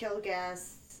Mrs.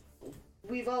 Kilgast,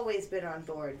 we've always been on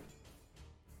board.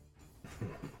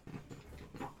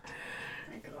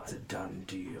 It's a done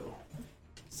deal.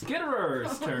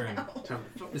 Skitterer's turn. Time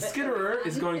The skitterer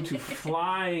is going to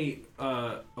fly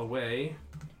away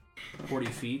 40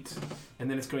 feet, and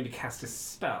then it's going to cast a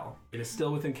spell. It is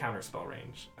still within counterspell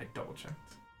range. I double checked.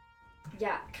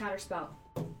 Yeah, counterspell.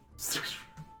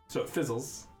 So it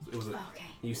fizzles. It was Okay.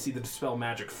 you see the dispel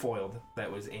magic foiled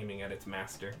that was aiming at its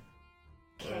master.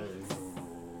 Okay.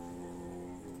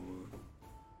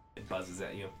 It buzzes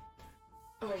at you.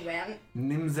 Oh man.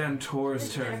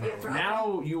 Nimzantor's turn. Better be a frog.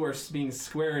 Now you are being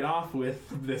squared off with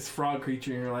this frog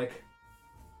creature, and you're like,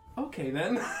 okay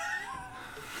then.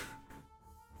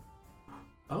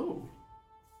 Oh.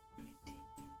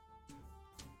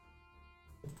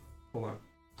 Hold on.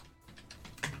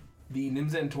 The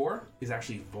Nimzantor is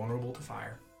actually vulnerable to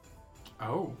fire.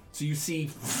 Oh. So you see.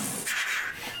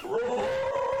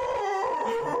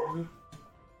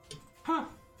 Huh.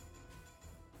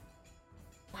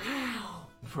 Wow.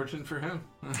 Unfortunate for him.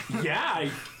 Yeah,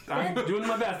 I'm doing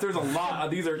my best. There's a lot.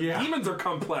 These are demons are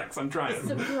complex. I'm trying.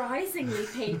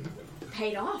 Surprisingly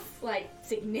paid off, like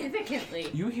significantly.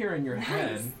 You hear in your Nice.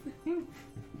 head,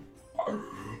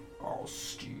 I'll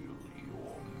steal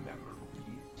your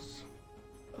memories.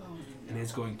 Oh, And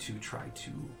it's going to try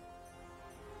to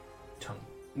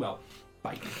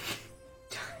bite you.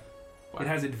 It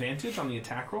has advantage on the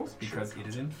attack rolls because it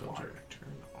is in water.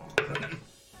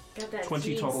 got that 20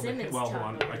 Gene total to hit. Simmons Well, hold talk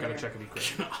on. over I gotta there. check if he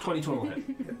crit. 20 total hit.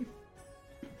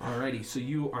 Alrighty, so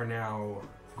you are now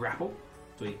grappled.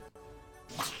 So he.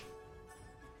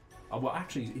 Well,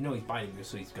 actually, he's biting you,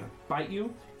 so he's gonna bite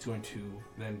you. He's going to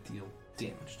then deal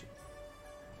damage to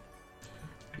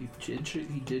you.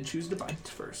 He did choose to bite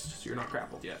first, so you're not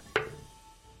grappled yet.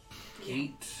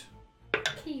 8.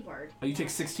 Keyword. Oh, you take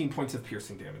 16 points of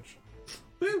piercing damage.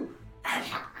 Woo!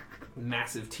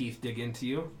 Massive teeth dig into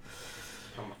you.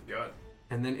 Oh my god.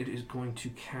 And then it is going to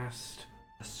cast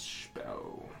a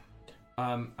spell.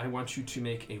 I want you to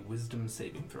make a wisdom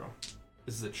saving throw.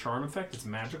 This is a charm effect. It's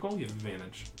magical. You have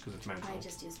advantage because it's magical. I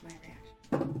just used my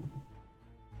reaction.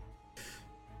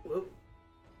 Whoop.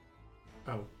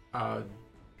 Oh.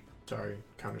 Sorry.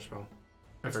 Counterspell. I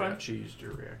That's forgot fine. she used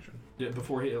your reaction. Yeah,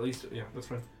 before he, at least, yeah, that's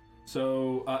fine.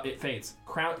 So it fades.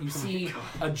 Crown. You see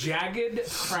a jagged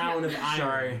crown of iron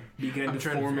Sorry. begin I'm to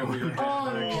trying to form feel over your my head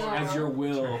Oh, no. as your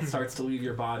will starts to leave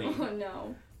your body. Oh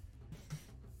no.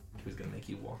 He was gonna make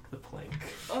you walk the plank.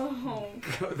 Oh.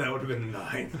 That would have been a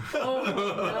 9.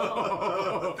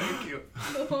 Oh Thank you.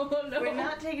 no. Oh no. We're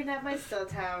not taken down by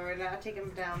Stiltown. We're not taken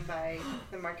down by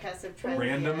the Marquess of Trent.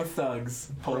 Random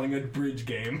thugs pulling a bridge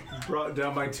game. Brought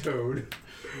down by Toad.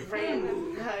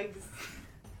 Random thugs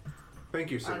Thank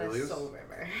you, on a Sibelius. soul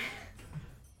river.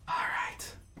 All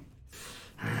right.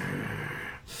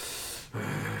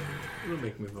 It'll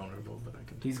make me vulnerable, but I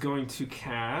can. He's going to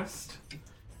cast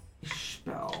a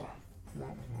spell.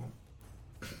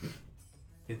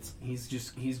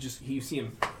 You see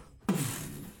him,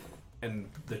 and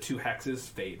the 2 hexes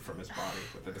fade from his body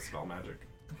with the dispel magic.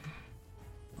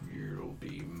 You'll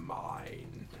be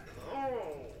mine.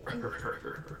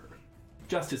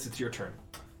 Justice, it's your turn.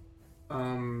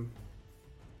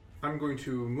 I'm going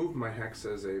to move my hex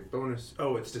as a bonus.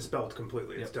 Oh, it's dispelled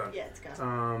completely. It's done. Yeah, it's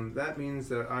gone. That means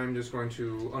that I'm just going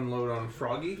to unload on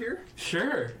Froggy here.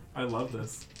 Sure. I love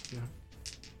this.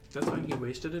 That's fine. He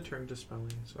wasted a turn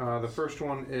dispelling. So. The first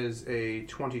one is a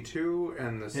 22,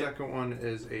 and the second one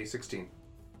is a 16.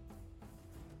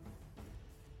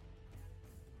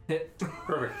 Hit.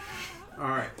 Perfect. All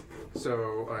right.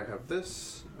 So I have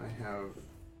this. I have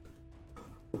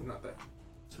not that.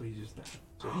 So he used that.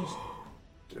 So just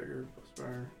dagger plus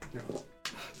fire. No.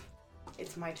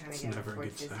 It's my turn It's again. never before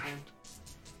gets it's his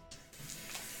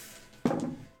that.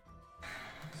 turn.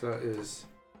 So that is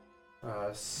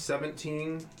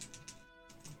 17.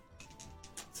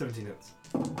 17 hits.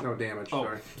 No damage. Oh,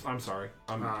 Sorry. I'm sorry.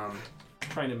 I'm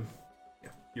trying to. Yeah,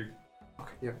 you're.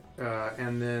 Yep.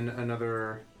 And then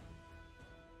another.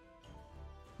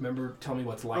 Remember, tell me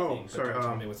what's lightning. Oh, sorry. But don't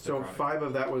tell me what's So necrotic. 5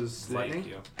 of that was Thank lightning.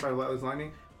 you. 5 of that was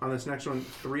lightning. On this next one,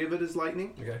 3 of it is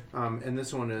lightning. Okay. And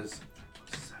this one is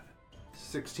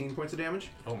 16 points of damage.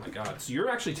 Oh my god. So you're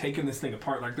actually taking this thing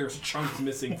apart. Like there's chunks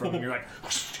missing from it. You're like.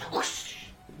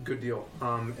 Good deal.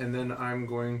 And then I'm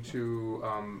going to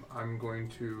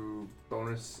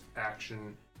bonus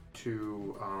action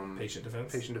to Patient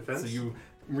defense. patient defense. So you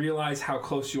realize how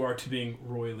close you are to being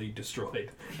royally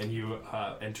destroyed, and you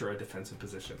enter a defensive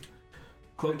position.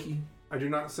 Cloaky. I do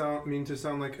not mean to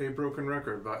sound like a broken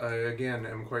record, but I again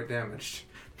am quite damaged.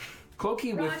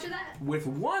 Cloaky Roger that. with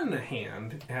one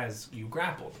hand has you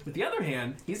grappled. With the other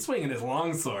hand, he's swinging his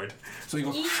longsword. So he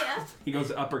goes. Yeah. He goes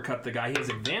to uppercut the guy. He has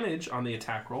advantage on the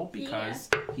attack roll because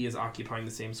he is occupying the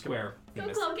same square. He Go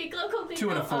missed. Cloaky, go Cloaky. 2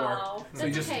 and a 4. Oh, So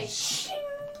he that's just- okay.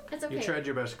 That's okay. You tried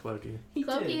your best, Cloaky. He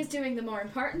Cloaky did. is doing the more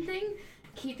important thing,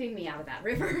 keeping me out of that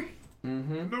river.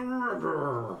 Mm-hmm. The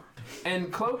river.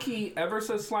 And Cloaky, ever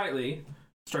so slightly,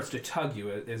 starts to tug you,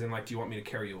 as in like, do you want me to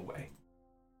carry you away?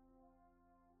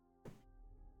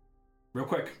 Real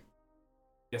quick.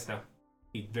 Yes, no.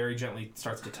 He very gently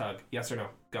starts to tug. Yes or no?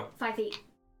 Go. 5 feet.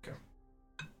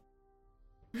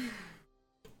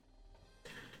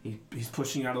 He's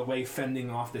pushing you out of the way, fending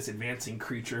off this advancing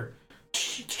creature.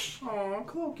 Aw,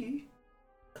 Clokey.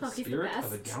 Clokey's the Spirit best.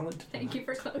 of a gallant. Thank you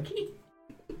for Clokey.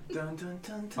 Dun dun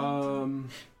dun dun.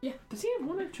 Yeah. Does he have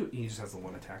one or two? He just has the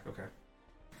one attack. Okay.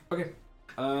 Okay.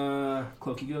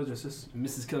 Clokey goes just as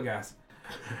Mrs. Kilgass.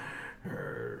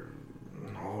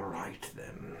 All right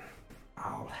then.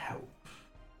 I'll help.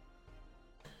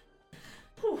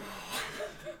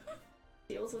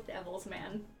 Deals with devils,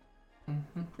 man.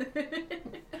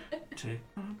 Take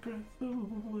my breath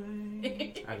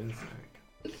away. I didn't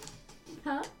think.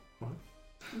 Huh? What?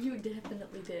 You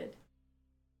definitely did.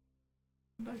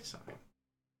 Nice sign.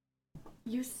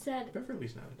 You said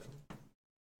Beverly's not a devil.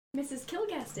 Mrs.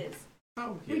 Kilgast is.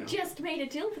 Oh, yeah. We just made a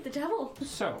deal with the devil.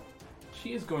 So,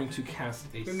 she is going to cast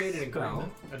a We made an spell.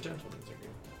 agreement. A gentleman's agreement.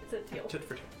 It's a deal. Tit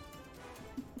for tat.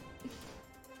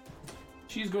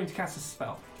 She's going to cast a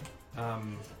spell.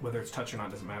 Whether it's touch or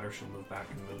not doesn't matter. She'll move back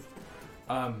and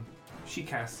move. She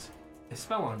casts a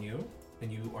spell on you,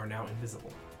 and you are now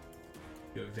invisible.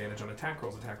 You have advantage on attack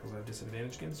rolls. Attack rolls have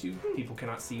disadvantage against you. People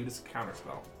cannot see you to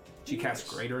counterspell. She casts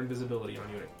greater invisibility on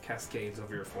you, and it cascades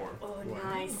over your form. Oh, Wow.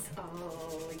 nice.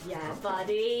 Oh, yeah,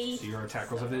 buddy. So your attack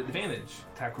rolls have advantage.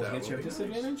 Attack rolls That against you would have be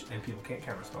nice. disadvantage, and people can't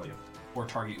counterspell you or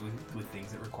target you with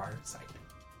things that require sight.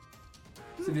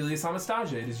 Sevilius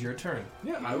Anastasia, it is your turn.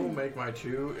 Yeah, I will make my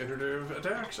 2 iterative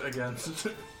attacks against.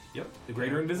 Yep, the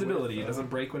greater Yeah, invisibility. with, It doesn't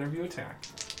break whenever you attack.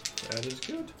 That is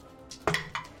good.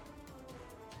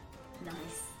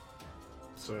 Nice.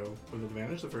 So, with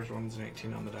advantage, the first one's an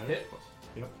 18 on the dice. Hit.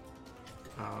 Yep.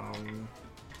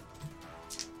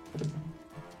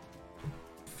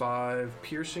 5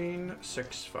 piercing,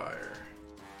 6 fire.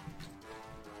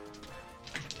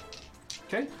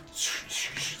 Okay.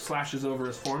 Slashes over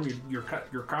his form. You're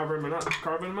carving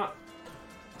him up.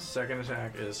 Second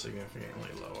attack is significantly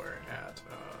lower at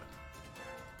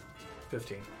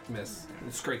 15. Miss.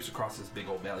 It scrapes across his big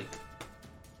old belly.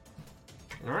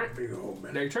 All right. Big old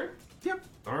man. Now your turn. Yep.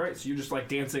 All right. So you're just like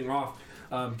dancing off.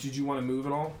 Did you want to move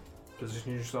at all?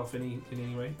 Position yourself in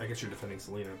any way? I guess you're defending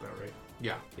Selena, though, right?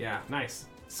 Yeah. Yeah. Nice.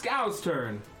 Scow's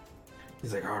turn.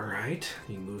 He's like, all right.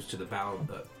 He moves to the bow,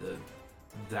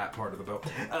 that part of the boat,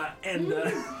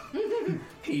 and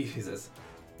he says,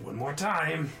 one more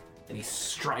time. And he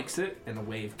strikes it, and the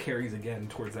wave carries again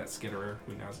towards that skitterer,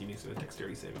 who now he needs to do a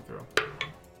dexterity saving throw.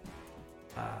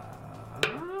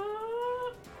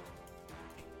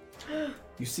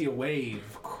 You see a wave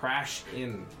crash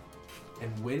in,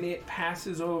 and when it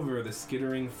passes over the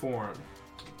skittering form,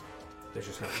 there's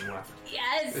just nothing left.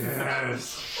 Yes!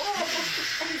 Yes.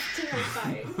 Oh, I'm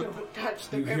terrified. Don't touch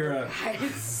the You hear river, a-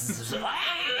 guys.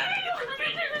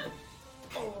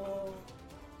 Oh.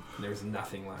 There's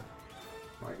nothing left.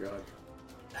 My God.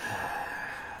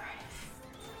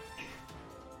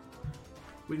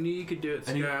 We knew you could do it,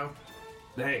 And he- Scow.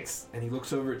 Thanks. And he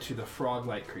looks over to the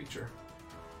frog-like creature.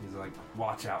 He's like,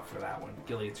 watch out for that one.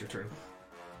 Gilly, it's your turn.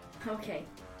 Okay.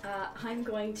 I'm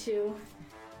going to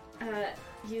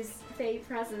use Fey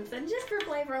Presence, and just for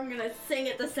flavor, I'm gonna sing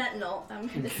at the Sentinel. I'm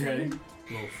gonna sing.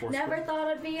 Little force. Never thought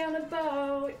I'd be on a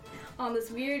boat on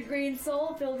this weird green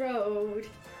soul-filled road.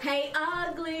 Hey,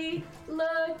 ugly,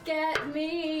 look at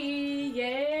me,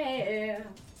 yeah.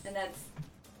 And that's,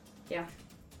 yeah.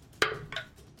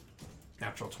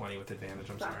 Natural 20 with advantage,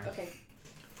 I'm Fuck, sorry. okay.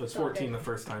 So it's So 14 good. the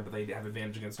first time, but they have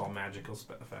advantage against all magical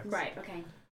effects. Right, okay.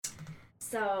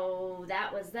 So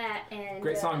that was that, and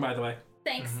Great song, by the way.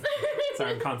 thanks.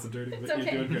 Sorry, I'm concentrating, but It's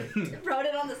okay. you're doing great. Wrote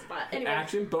it on the spot. Anyway,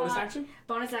 Action? Bonus uh, action?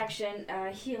 bonus action,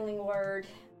 healing word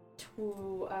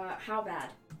to how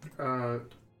bad?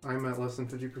 I'm at less than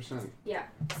 50%. Yeah,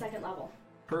 second level.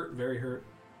 Hurt, very hurt.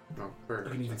 No, very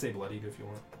You can even say bloodied if you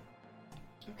want.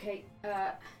 Okay,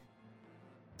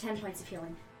 10 points of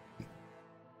healing.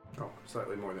 Oh,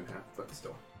 slightly more than half, but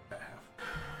still at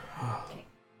half. Okay.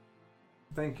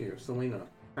 Thank you, Selena.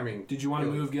 I mean, Did you want to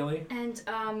Gilly. move, Gilly? And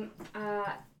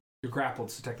You're grappled,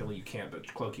 so technically you can't, but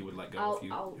Clokey would let go if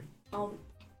you... I'll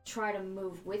try to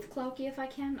move with Clokey if I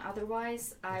can.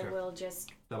 Otherwise, I Okay. will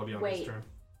just That'll be on wait. his turn.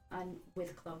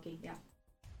 with Clokey. Yeah.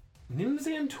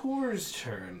 Nimzantor's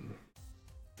turn.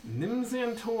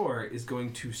 Nimzantor is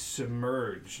going to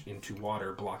submerge into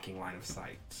water, blocking line of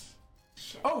sight.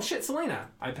 Shit. Oh shit, Selena!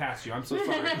 I passed you. I'm so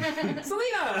sorry.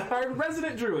 Selena, our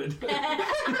resident druid.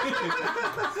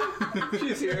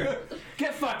 She's here.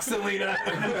 Get fucked, Selena.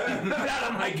 Get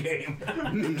out of my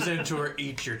game. Centaur,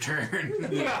 eat your turn.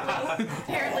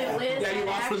 Apparently, Liz. Yeah, you had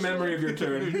lost the memory of your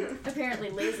turn. Apparently,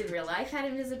 Liz in real life had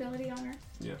invisibility on her.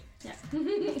 Yeah.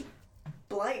 Yeah.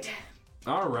 Blight.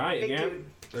 All right, Big again.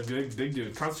 A big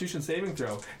dude. Constitution saving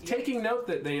throw. Taking note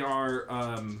that they are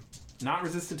not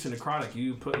resistant to necrotic.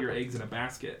 You put your eggs in a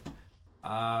basket.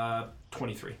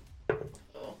 23.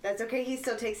 That's okay. He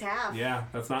still takes half. Yeah,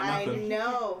 that's not I nothing.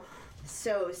 know.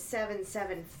 So 7,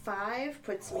 7, 5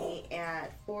 puts me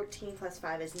at 14 plus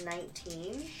 5 is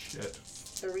 19. Shit.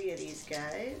 3 of these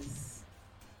guys.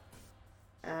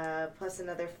 Plus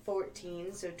another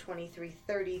 14, so 23,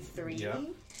 33. Yep.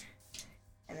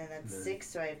 And then that's Then- 6,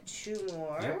 so I have 2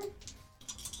 more. Yep.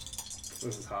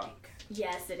 This is hot.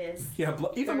 Yes, it is. Yeah,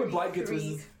 even when Blight gets 33,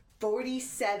 resist.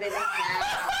 47 and a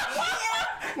half.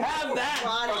 Have that!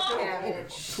 Lot of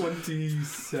damage.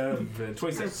 27.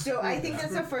 26. So I think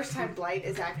that's the first time Blight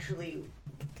is actually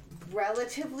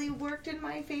relatively worked in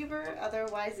my favor.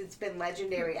 Otherwise, it's been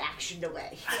legendary actioned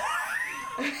away.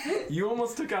 You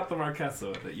almost took out the Marquesa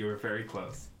with it. You were very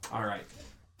close. All right.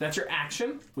 That's your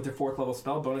action with your 4th level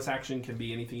spell. Bonus action can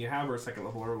be anything you have or 2nd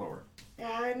level or lower.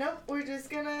 Nope, we're just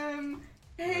gonna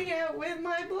hang out with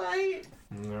my Blight.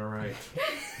 All right.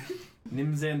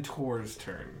 Nimzan Tor's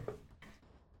turn.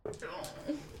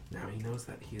 Now he knows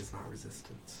that he is not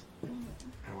resistant.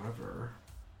 However,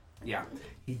 yeah,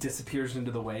 he disappears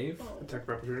into the wave. Attack of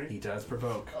opportunity. He does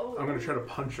provoke. I'm gonna try to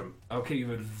punch him. Okay, you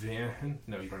have advantage.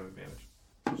 No, you don't have advantage.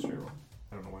 Just roll.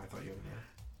 I don't know why I thought you had advantage.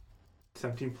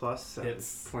 17 plus 7.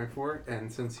 Hits. 24.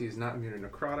 And since he's not immune to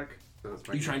necrotic, so that's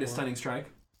my You trying to D4. stunning strike?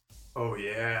 Oh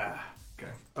yeah.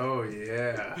 Okay. Oh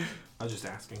yeah. I was just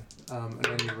asking. And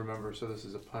then you remember, so this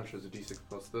is a punch as a d6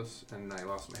 plus this, and I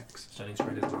lost my hex. Stunning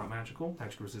strike is not magical.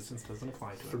 Magic resistance doesn't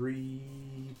apply to it. 3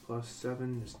 plus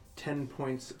 7 is 10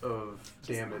 points of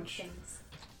damage. Things.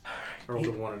 I rolled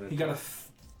a 1 and a He 2. got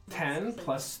a 10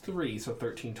 plus 3, so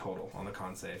 13 total on the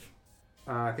con save.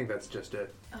 I think that's just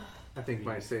it. I think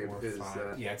my save 4, is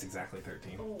 5. Yeah, it's exactly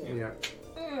 13. yeah.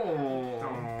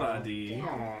 Oh, buddy.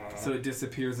 So it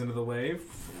disappears into the wave.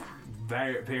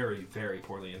 Very, very, very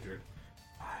poorly injured.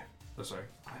 5. Oh, sorry.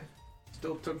 5.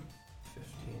 Still took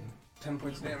 15. 10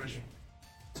 points of damage.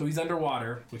 So he's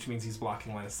underwater, which means he's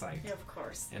blocking line of sight. Of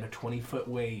course. And a 20-foot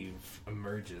wave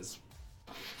emerges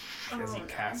as he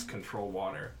casts Control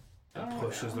Water and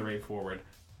pushes the wave forward.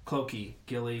 Cloaky,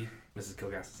 Gilly, Mrs.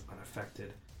 Kilgas is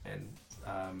unaffected, and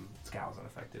Scow's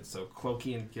unaffected. So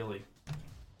Cloaky and Gilly,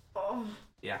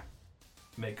 yeah,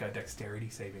 make dexterity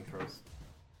saving throws.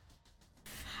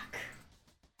 Fuck.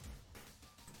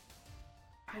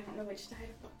 I don't know which die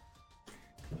to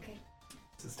put. Okay.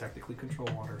 This is technically Control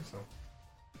Water, so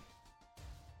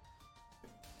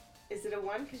Is it a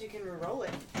 1? Because you can reroll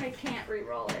it. I can't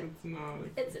re-roll it. It's not.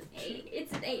 It's an 8.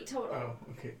 It's an 8 total. Oh,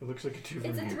 okay. It looks like a 2 for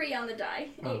It's a me. 3 on the die.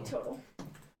 8 Oh. total.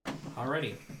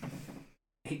 alrighty,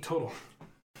 8 total.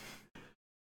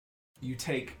 You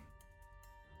take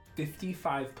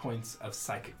 55 points of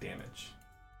psychic damage.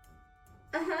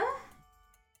 Uh-huh.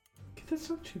 Okay, that's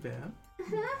not too bad.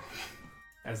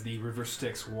 As the river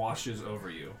Styx washes over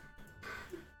you.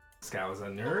 Scow is a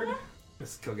nerd.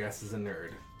 Miss Kilgas is a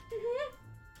nerd.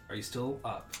 Are you still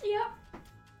up?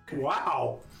 Yep.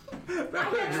 Wow! I That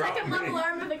had dropped second me. level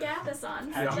arm of Agathis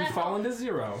on. Had you That- fallen to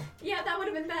 0, Yeah, that would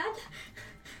have been bad.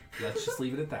 let's just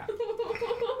leave it at that.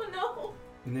 No.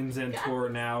 Nimzan Tor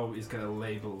now is going to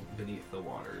label beneath the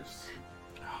waters.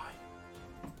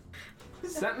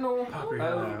 Sentinel Pop your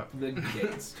head of out. the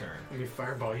Gates turn. Let me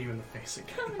fireball you in the face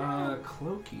again.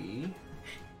 Cloaky.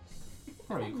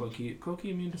 How are you, Cloaky? Cloaky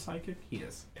immune to psychic? He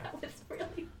is. Yeah. That was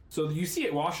really... So you see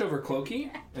it wash over Cloaky,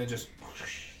 and it just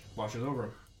washes over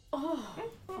him.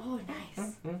 Oh,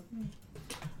 nice.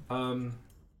 All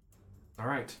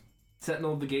right.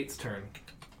 Sentinel of the Gates turn.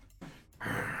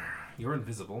 You're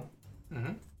invisible.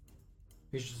 Mm-hmm.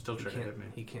 You should still try to hit me.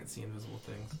 He can't see invisible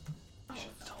things.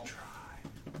 Still try.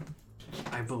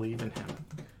 I believe in him.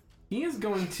 He is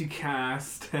going to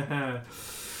cast.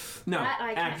 No, That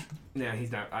I can. no,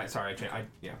 he's not. Sorry,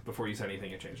 yeah. Before you said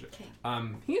anything, I changed it. Okay.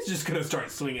 He's just gonna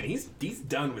start swinging. He's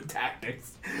done with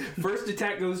tactics. First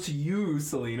attack goes to you,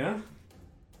 Selena.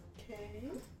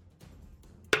 Okay.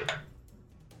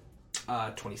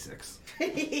 26.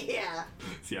 Yeah.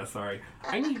 Yeah, sorry.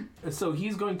 I need. So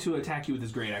he's going to attack you with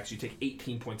his great axe. You take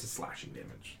 18 points of slashing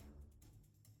damage.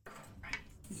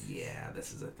 Yeah,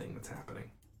 this is a thing that's happening.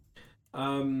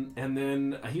 And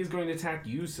then he's going to attack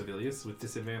you, Sevilius, with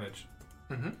disadvantage.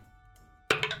 Mm-hmm.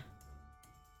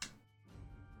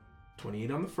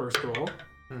 28 on the first roll.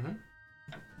 Mm-hmm.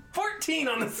 14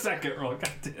 on the second roll.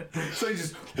 Goddamn. So he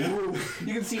just, whoa.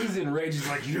 You can see he's enraged. He's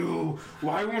like,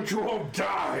 why won't you all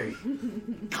die?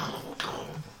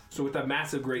 So with that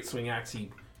massive great swing axe, he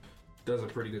does a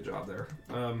pretty good job there.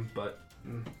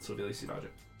 Sevilius, you dodge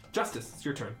it. Justice, it's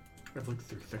your turn. I've looked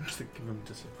through things that give him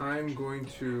disadvantage. I'm going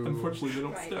to. Unfortunately, they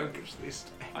don't Right. stack. They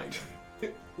stack.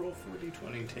 Roll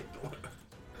 4d20 and take the one.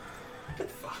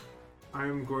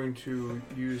 I'm going to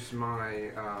use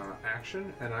my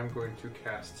action, and I'm going to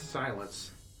cast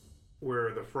Silence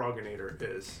where the Froginator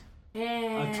is. A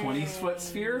 20-foot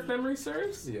sphere, if memory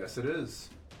serves? Yes, it is.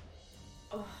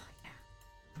 Oh,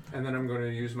 And then I'm going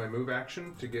to use my move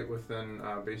action to get within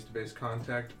base-to-base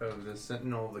contact of the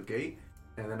Sentinel of the Gate.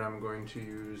 And then I'm going to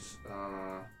use...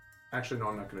 actually, no,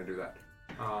 I'm not going to do that.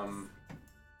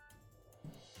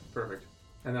 Perfect.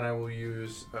 And then I will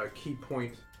use a key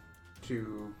point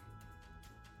to...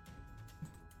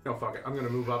 No, fuck it. I'm going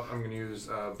to move up. I'm going to use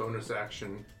bonus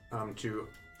action to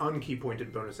unkey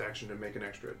pointed bonus action to make an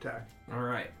extra attack. All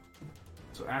right.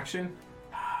 So action.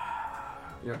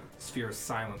 Yep. Sphere of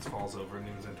Silence falls over and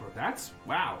moves into it. That's...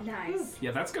 Wow. nice.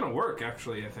 Yeah, that's going to work,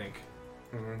 actually, I think.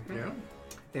 Mm-hmm. Yeah.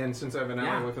 And since I have an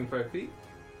ally Yeah. within 5 feet...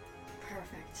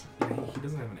 Perfect. Yeah, he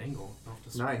doesn't have an angle. I'll have to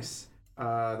swing. Nice.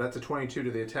 That's a 22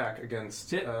 to the attack against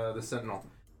Hit. the Sentinel.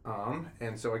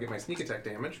 And so I get my sneak attack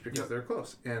damage because Yep. they're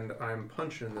close. And I'm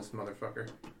punching this motherfucker.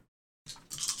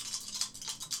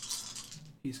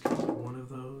 He's got one of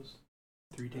those.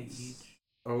 3-day each.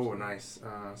 Oh, nice.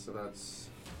 So that's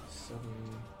 7,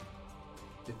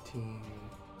 15,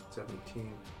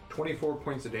 17, 24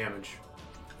 points of damage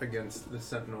against the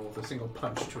Sentinel with a single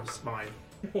punch to his spine.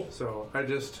 So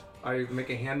I make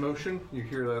a hand motion, you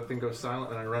hear that thing go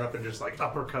silent, and I run up and just like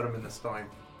uppercut him in the spine.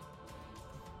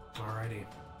 Alrighty.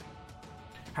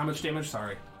 How much damage?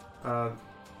 Sorry.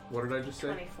 What did I just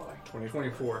say? 24.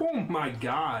 24. Oh my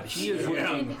god. He is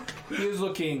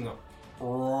looking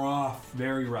rough.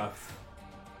 Very rough.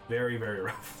 Very, very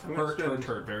rough. I'm gonna Hurt,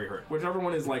 spend- very hurt. Whichever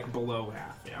one is like below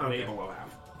half. Yeah, way Okay. below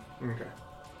half.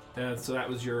 Okay. So that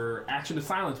was your action to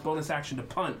silence, bonus action to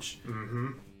punch. Mm-hmm.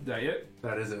 Is that it?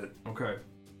 That is it. Okay.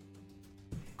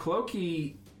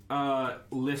 Clokey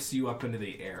lifts you up into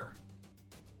the air.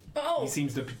 Oh, He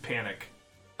seems to panic.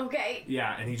 okay.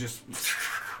 Yeah, and he just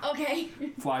Okay.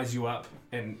 flies you up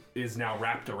and is now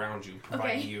wrapped around you,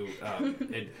 providing Okay. you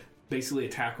basically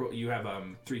attack roll. You have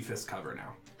 3 fist cover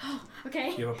now.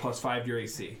 Okay. You have a +5 to your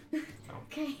AC.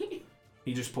 Okay.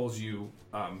 He just pulls you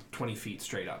 20 feet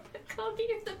straight up. Kobe,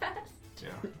 you're the best. Yeah,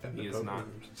 And he the is not.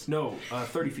 poke No,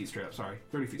 30 feet straight up. Sorry,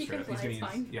 30 feet He straight can up. He's fly, gonna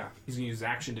it's use. fine. Yeah, he's gonna use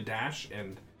action to dash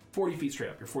and 40 feet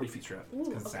straight up. You're 40 feet straight up.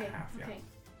 Ooh, It's okay. that half. Yeah. Okay.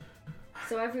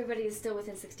 So everybody is still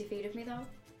within 60 feet of me, though?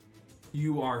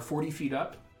 You are 40 feet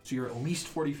up, so you're at least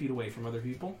 40 feet away from other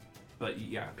people. But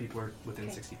yeah, people are within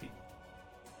Okay. 60 feet.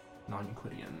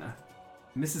 Non-Euclidean.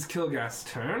 Mrs. Kilgast's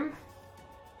turn.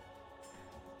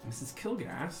 Mrs.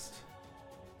 Kilgast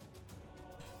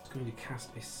is going to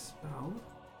cast a spell.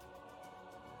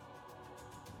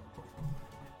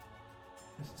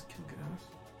 Mrs. Kilgast.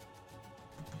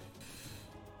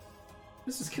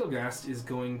 Mrs. Kilgast is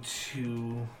going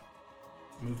to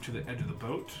move to the edge of the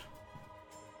boat.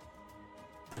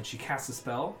 And she casts a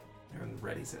spell and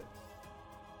readies it.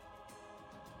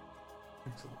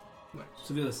 Excellent. Nice.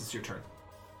 Sevillus, it's your turn.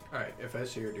 Alright, if I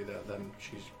see her do that, then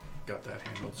she's got that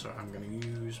handled. So I'm going to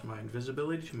use my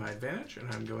invisibility to my advantage, and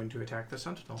I'm going to attack the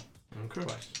Sentinel Okay.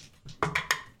 twice.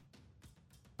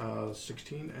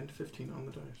 16 and 15 on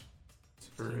the dice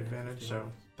for 16 and advantage, 15.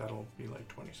 so that'll be like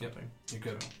 20 something. You're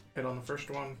good. So, hit on the first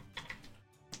one.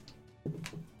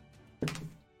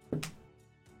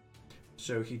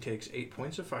 So he takes 8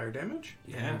 points of fire damage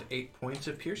Yeah. and 8 points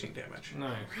of piercing damage.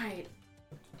 Nice. Right.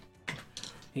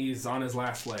 He's on his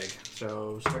last leg.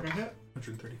 So second hit,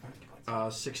 135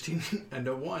 points. 16 and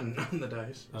a 1 on the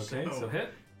dice. Okay, so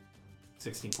hit.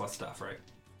 16 plus stuff, right?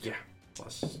 Yeah,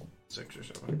 plus 6 or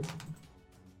 7.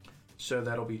 So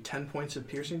that'll be 10 points of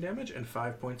piercing damage and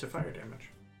 5 points of fire damage.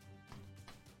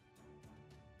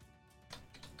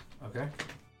 Okay.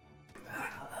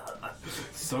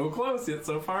 So close, yet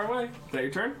so far away. Is that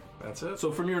your turn? That's it.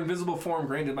 So from your invisible form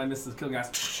granted by Mrs.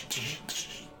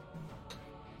 Kilgast.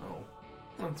 Oh,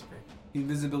 that's okay.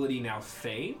 Invisibility now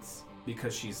fades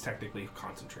because she's technically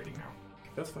concentrating now.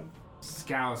 That's fine.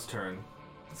 Scow's turn.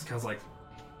 Scow's like,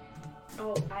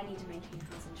 Oh, I need to maintain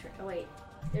concentration. Oh, wait.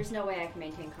 There's no way I can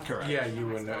maintain concentration. Correct. Yeah, on you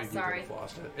my wouldn't. spell. You Sorry. would have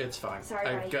lost it. It's fine. Sorry,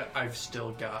 buddy. I've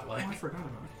still got oh, I like forgot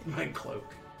about it. my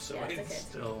cloak, so Yeah, it's I okay.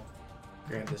 still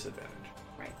grant disadvantage.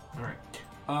 Right. All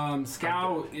right.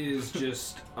 Scow is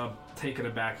just taken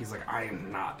aback. He's like, I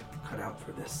am not cut out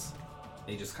for this. And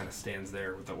he just kind of stands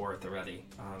there with the oar at the ready.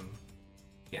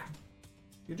 Yeah.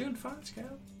 You're doing fine,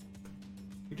 Scout.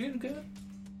 You're doing good.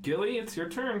 Gilly, it's your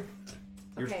turn.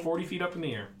 You're Okay. 40 feet up in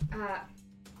the air.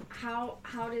 How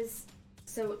does...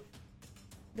 So,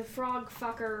 the frog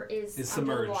fucker is Is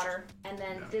under the submerged. water, and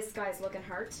then Yeah. this guy's looking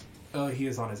hurt. He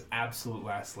is on his absolute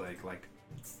last leg. Like,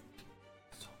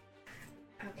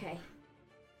 Okay.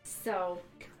 So,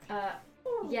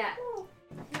 yeah.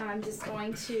 I'm just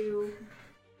going to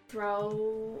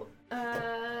throw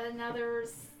another.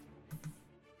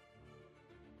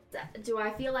 Do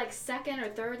I feel like second or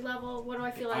third level? What do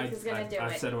I feel like is gonna do it?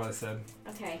 I've said what I said.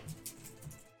 Okay.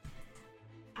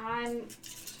 I'm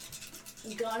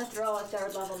gonna throw a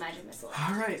third level magic missile.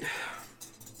 All right.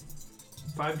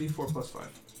 5d4 plus 5.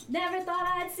 Never thought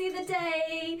I'd see the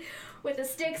day with a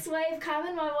Styx wave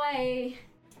coming my way.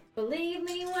 Believe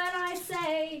me when I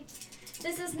say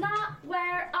this is not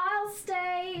where I'll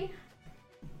stay.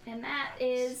 And that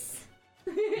is.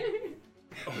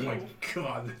 Oh my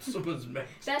god, someone's mad.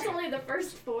 That's only the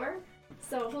first 4.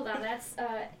 So hold on, that's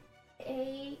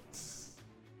 8.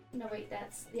 No wait,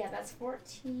 that's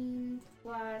 14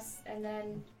 plus, and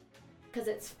then because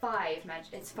it's 5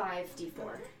 it's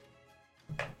 5d4.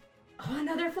 Oh,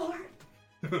 another 4.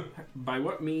 By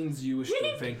what means you wish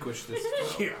to vanquish this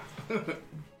foe? Yeah.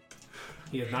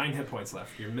 He had 9 hit points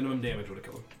left. Your minimum damage would have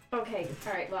killed him. Okay,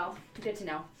 all right. Well, good to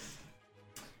know.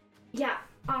 Yeah,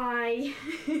 I.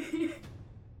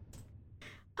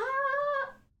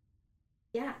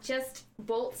 Yeah, just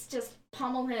bolts just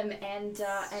pummel him and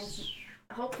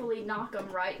hopefully knock him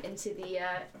right into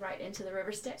the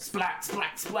river Styx. Splat,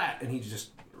 splat, splat, and he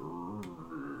just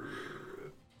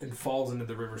and falls into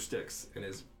the river Styx, and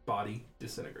his body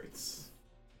disintegrates.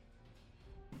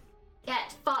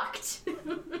 Get fucked.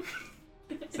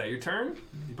 Is that your turn?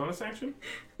 Your bonus action?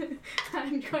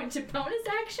 I'm going to bonus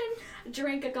action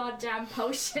drink a goddamn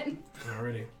potion.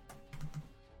 Alrighty.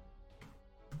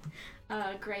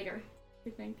 Greater, I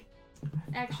think.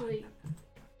 Actually,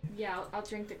 yeah, I'll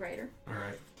drink the greater.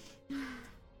 Alright.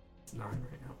 It's 9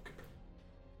 right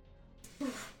now.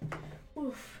 Okay.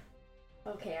 Oof.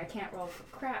 Okay, I can't roll for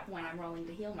crap when I'm rolling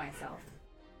to heal myself.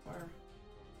 Or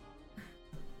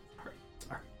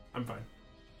I'm fine.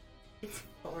 it's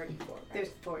 44. Right? There's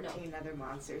 14 other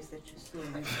monsters that just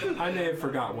swim. I may have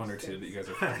forgot 1 or 2 that you guys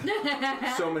are fine.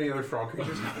 So many other frog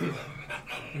creatures.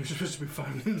 We're supposed to be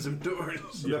finding some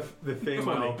doors. Yeah. The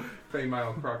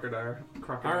Feymile crocodile.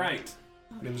 Alright.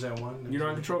 Nimzan 1. You're not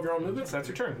in control of your own movements. That's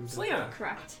your turn. Selena.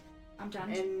 Correct. I'm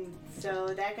done. And so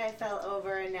that guy fell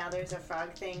over, and now there's a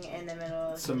frog thing in the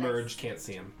middle. Submerged. Can't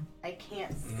see him. I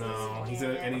can't see No.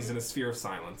 him. He's in a sphere of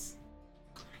silence.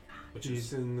 Which He's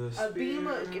is in the A beam,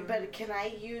 sphere. but can I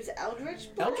use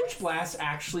Eldritch Blast? Eldritch Blast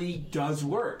actually does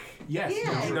work. Yes,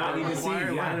 Yeah. you do not need to see.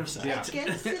 Require Yeah. line of sight. Yeah.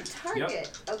 Against the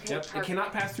target. Okay, Yep. perfect. It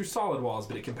cannot pass through solid walls,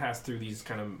 but it can pass through these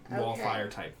kind of wall Okay. fire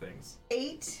type things.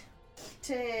 8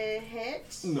 to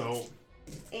hit. No.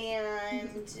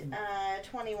 And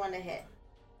 21 to hit.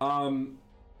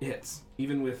 Hits.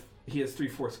 Even with he has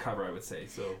 3/4 cover, I would say.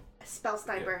 So Spell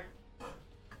Sniper.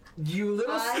 you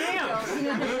little I don't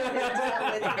deal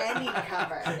with any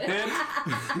cover.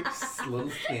 Little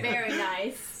skin. Very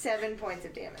nice. 7 points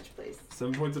of damage, please.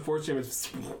 7 points of force damage.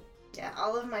 Yeah,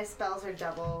 all of my spells are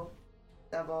double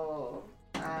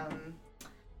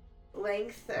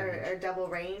length or double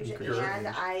range, Okay. and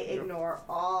I ignore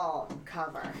all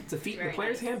cover. It's a feat in Very the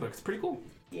player's nice. handbook. It's pretty cool.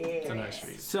 Yeah. It's a nice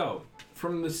feat. So,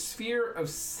 from the sphere of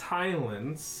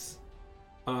silence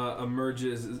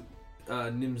emerges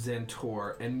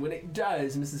Nimzantor, and when it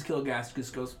does, Mrs. Kilgast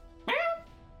just goes, "Meow,"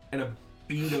 and a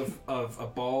bead of a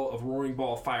ball of roaring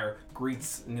ball of fire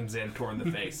greets Nimzantor in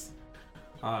the face.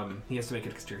 He has to make a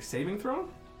dexterity saving throw.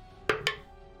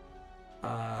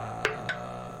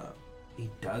 He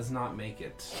does not make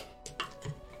it.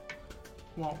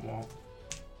 Womp womp.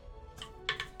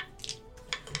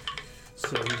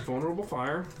 So he's vulnerable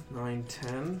fire. 9,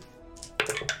 10,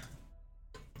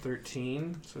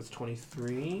 13. So it's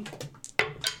 23.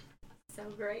 So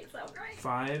great, so great.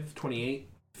 5, 28,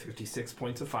 56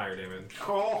 points of fire damage.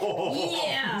 Oh!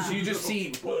 Yeah. So you just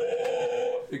see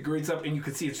it grates up, and you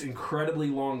can see its incredibly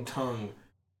long tongue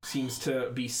seems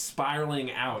to be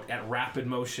spiraling out at rapid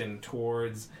motion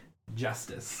towards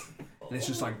Justice. And it's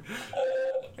just like,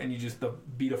 and you just, the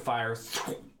beat of fire,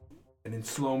 and in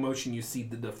slow motion you see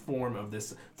the form of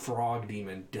this frog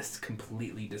demon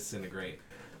completely disintegrate.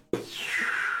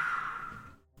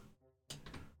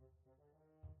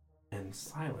 And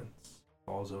silence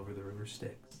falls over the river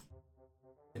Styx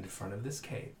in front of this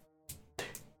cave.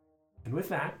 And with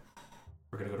that,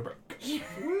 we're gonna go to break.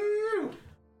 Woo!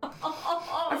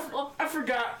 I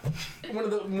forgot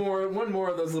one more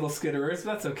of those little skitterers,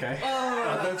 but that's okay.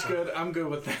 That's good. I'm good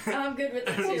with that. I'm good with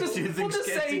that We'll too. just, Do you we'll think just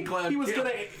say Sketchy Cloud he was killed-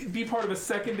 gonna be part of a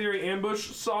secondary ambush,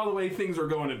 saw the way things are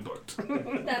going, and booked.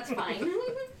 That's fine.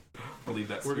 I'll leave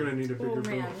that. We're gonna need a bigger Oh boat.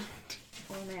 man.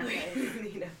 Oh man. guys. We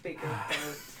need a bigger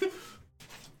boat.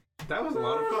 That was a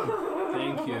lot of fun.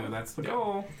 Thank you. That's the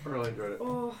goal. I really enjoyed it.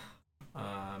 Oh.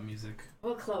 music.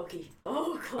 Oh, Clokey.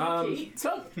 Oh, Clokey.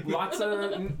 So lots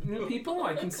of new people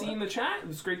I can see in the chat.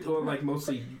 It's great, like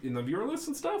mostly in the viewer list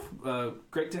and stuff.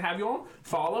 Great to have you all.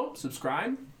 Follow,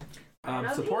 subscribe,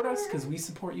 support us because we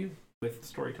support you with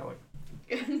storytelling.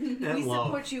 We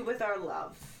support you with our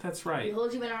love. That's We right.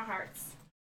 hold you in our hearts.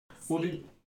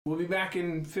 We'll be back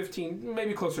in 15,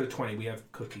 maybe closer to 20. We have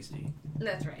cookies to eat.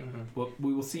 That's right.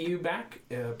 We will see you back,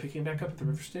 picking back up at the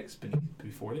River Styx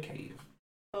before the cave.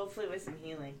 Hopefully with some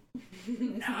healing.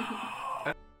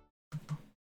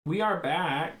 We are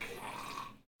back.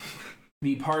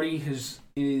 The party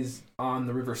is on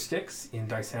the River Styx in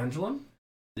Dysangelum,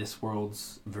 this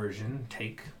world's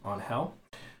take on Hell,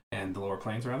 and the lower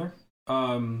planes rather.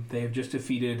 They have just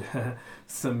defeated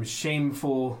some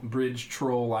shameful bridge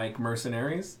troll-like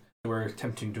mercenaries who were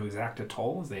attempting to exact a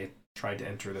toll as they tried to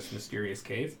enter this mysterious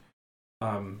cave.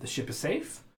 The ship is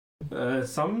safe.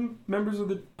 Some members of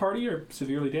the party are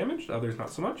severely damaged, others not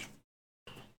so much.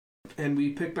 And we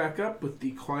pick back up with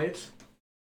the quiet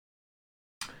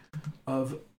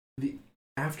of the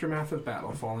aftermath of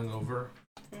battle falling over.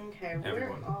 Okay,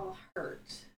 Everyone. we're all hurt,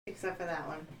 except for that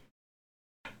one.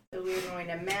 So we're going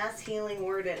to mass healing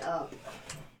word it up.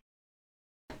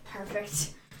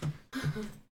 Perfect.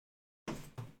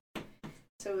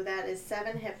 So that is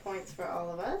 7 hit points for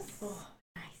all of us. Oh,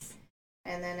 nice.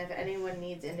 And then if anyone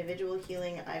needs individual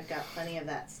healing, I've got plenty of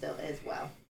that still as well.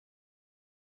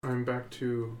 I'm back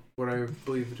to what I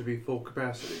believe to be full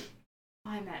capacity.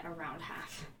 I'm at around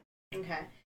half. Okay.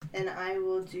 Then I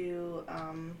will do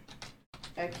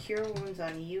a cure wounds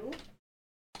on you.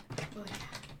 Oh,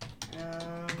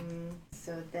 yeah.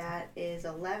 So that is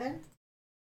 11.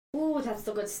 Ooh, that's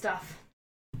the good stuff.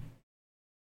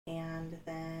 And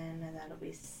then that'll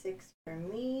be 6 for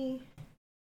me.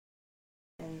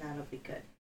 And that'll be good.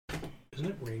 Isn't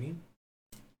it raining?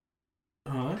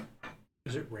 Huh?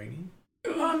 Is it raining?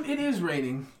 It is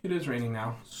raining. It is raining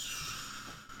now.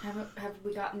 Have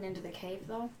we gotten into the cave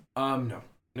though? No.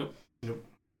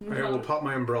 I will pop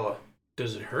my umbrella.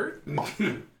 Does it hurt?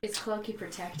 Is Clokey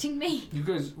protecting me? We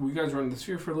guys run the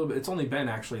sphere for a little bit. It's only been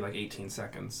actually like 18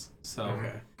 seconds. So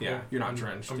Okay. yeah, you're not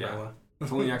drenched. Umbrella. Yeah.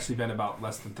 It's only actually been about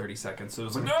less than 30 seconds. So it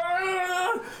was like,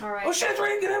 ah! All right. Oh shit, it's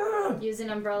raining! Get out! Using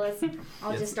umbrellas.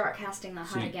 I'll Yes. just start casting the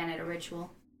So hunt you- again at a ritual.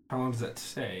 How long does that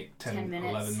take? 10 minutes.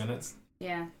 11 minutes?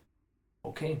 Yeah,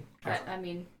 Okay. but I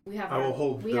mean, we have I will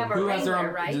hold we them. have our Who has their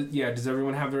rainwear, right? does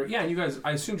everyone have their... Yeah, you guys...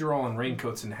 I assumed you're all in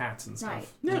raincoats and hats and stuff. Right.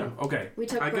 Yeah. Okay. We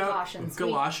took I got precautions.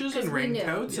 galoshes and 'cause we knew.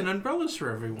 raincoats and umbrellas for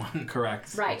everyone.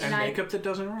 Correct. Right, And and I makeup that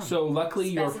doesn't run. So luckily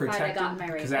you're Specified I protected got my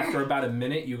because rapier. after about a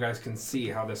minute you guys can see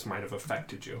how this might have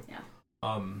affected you. Yeah.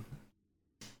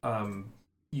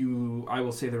 I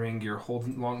will say the rain gear holds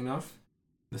long enough.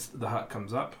 The hut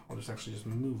comes up. I'll just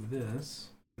move this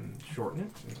and shorten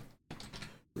it and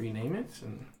rename it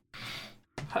and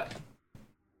hut.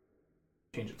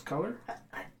 Change its color.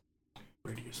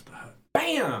 Radius the hut.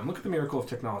 Bam! Look at the miracle of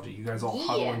technology. You guys all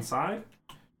huddle Yeah. inside.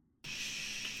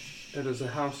 It is a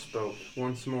houseboat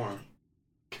once more.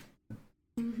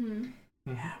 Mm-hmm.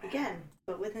 Again,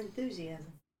 but with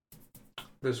enthusiasm.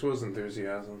 This was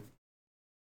enthusiasm.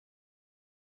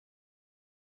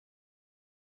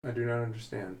 I do not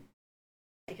understand.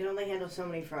 I can only handle so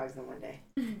many frogs in one day.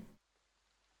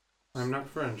 I'm not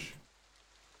French.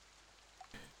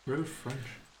 We're French.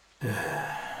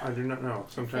 I do not know.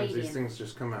 Sometimes these Fadian. things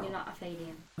just come out. You're not a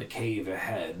Fadian. The cave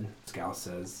ahead, Scal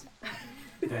says,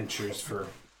 ventures for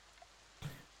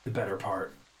the better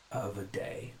part of a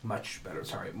day. Much better,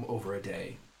 over a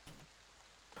day.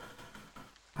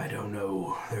 I don't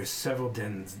know. There's several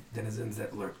denizens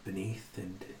that lurk beneath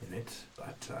and in it,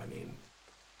 but I mean,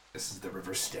 this is the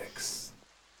River Styx.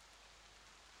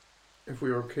 If we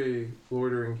are okay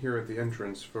loitering here at the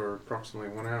entrance for approximately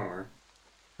 1 hour,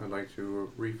 I'd like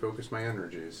to refocus my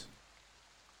energies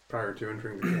prior to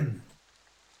entering the cave.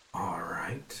 All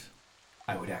right.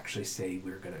 I would actually say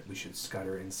we should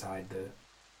scutter inside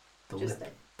the Just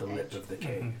lip of the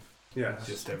cave, Yes,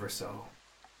 just ever so.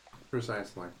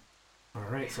 precisely. All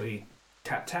right. So he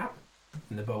tap,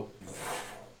 and the boat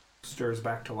stirs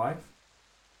back to life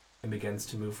and begins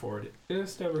to move forward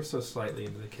just ever so slightly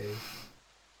into the cave.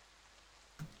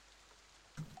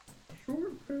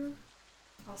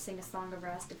 I'll sing a song of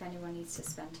rest if anyone needs to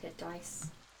spend hit dice.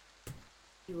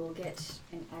 You will get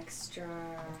an extra.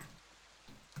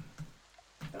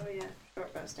 Oh yeah,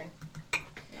 short resting.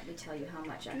 Let me tell you how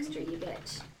much extra you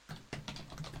get.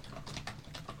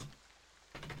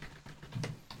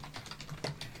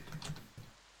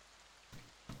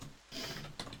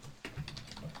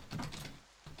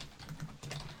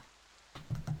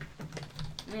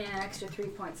 Yeah, extra 3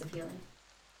 points of healing.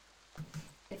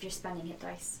 If you're spending hit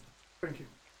dice. Thank you.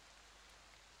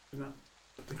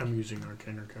 I'm using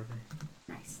Arcane Recovery.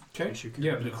 Nice. Okay. Yes, you can. You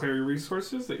have to declare your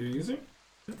resources that you're using,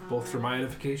 both for my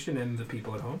edification and the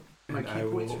people at home. My And key I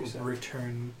will points reset.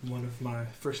 return one of my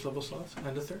first level slots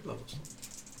and a third level slot.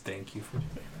 Thank you for doing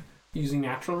that. Using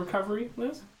natural recovery,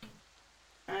 Liz?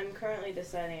 I'm currently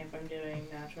deciding if I'm doing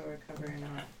natural recovery or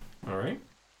not. Alright.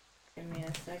 Give me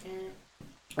a second.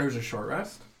 There's a short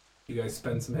rest. You guys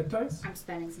spend some hit dice. I'm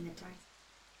spending some hit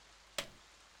dice.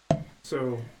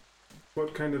 So,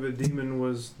 what kind of a demon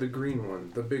was the green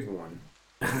one, the big one?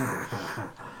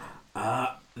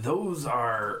 Those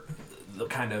are the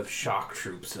kind of shock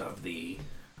troops of the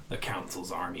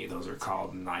council's army. Those are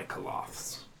called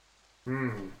Nikoloths.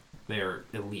 They're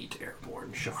elite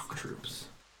airborne shock troops.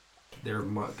 They're,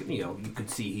 you could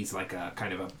see he's like a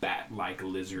kind of a bat-like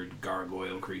lizard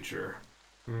gargoyle creature.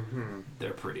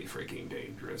 They're pretty freaking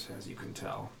dangerous, as you can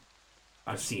tell.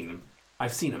 I've seen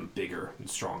him bigger and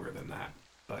stronger than that,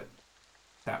 but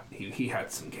he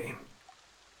had some game.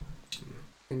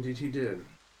 Indeed he did.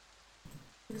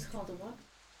 It was called a what?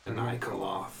 An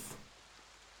Nikoloth.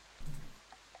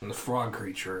 And the frog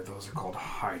creature, those are called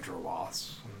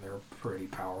Hydroloths, and they're pretty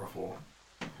powerful.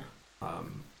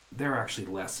 They're actually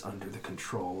less under the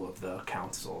control of the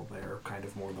council. They're kind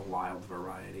of more the wild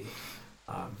variety.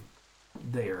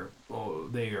 They are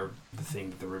the thing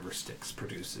that the River Styx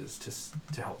produces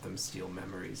to help them steal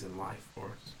memories and life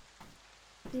force.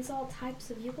 Are these all types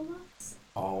of Yugoloths?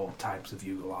 All types of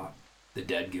Yugoloth. The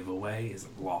dead giveaway is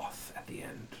Loth at the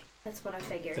end. That's what I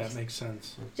figured. That makes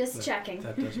sense. Just that, checking.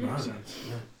 That does make sense.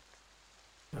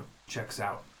 No, checks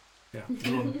out. Yeah.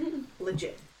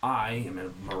 Legit. I am a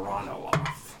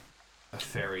Maranoloth, a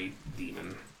fairy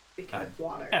demon. Because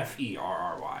water. Ferry.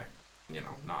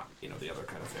 Not the other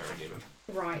kind of fairy demon.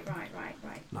 Right.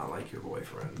 Not like your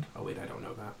boyfriend. Oh wait, I don't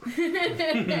know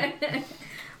that.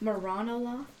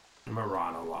 Maranoloth?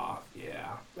 Maranoloth,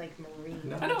 yeah. Like marine.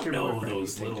 No. I don't Your know boyfriend,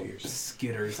 those you think little to yourself.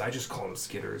 skitters. I just call them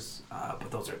skitters. But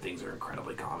those are things that are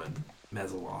incredibly common.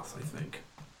 Mesoloths, I think.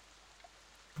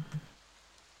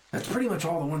 That's pretty much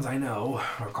all the ones I know.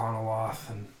 Arcanoloth,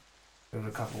 and there's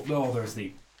a couple. No, there's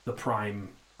the prime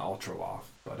Ultraloth.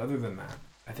 But other than that,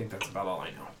 I think that's about all I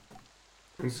know.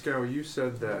 And Scow, you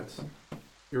said that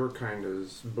your kind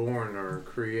is born or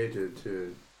created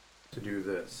to do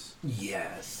this.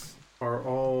 Yes. Are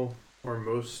all or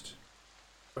most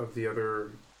of the other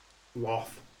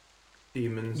Loth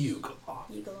demons,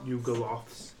 Yugoloth.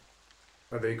 Yugoloths,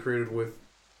 are they created with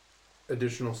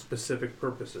additional specific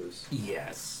purposes?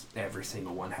 Yes. Every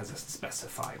single one has a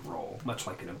specified role, much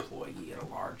like an employee at a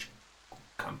large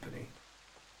company.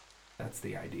 That's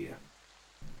the idea.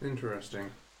 Interesting.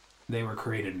 They were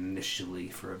created initially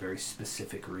for a very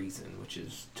specific reason, which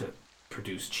is to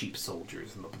produce cheap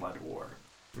soldiers in the Blood War.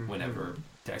 Whenever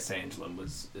Dysangelum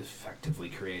was effectively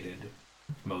created,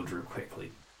 Modru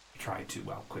quickly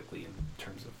in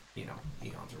terms of,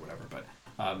 eons or whatever, but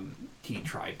he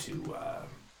tried to,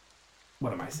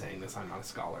 what am I saying this? I'm not a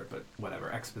scholar, but whatever,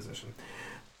 exposition.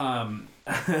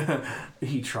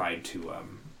 He tried to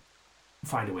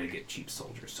find a way to get cheap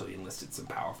soldiers, so he enlisted some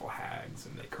powerful hags,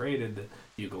 and they created the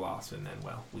Yugoloths, and then,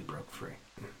 we broke free.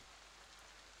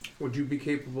 Would you be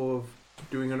capable of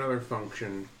doing another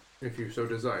function if you so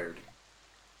desired?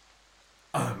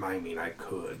 I mean, I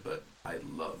could, but I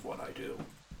love what I do.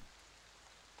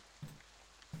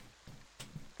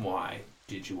 Why?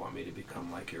 Did you want me to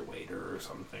become like your waiter or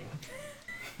something?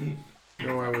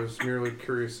 No, I was merely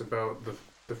curious about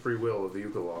the free will of the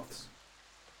Yugoloths.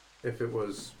 If it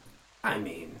was... I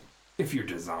mean, if you're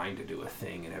designed to do a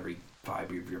thing and every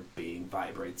fiber of your being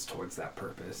vibrates towards that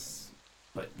purpose,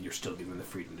 but you're still given the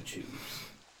freedom to choose,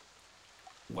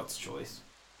 what's choice?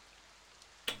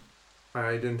 I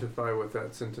identify with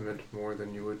that sentiment more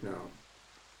than you would know.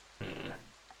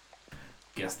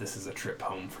 Guess this is a trip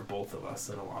home for both of us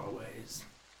in a lot of ways.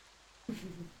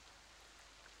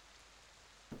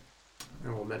 I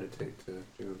will meditate to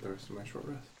do the rest of my short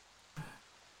rest.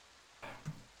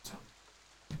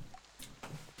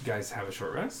 You guys have a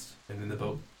short rest, and then the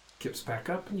boat kips back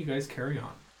up, and you guys carry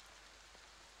on.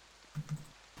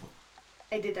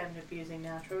 I did end up using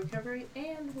natural recovery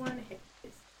and one hit.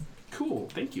 Cool,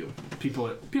 thank you.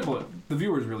 The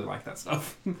viewers really like that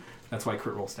stuff. That's why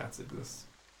crit roll stats exist.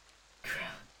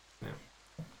 Yeah,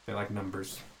 they like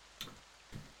numbers.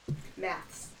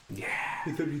 Maths. Yeah.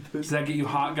 Does that get you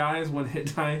hot, guys? 1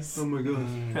 hit dice. Oh my gosh.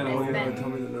 Kinda It's like been- Tell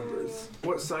me the numbers.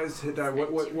 What size hit die? What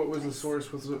was the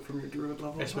source? Was it from your druid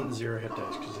level? I spent 0 hit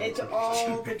dice because It's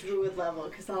all the druid level,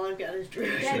 because all I've got is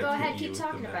druid. Yeah, Should've go ahead, hit you keep with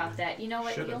talking the about memory. that. You know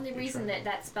what? Should've. The only You reason tried.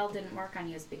 that spell didn't work on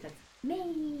you is because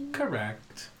me.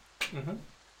 Correct.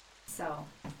 So,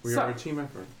 We are a team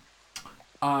effort.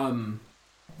 You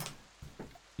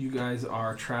guys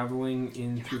are traveling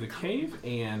in through the cave,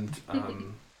 and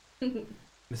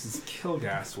Mrs.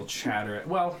 Kilgast will chatter.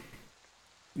 Well,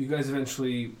 you guys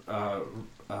eventually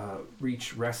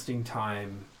reach resting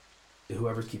time.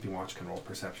 Whoever's keeping watch can roll a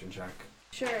perception check.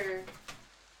 Sure.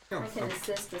 I can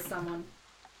assist with someone.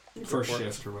 First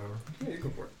shift or whatever. Yeah, you go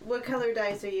for it. What color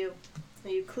dice are you? Are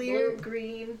you clear, Blue.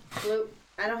 green, blue?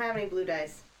 I don't have any blue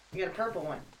dice. You got a purple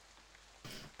one.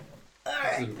 This is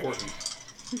Alright. important.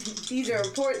 These are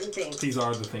important things. These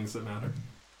are the things that matter.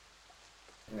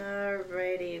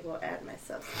 Alrighty, we'll add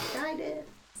myself some guidance.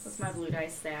 Was my blue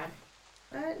dice sad?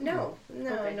 No,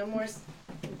 Okay. no more.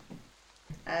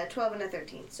 12 and a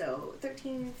 13. So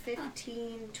 13,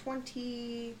 15,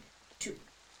 20.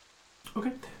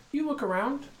 Okay. You look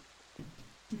around.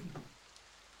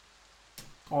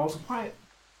 All's quiet.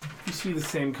 You see the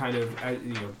same kind of,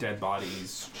 dead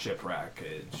bodies,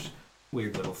 shipwreckage,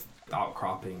 weird little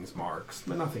outcroppings, marks,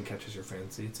 but nothing catches your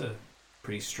fancy. It's a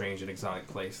pretty strange and exotic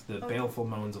place. The baleful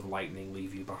moans of lightning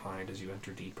leave you behind as you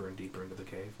enter deeper and deeper into the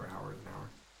cave for hours and hours.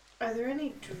 Are there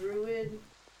any druid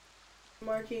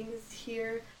markings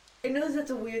here? I know that's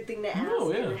a weird thing to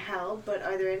ask in hell, but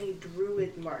are there any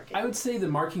druid markings? I would say the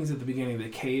markings at the beginning of the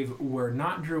cave were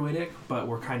not druidic, but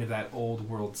were kind of that old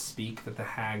world speak that the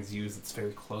hags use that's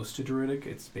very close to druidic.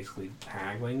 It's basically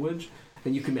hag language.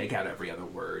 And you can make out every other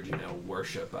word,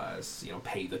 worship us,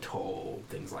 pay the toll,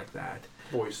 things like that.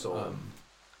 Voice soul.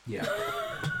 Yeah.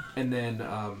 And then,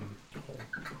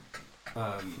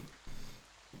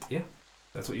 yeah,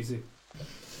 that's what you see.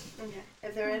 Okay.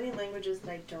 If there are any languages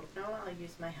that I don't know, I'll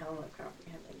use my hell and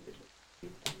comprehend languages.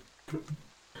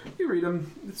 You read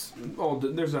them. It's all.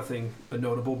 There's nothing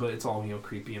notable, but it's all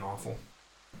creepy and awful.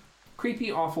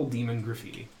 Creepy, awful demon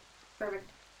graffiti. Perfect.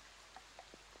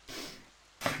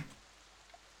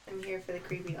 I'm here for the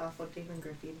creepy, awful demon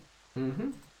graffiti.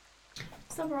 Mm-hmm.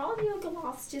 So were all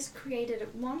Yogoloths just created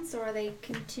at once, or are they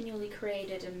continually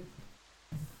created and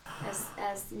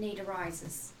as need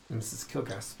arises? Mrs.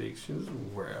 Kilgast speaks. She says,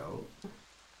 well,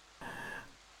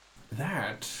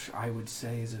 that, I would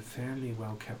say, is a fairly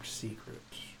well-kept secret.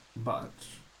 But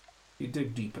you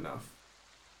dig deep enough.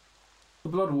 The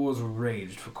Blood Wars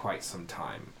raged for quite some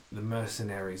time. The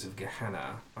mercenaries of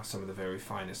Gehenna are some of the very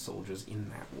finest soldiers in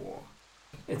that war.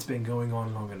 It's been going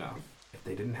on long enough. If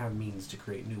they didn't have means to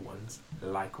create new ones,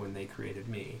 like when they created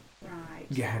me, Right.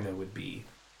 Gehenna would be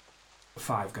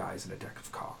 5 guys and a deck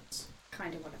of cards.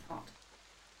 Kind of what I thought.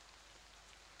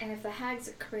 And if the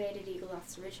hags created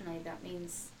Yogoloths originally, that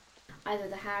means either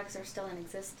the hags are still in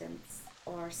existence,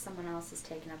 or someone else has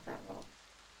taken up that role.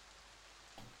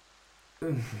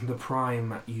 The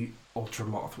prime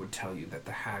Ultramoth would tell you that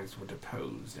the hags were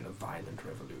deposed in a violent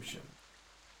revolution.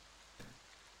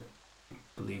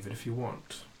 Believe it if you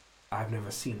want. I've never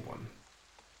seen one.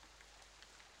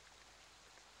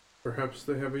 Perhaps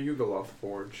they have a Yugoloth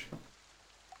forge.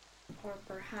 Or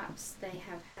perhaps they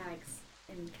have hags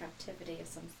in captivity of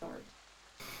some sort.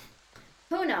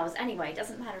 Who knows? Anyway, it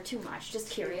doesn't matter too much. Just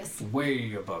curious.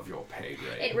 Way above your pay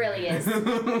grade. It really is.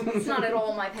 It's not at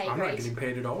all my pay I'm not grade. getting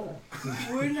paid at all.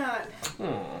 We're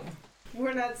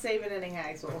not saving any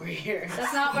hags while we're here.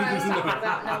 That's not what I was talking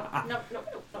about. No.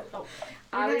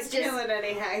 We're not killing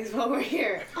any hags while we're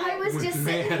here. I was just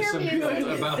May sitting have here some musing.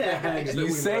 guilt about the hags that You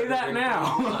we say that murdered.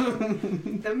 now.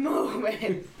 The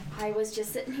moment. I was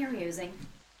just sitting here musing.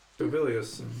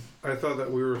 Sevilius, I thought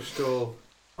that we were still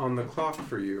on the clock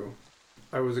for you.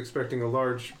 I was expecting a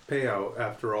large payout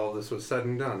after all this was said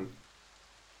and done.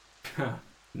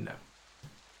 No.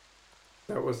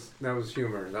 That was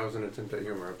humor. That was an attempt at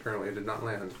humor. Apparently it did not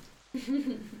land.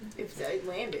 If I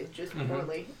landed, just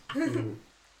poorly.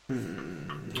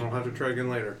 I'll have to try again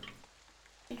later.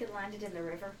 I think it landed in the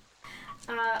river.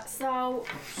 So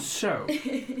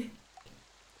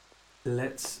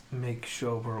let's make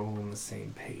sure we're all on the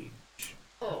same page.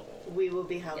 We will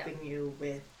be helping you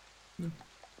with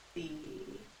the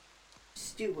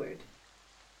steward.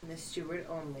 And the steward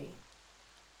only.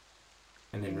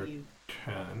 And in And you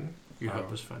return, You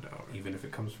help us find out. even if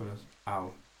it comes from us,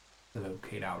 I'll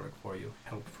locate Alric for you,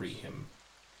 help free him,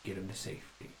 get him to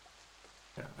safety.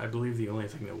 Yeah, I believe the only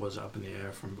thing that was up in the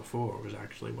air from before was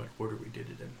actually what order we did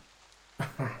it in.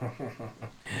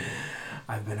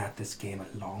 I've been at this game a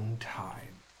long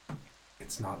time.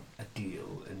 It's not a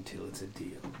deal until it's a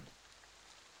deal.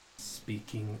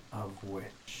 Speaking of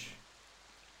which,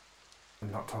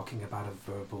 I'm not talking about a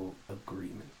verbal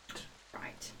agreement.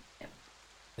 right. Yep.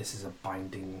 This is a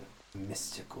binding,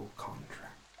 mystical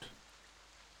contract.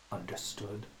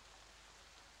 Understood?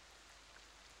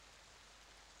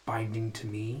 Binding to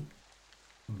me,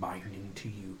 binding to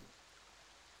you.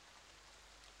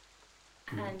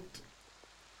 And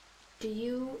do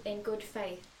you, in good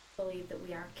faith, believe that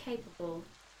we are capable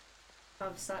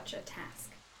of such a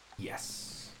task?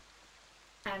 Yes.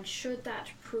 And should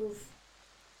that prove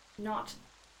not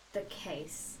the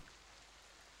case,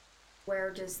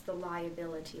 where does the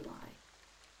liability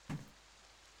lie?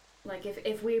 Like,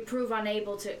 if we prove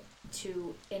unable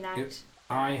to enact...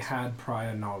 I had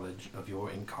prior knowledge of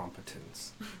your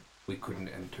incompetence. We couldn't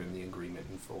enter in the agreement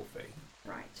in full faith.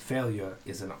 Right. Failure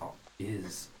is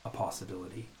a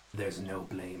possibility. There's no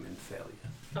blame in failure.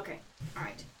 Okay,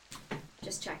 alright.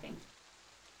 Just checking.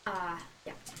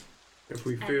 Yeah. If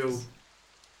we fail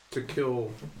to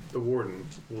kill the warden,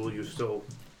 will you still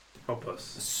help The us?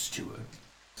 steward.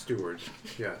 Steward,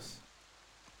 yes.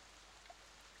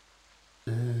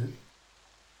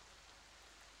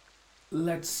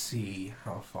 Let's see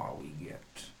how far we get.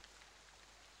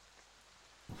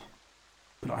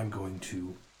 But I'm going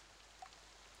to...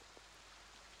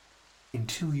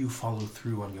 Until you follow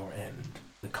through on your end,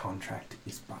 the contract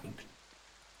is binding.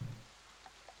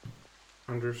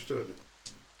 Understood.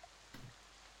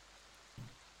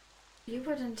 You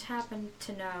wouldn't happen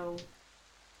to know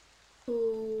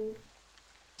who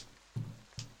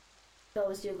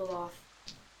those Dugaloth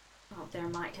out there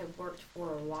might have worked for,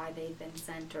 or why they've been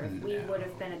sent, or if we would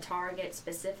have been a target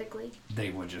specifically?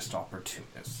 They were just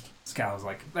opportunists. Scal's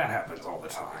like, that happens all the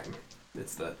time.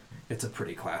 It's a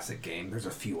pretty classic game. There's a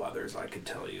few others I could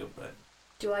tell you, but...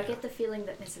 Do I get the feeling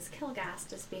that Mrs.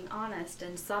 Kilgast is being honest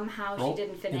and somehow Roll she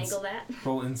didn't finagle that?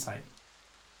 Roll insight.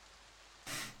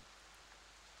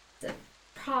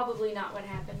 Probably not what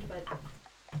happened, but...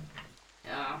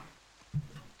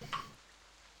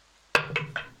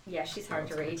 Yeah, she's hard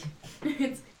to read.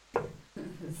 It's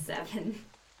 7.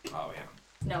 Oh, yeah.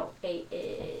 No, 8.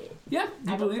 Yeah, I you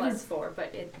have a believe her. +4,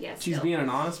 but yes. She's being an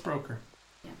honest broker.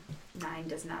 9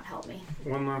 does not help me.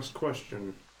 One last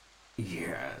question.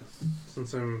 Yes.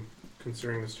 Since I'm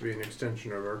considering this to be an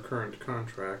extension of our current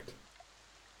contract,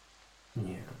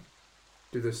 Yeah.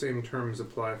 do the same terms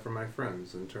apply for my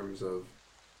friends in terms of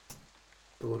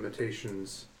the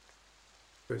limitations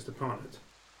based upon it?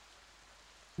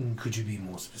 Could you be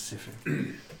more specific?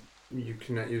 You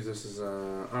cannot use this as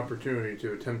an opportunity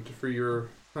to attempt to free your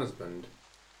husband.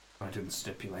 I didn't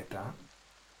stipulate that.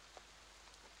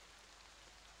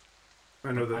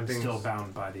 I know that I'm things... still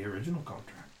bound by the original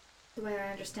contract. The way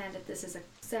I understand it, this is a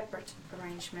separate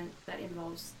arrangement that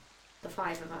involves the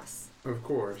 5 of us. Of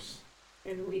course.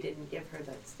 And we didn't give her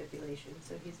that stipulation,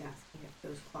 so he's asking if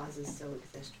those clauses still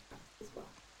exist for us as well.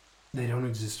 They don't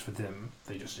exist for them.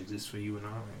 They just exist for you and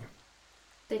I.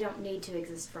 They don't need to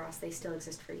exist for us, they still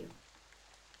exist for you.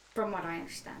 From what I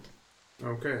understand.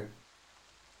 Okay.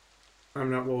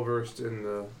 I'm not well versed in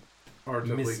the art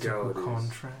of Mystical legalities.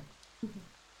 contract.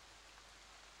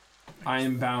 I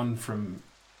am bound from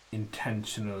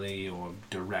intentionally or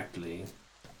directly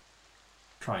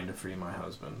trying to free my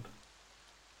husband.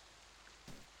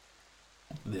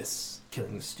 This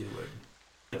killing the steward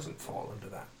doesn't fall into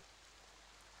that.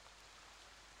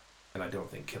 And I don't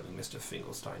think killing Mr.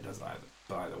 Fingelstein does either.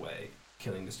 By the way,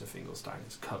 killing Mr. Fingelstein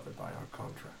is covered by our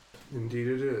contract. Indeed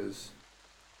it is.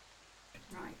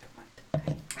 Right.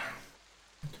 Okay.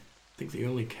 I think the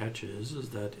only catch is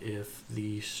that if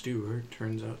the steward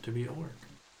turns out to be a orc,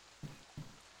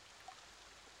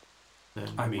 then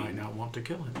I we mean- might not want to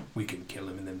kill him. We can kill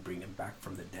him and then bring him back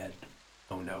from the dead.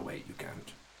 Oh no, wait, you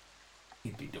can't.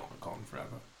 He'd be gone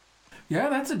forever. Yeah,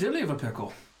 that's a dilly of a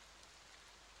pickle.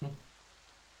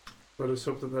 Let us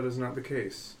hope that that is not the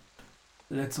case.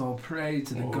 Let's all pray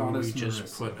to the Or goddess we just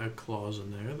Marissa. put a clause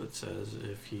in there that says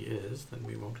if he is, then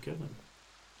we won't kill him.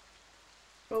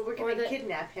 Well, we're Or going to the-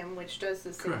 kidnap him, which does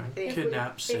the same Correct. thing. If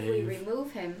Kidnap, If we save,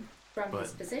 remove him from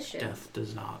his but position, death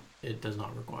does not. It does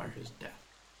not require his death.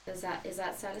 is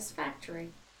that satisfactory?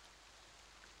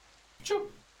 Sure.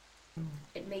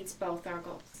 It meets both our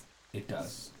goals. It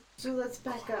does. So let's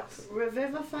back up.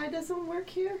 Revivify doesn't work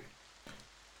here?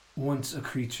 Once a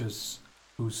creature's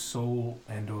whose soul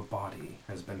and or body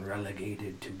has been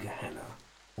relegated to Gehenna,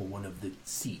 or one of the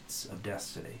seats of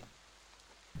destiny,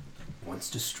 once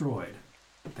destroyed,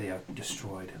 they are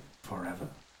destroyed forever.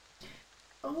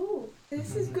 Oh,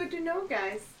 this is good to know,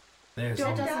 guys. There's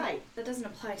Don't That die. That doesn't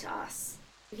apply to us.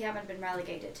 We haven't been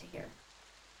relegated to here.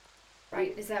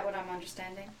 Right? Is that what I'm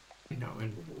understanding? No,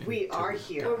 We are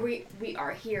here. Or we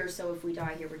are here, so if we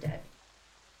die here, we're dead.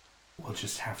 We'll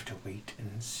just have to wait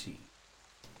and see.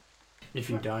 If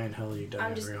you die in hell, you die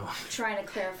I'm in just real life. trying to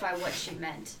clarify what she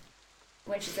meant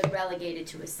when she said relegated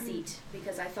to a seat,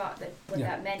 because I thought that what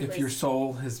that meant if was your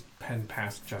soul has been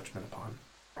passed judgment upon,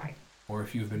 right. or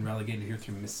if you've been relegated here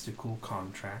through mystical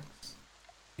contracts,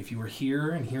 if you are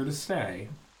here and here to stay,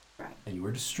 Right. And you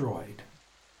were destroyed.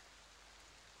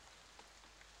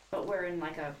 But we're in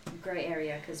like a gray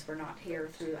area because we're not here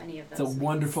through any of those. It's a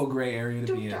wonderful gray area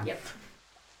to be in. Yep.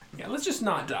 Yeah, let's just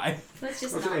not die. Let's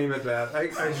just Let's not. aim at that.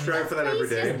 I strive for that every Please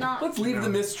day. just not. Let's leave the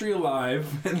mystery alive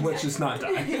and let's just not die.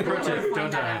 I don't wanna Don't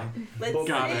find that die. out. Let's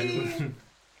Got say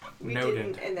we Noted.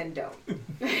 didn't, and then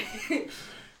don't.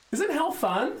 Isn't hell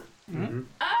fun? Mhm.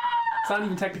 It's not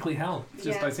even technically hell. It's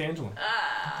just Yeah. by Sangela.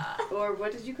 Or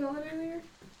what did you call it earlier?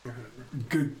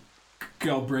 Good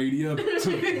Galbradia.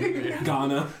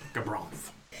 Ghana.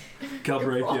 Gabronth.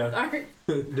 Galbradia.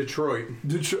 Detroit.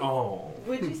 Oh.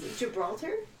 Would you say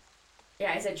Gibraltar?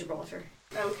 Yeah, I said Gibraltar.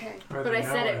 Okay. But I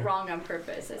said it wrong on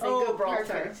purpose. I said Oh, Gibraltar.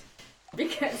 perfect.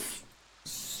 Because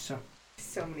So,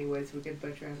 So many words we could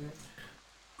butcher on this.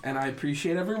 and I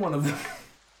appreciate every one of them.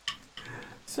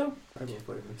 So, I will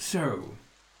play this. so,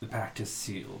 the pact is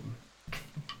sealed.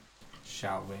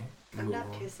 Shall we? I'm not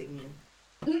move on? kissing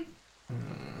you.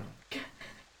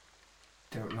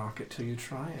 Don't knock it till you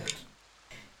try it.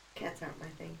 Cats aren't my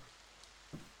thing.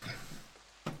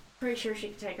 pretty sure she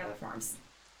could take other forms.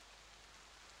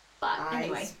 But I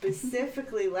anyway.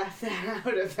 specifically left that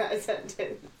out of that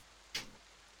sentence.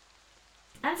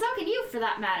 And so can you, for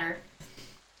that matter.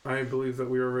 I believe that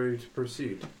we are ready to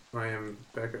proceed. I am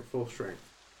back at full strength.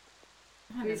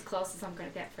 I'm as close as I'm going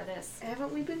to get for this.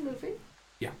 Haven't we been moving?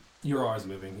 You're always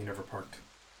moving. You never parked.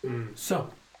 Mm. So,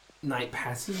 night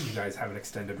passes. You guys have an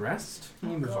extended rest. You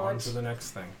Oh, move on God. to the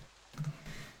next thing.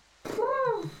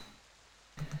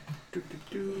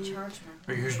 Charge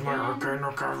I used my arcane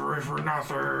recovery for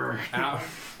nothing. Ow.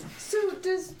 So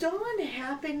does dawn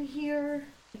happen here?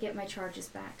 to get my charges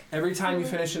back. Every time you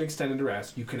finish an extended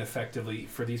rest, you can effectively,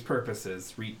 for these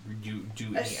purposes, do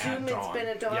any Assume at it's dawn. been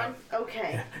a dawn? Yeah.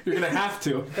 Okay. You're gonna have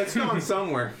to. That's gone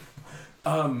somewhere.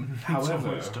 However,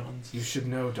 always dawns. you should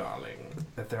know, darling,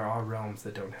 that there are realms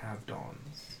that don't have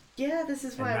dawns, Yeah, this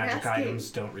is and why I'm magic asking. items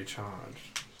don't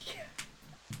recharge.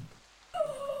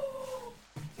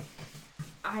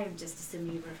 I'm just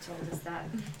assuming you would have told us that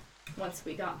once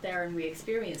we got there and we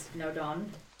experienced no dawn.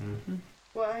 Mm-hmm.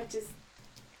 Well, I just.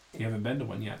 You haven't been to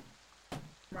one yet.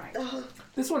 Right. Ugh.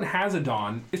 This one has a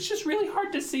dawn. It's just really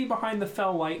hard to see behind the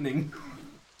fell lightning,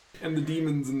 and the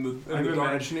demons and the I'm and the,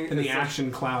 dark, imagining and the it's like-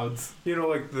 action clouds. You know,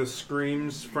 like the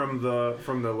screams from the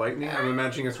lightning. I'm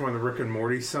imagining it's one of the Rick and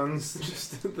Morty sons.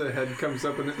 Just the head comes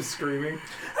up and it's screaming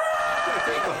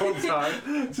the whole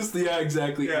time. Just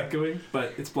exactly Yeah. echoing,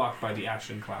 but it's blocked by the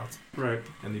action clouds Right.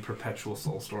 and the perpetual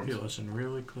soul If storms. you listen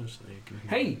really closely, you can hear.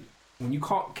 Hey, when you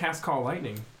cast call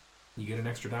lightning, you get an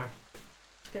extra die.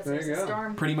 Because There there's you a go.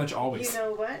 storm. Pretty much always. You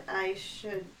know what? I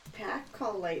should pack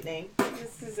call lightning.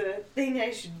 This is a thing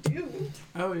I should do.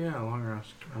 Oh yeah, long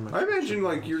rest. I imagine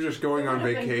like you're just going on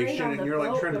Would've been great vacation on and the you're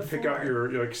like boat trying to pick out before.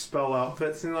 your like spell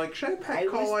outfits and like, should I I pack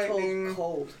was call lightning? told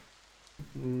cold.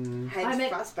 Mm. I Hence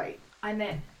meant- frostbite. I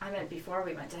meant before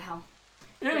we went to hell.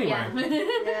 Anyway, Yeah.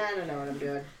 Yeah, I don't know what I'm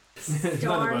doing. none of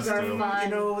Storms us are do. fun.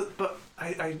 You know, but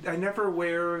I never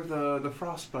wear the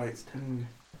frostbites.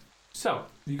 So,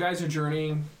 you guys are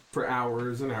journeying for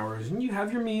hours and hours, and you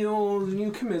have your meals, and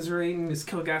you commiserate, and Miss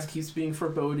Kilgast keeps being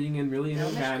foreboding and really So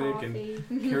much energetic and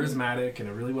coffee. charismatic and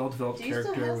a really well-developed Do you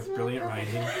still character have with some brilliant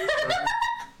coffee? writing.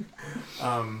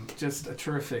 Just a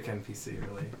terrific NPC,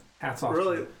 really. Hats off. to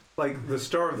Really, you. like the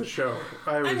star of the show.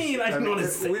 I didn't wanna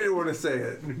say we didn't want to say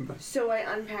it. So I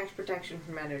unpacked protection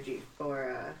from energy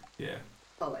for Yeah,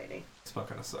 call lightning. spell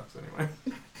kind of sucks anyway.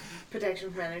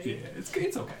 Protection from Yeah, energy.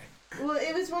 it's okay. Well,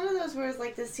 it was one of those where it's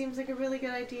like, this seems like a really good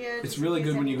idea. It's just in really case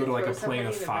good I when need you go to like a throw plane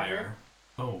of somebody in the fire.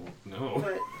 Oh no.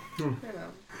 river. But, you know.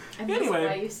 I missed Anyway.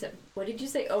 what you said. What did you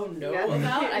say? Oh no! Yeah.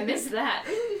 About? I missed that.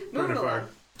 Moving Fire. along.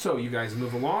 So you guys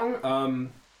move along.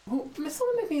 Well,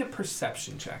 someone make me a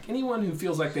perception check. Anyone who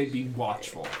feels like they'd be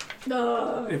watchful.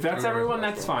 No. If that's I'm everyone,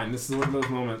 watchful. that's fine. This is one of those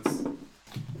moments.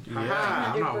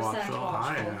 Yeah, I'm not 100% watchful. I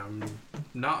watchful. am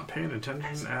not paying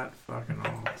attention at fucking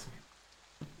all.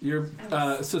 You're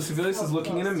so Civilius is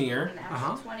looking in a mirror. An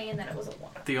actual 20, and then it was a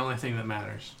 1. The only thing that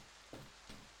matters.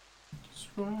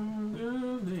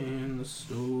 Stronger than the You're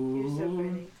so storm.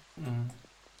 pretty. Mm,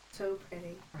 So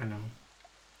pretty. I know.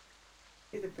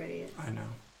 You're the prettiest. I know.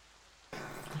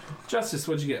 Justice,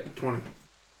 what'd you get? 20.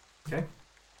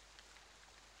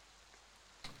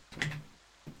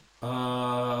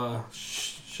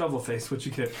 Shovel face, what'd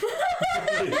you get?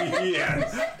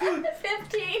 Yes.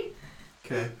 15.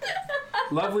 Okay.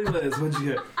 Lovely Liz, what'd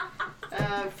you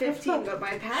get? 15, but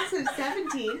my passive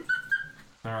 17.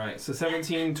 All right, so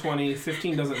 17, 20,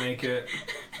 15 doesn't make it.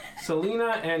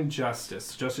 Selena and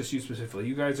Justice, you specifically,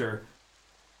 you guys are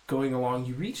going along.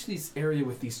 You reach this area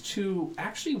with these two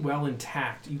actually well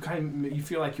intact. You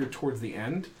feel like you're towards the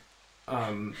end.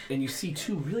 And you see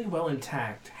two really well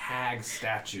intact hag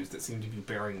statues that seem to be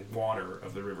bearing water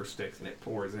of the river Styx, and it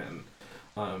pours in.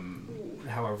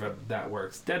 However that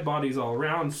works. Dead bodies all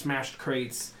around, smashed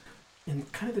crates, and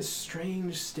kind of this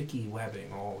strange sticky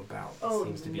webbing all about that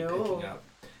seems to be picking up.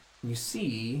 And you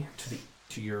see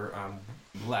to your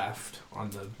left on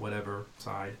the whatever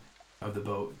side of the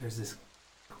boat, there's this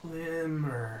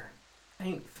glimmer,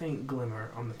 faint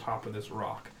glimmer on the top of this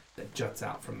rock that juts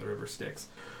out from the river Styx.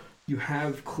 You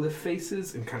have cliff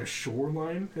faces and kind of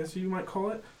shoreline, as you might call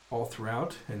it, all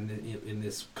throughout, and in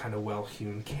this kind of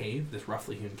well-hewn cave, this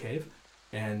roughly hewn cave,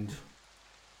 and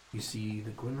you see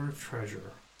the glimmer of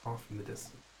treasure off in the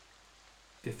distance,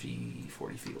 50,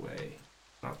 40 feet away,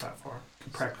 not that far. You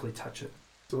can practically touch it.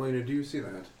 Selena, do you see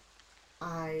that?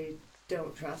 I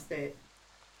don't trust it.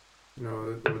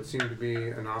 No, that would seem to be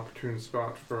an opportune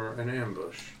spot for an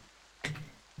ambush.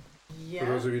 Yeah.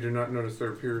 For those of you who do not notice, there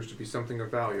appears to be something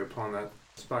of value upon that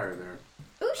spire there.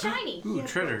 Ooh, shiny! Ooh,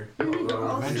 treasure. We're Although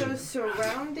also mentioned.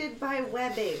 surrounded by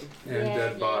webbing. and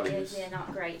dead bodies. Yeah,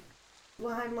 not great.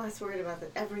 Well, I'm less worried about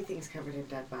that. Everything's covered in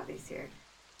dead bodies here.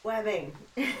 Webbing.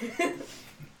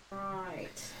 Right.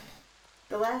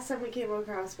 The last time we came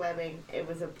across webbing, it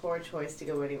was a poor choice to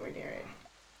go anywhere near it.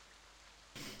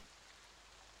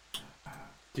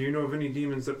 Do you know of any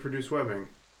demons that produce webbing?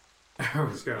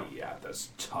 Scout. Yeah, there's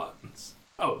tons.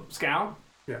 Oh, Scout?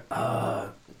 Yeah.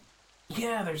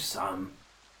 Yeah, there's some.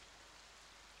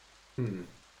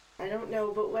 I don't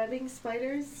know, but webbing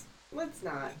spiders? Let's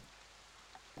not.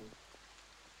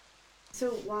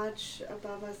 So watch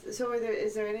above us. So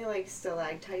is there any like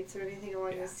stalactites or anything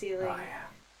along the ceiling? Oh,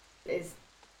 yeah. Is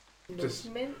Just-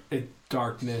 movement?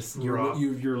 Darkness. Rock.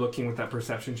 You're looking with that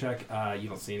perception check. You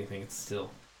don't see anything. It's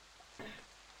still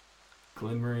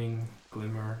glimmering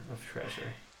glimmer of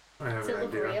treasure. I have Does an it look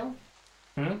idea.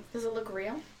 real? Does it look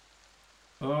real?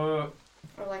 Or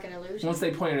like an illusion? Once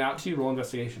they point it out to you, roll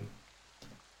investigation.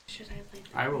 Should I like?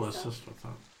 I will myself? assist with that.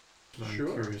 'Cause I'm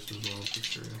Sure. curious as well if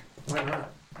it's real. Why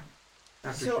not?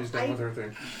 After So she's done I- with her thing.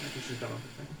 After she's done with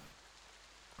her thing.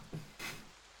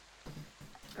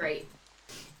 Great.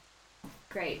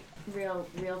 Great. Real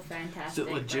Is fantastic.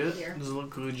 it legit? Right here. Does it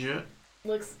look legit?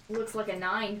 Looks like a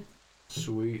 9.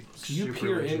 Sweet. So you Super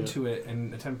peer legit. into it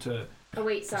and attempt to Oh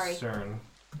wait, sorry. discern.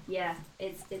 Yeah,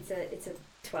 it's a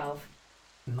 12.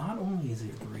 Not only is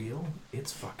it real,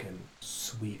 it's fucking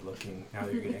sweet looking now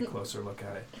that you're getting a closer look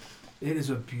at it. It is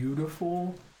a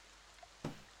beautiful,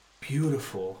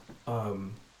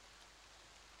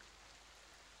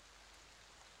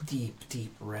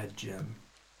 deep red gem.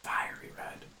 Fiery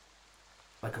red.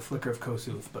 Like a flicker of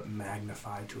Kosuth, but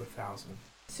magnified to 1,000.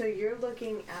 So you're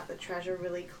looking at the treasure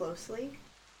really closely.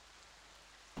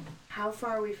 How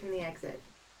far are we from the exit?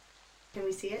 Can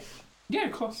we see it? Yeah,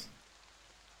 close.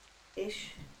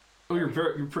 Ish. Oh, you're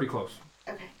pretty close.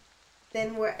 Okay.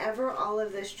 Then wherever all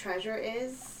of this treasure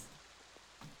is,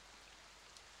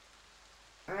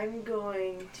 I'm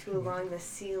going to along the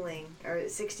ceiling, or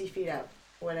 60 feet up,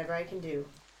 whatever I can do,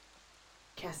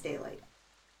 cast daylight.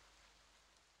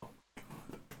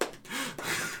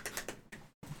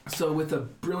 So with a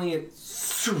brilliant,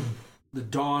 the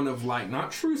dawn of light,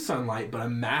 not true sunlight, but a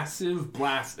massive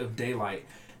blast of daylight,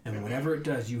 and whenever it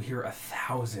does, you hear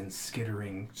 1,000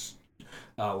 skittering,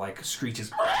 like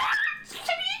screeches,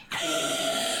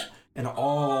 and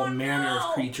all manner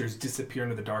of creatures disappear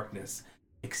into the darkness,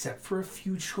 except for a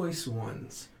few choice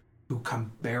ones who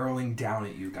come barreling down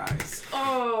at you guys.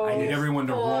 Oh. I need everyone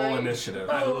to roll initiative.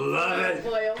 I love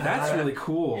it. That's really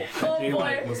cool. Oh,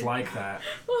 Daylight boy. was like that.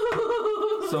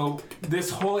 So this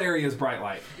whole area is bright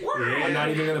light. I'm not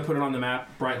even gonna put it on the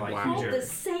map. Bright light, Wow. huge Oh, area. the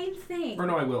same thing. Or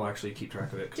no, I will actually keep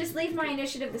track of it. Just leave my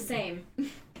initiative the same.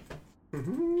 I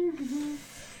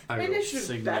Maybe rolled it should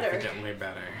be better. significantly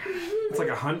better. It's like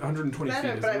 120 feet, Better,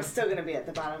 isn't but I'm it? still gonna be at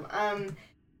the bottom.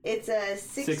 It's a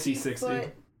 60 60. foot.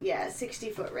 Yeah,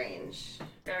 60 foot range.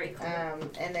 Very cool.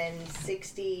 And then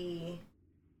 60.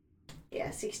 Yeah,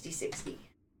 60.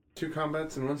 2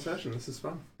 combats in 1 session. This is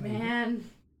fun. Man.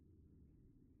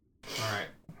 All right.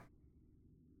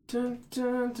 Dun,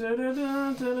 dun, dun, dun,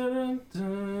 dun, dun, dun,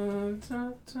 dun,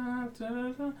 dun,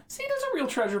 dun, dun. See, there's a real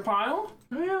treasure pile.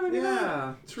 Oh yeah, look at that.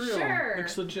 Yeah, it's real. Sure.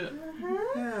 Looks legit. Uh-huh.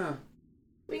 Yeah.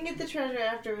 We can get the treasure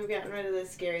after we've gotten rid of the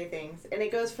scary things. And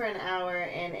it goes for an hour,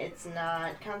 and it's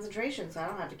not concentration, so I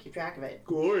don't have to keep track of it.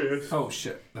 Glorious. Oh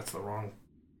shit, that's the wrong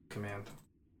command.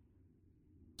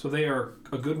 So they are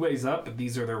a good ways up, but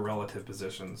these are their relative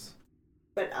positions.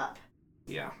 But up.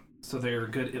 Yeah. So they're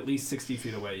good at least 60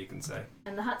 feet away, you can say.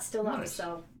 And the hut's still up, Nice.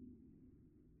 so.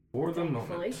 For the Thankfully.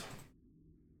 moment.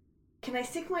 Can I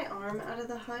stick my arm out of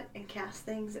the hut and cast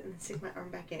things and stick my arm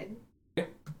back in?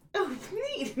 Oh,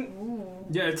 neat. Ooh.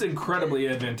 Yeah, it's incredibly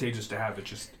advantageous to have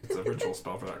it. It's a ritual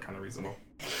spell for that kind of reason.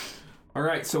 All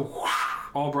right, so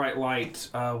all bright light.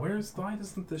 Why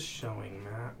isn't this showing,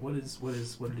 Matt? What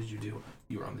did you do?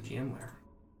 You were on the GM layer.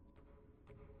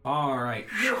 All right.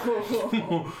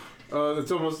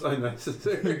 That's almost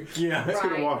unnecessary. Yeah. It's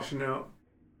gonna Right. wash out.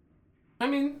 I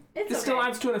mean, It's it still okay.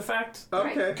 adds to an effect.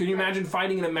 Okay. Can you imagine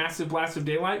fighting in a massive blast of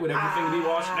daylight? Would everything be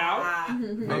washed out?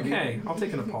 Maybe. Okay, I'll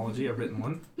take an apology. I've written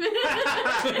one.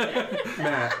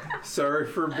 Matt, sorry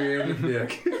for being a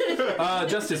dick.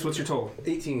 Justice, what's your total?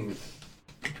 18.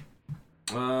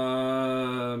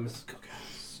 Mrs.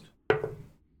 Cookhouse.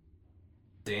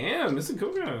 Damn, Mrs.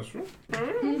 Cookhouse.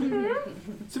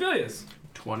 Civilians.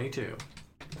 22.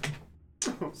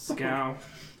 Scow.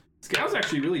 Scow's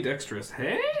actually really dexterous.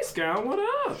 Hey, Scow, what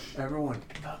up? Everyone,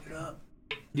 fuck it up.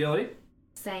 Gilly?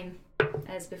 Same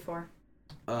as before.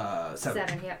 7.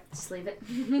 7, yep. Just leave it.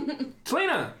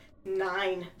 Selena!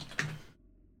 9.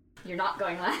 You're not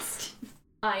going last.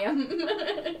 I am.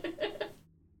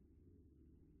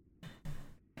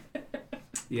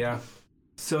 Yeah.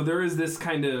 So there is this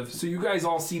kind of... So you guys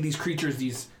all see these creatures,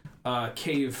 these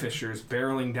cave fishers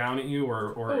barreling down at you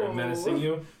or Oh. menacing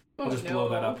you. I'll just blow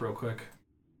that no. up real quick.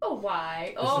 Oh,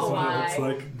 why? This Oh, is what it why?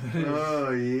 looks like.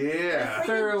 Oh, yeah. Like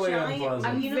Thoroughly a giant,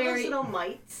 unpleasant. I'm you know very- those little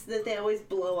mites that they always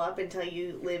blow up until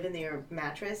you live in their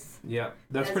mattress? Yeah,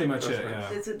 that's That's- pretty much that's it, right. yeah.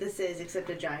 That's what this is, except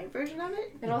a giant version of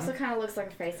it? It also kind of looks like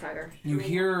a face hugger. You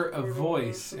hear a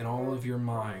voice in all of your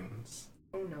minds.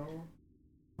 Oh no.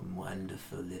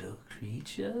 Wonderful little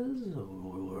creatures,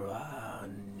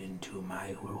 run into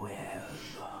my web.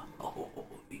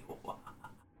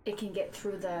 It can get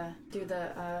through the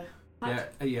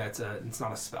Yeah, it's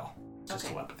not a spell. It's just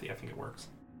Okay. telepathy. I think it works.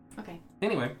 Okay.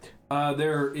 Anyway,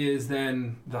 there is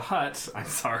then the hut. I'm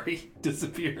sorry,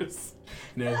 disappears.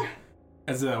 And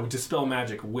as a dispel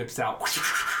magic whips out. Is there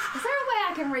a way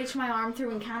I can reach my arm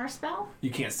through and counterspell? You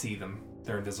can't see them.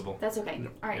 They're invisible. That's okay.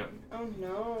 All right. Yep. Oh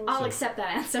no. I'll So- accept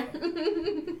that answer.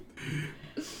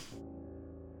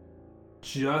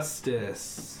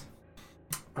 Justice.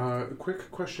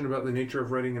 Quick question about the nature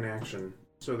of writing in action.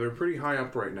 So they're pretty high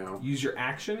up right now. Use your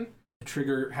action. The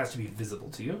trigger has to be visible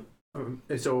to you. And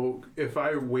so if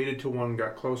I waited till one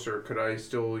got closer, could I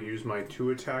still use my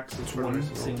 2 attacks? It's one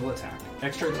single attack.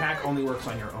 Extra attack only works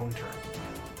on your own turn.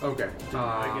 Okay. Did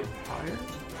I get higher?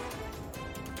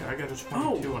 Yeah, I got a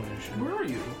 22 on initiative. Where are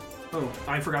you? Oh,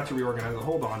 I forgot to reorganize it.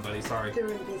 Hold on, buddy. Sorry. They're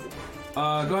invisible. Go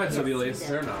ahead, Yes, Sibelius.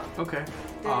 They're not. Okay.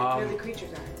 They're the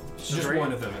creatures are. Just Straight-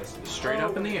 one of them is. Straight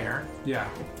up in the air. Yeah.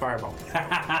 Fireball.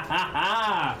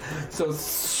 So,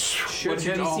 Should what's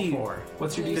your hit all DC? 4.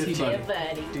 What's your DC, 15. buddy?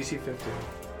 buddy. DC 15.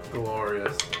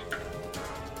 Glorious.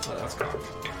 Oh, that's cocked.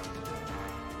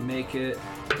 Make it.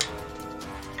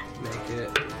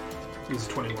 He's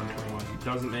 21.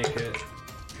 Doesn't make it.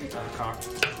 Cocked.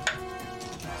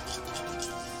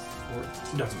 Or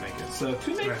doesn't make it. So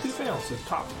 2 make, 2 fail. So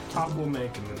top will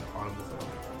make and then bottom will fail.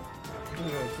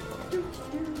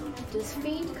 Does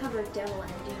Fiend cover Devil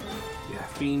and Demon? Yeah,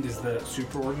 Fiend is the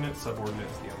superordinate, subordinate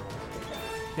is the other one.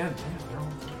 Yeah, they're all.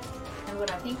 And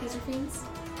would I think these are Fiends?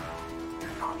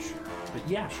 I'm not sure. But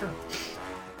yeah, sure.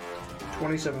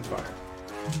 27 fire.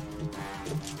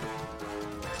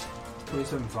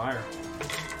 27 fire.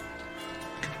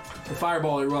 The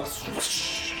fireball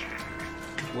erupts,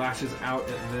 lashes out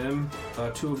at them.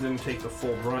 2 of them take the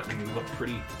full brunt and look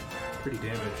pretty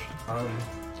damaged.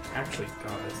 Actually,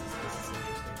 God, this is interesting.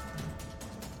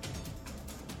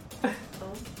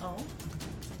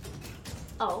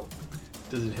 Oh.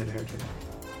 Does it hit her too?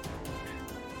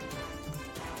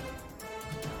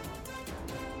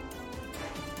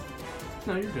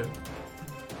 No, you're good.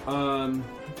 No,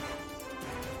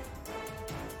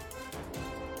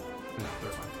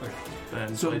 they're fine. Okay.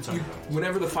 Then So blades on you, guns.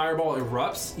 whenever the fireball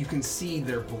erupts, you can see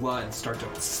their blood start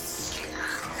to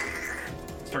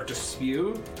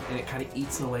spew, and it kind of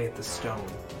eats away at the stone,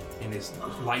 and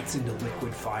lights into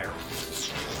liquid fire.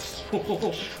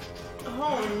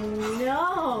 Oh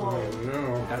no! Oh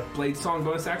no. That blade song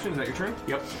bonus action. Is that your turn?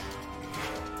 Yep.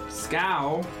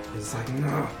 Scow is like,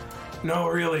 no,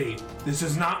 really, this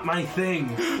is not my thing.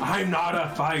 I'm not a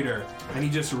fighter, and he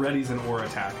just readies an aura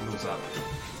attack and goes up.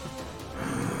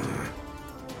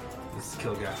 This is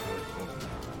Kilgath.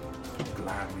 I'm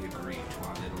glad we agreed to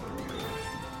our little agreement.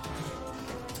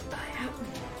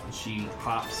 And she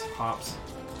hops.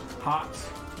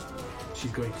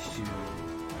 She's going to.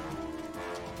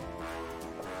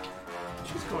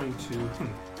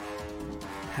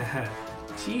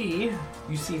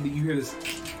 You see that you hear this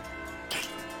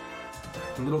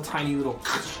tiny little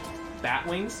bat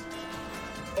wings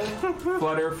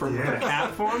flutter from her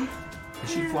cat form, And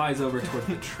she flies over towards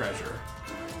the treasure.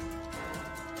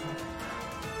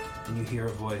 And you hear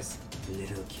a voice,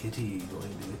 little kitty going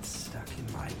to get stuck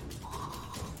in my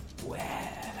web.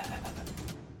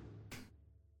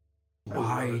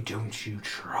 Why don't you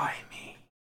try me?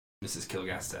 Mrs.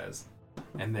 Kilgast says.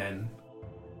 And then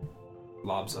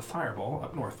lobs a fireball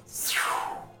up north.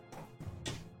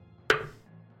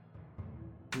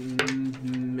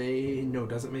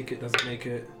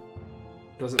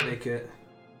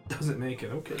 Doesn't make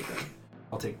it. Okay, then.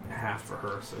 I'll take half for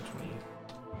her, so 20.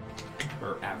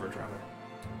 Or average, rather.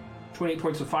 28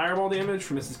 points of fireball damage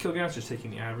for Mrs. Kilgast, just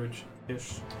taking the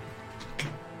average-ish.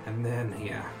 And then,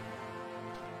 yeah.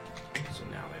 So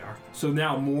now they are. So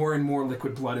now more and more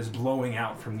liquid blood is blowing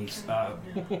out from these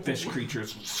fish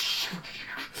creatures.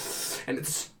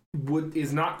 And wood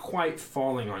is not quite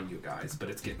falling on you guys, but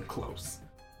it's getting close.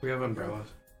 We have umbrellas.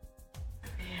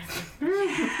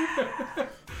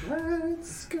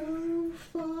 Let's go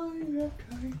fly a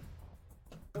kite.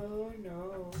 Oh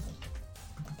no.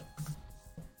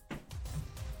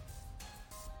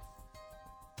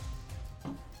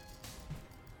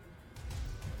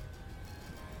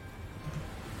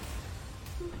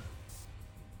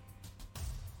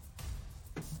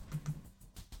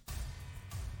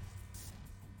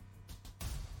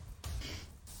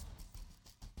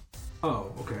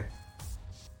 Oh, okay.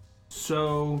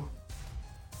 So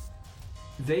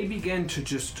they begin to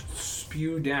just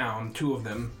spew down, two of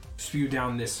them spew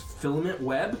down this filament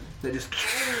web that just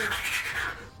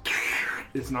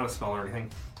it's not a spell or anything.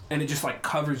 And it just like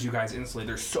covers you guys instantly.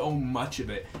 There's so much of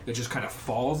it that just kind of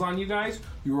falls on you guys.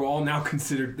 You are all now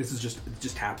considered, it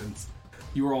just happens.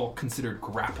 You are all considered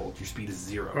grappled. Your speed is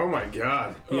 0. Oh my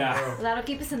god. Yeah. Well, that'll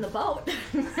keep us in the boat.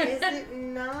 Is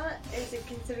it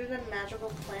considered a magical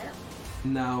plant?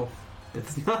 No.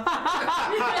 It's not.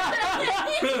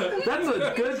 That's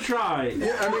a good try.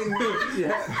 Yeah, I mean,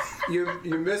 yeah,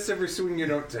 you miss every swing you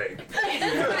don't take.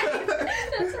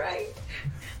 That's right.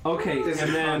 Okay, Is and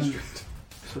it then construct?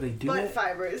 so they do Butt it.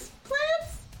 fibers.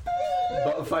 Plants.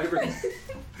 Butt fibers.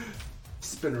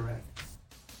 Spinnerack.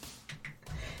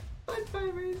 Butt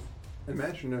fibers.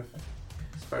 Imagine if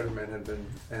Spider-Man had been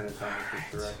anatomically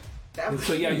correct. And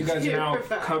so yeah, you guys are now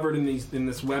covered in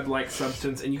this web-like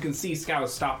substance, and you can see Scout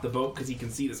stop the boat because he can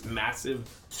see this massive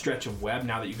stretch of web.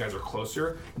 Now that you guys are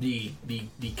closer, the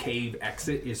cave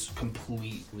exit is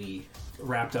completely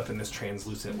wrapped up in this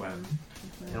translucent web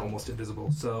and almost invisible.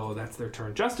 So that's their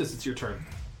turn. Justice, it's your turn.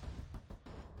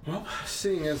 Well,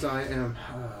 seeing as I am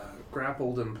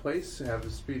grappled in place, have a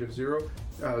speed of 0,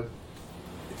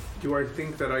 do I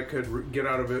think that I could get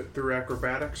out of it through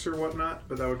acrobatics or whatnot?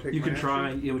 But that would take. You my can action? try.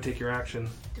 It would take your action.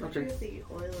 Don't Okay. you have the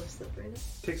oil of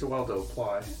slipperiness? Takes a while to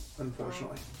apply,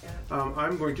 unfortunately. Yeah.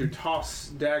 I'm going to toss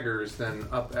daggers then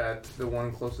up at the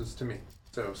one closest to me.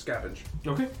 So scavenge.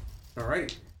 Okay.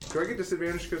 Alright. Do I get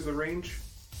disadvantage because of the range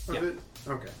of Yeah. it?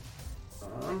 Okay.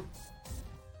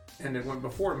 And it went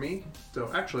before me.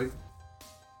 So actually,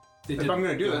 if I'm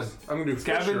going to do this, I'm going to do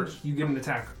scavenge. Fisher. You get an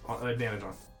attack advantage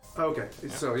on. Okay.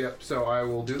 So yep. So I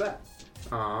will do that.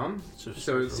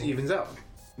 So it evens out.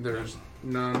 There's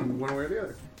none one way or the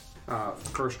other.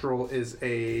 First roll is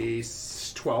a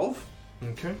 12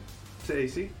 Okay. to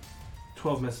AC.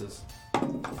 12 misses.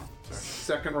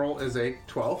 Second roll is a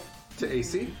 12 to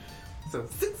AC. So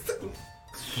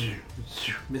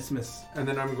Miss. and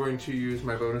then I'm going to use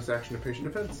my bonus action to patient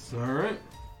defense. All right.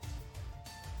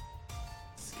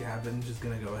 Scavenge is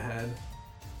gonna go ahead.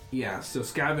 Yeah. So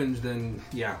scavenge then.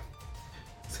 Yeah.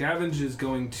 Scavenge is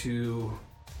going to.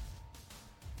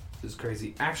 This is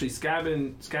crazy. Actually,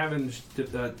 scavenge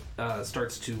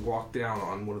starts to walk down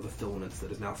on one of the filaments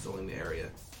that is now filling the area.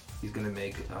 He's gonna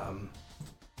make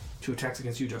 2 attacks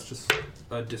against you, Justice.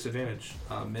 Disadvantage.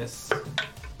 Miss.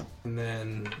 And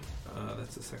then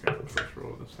that's the first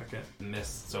roll of the second. Miss.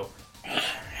 So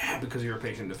because you're a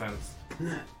patient defense.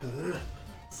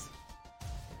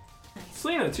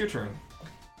 Selena, it's your turn.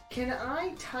 Can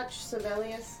I touch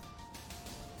Sibelius?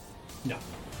 No.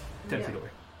 10 Yeah. feet away.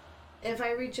 If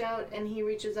I reach out and he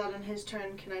reaches out on his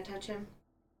turn, can I touch him?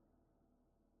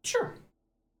 Sure.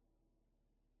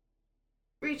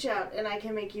 Reach out and I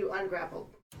can make you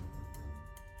ungrappled.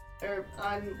 Or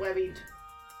unwebbied.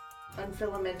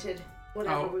 Unfilamented.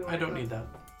 Whatever we want I don't to need that.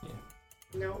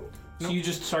 No. So you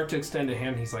just start to extend a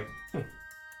hand. He's like, Then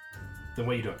what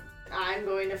are you doing? I'm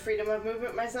going to freedom of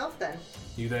movement myself then.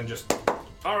 You then just,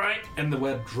 all right, and the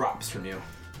web drops from you.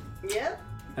 Yep.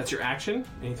 That's your action?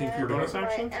 Anything for your And bonus my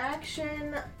action?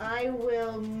 action, I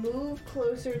will move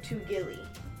closer to Gilly.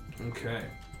 Okay.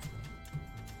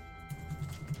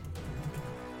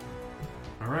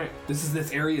 All right.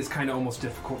 This area is kind of almost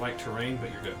difficult like terrain,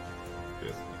 but you're good.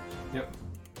 Good. Yep.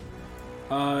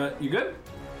 You good?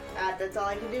 That's all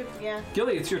I can do. Yeah.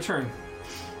 Gilly, it's your turn.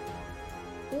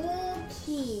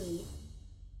 Okay.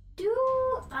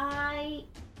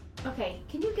 Okay,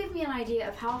 can you give me an idea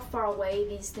of how far away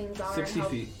these things are? 60 and how,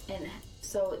 feet. And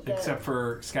so Except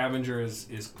for Scavenger is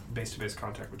base-to-base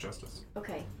contact with Justice.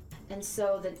 Okay. And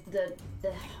so the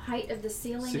height of the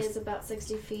ceiling is about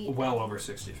 60 feet? Well over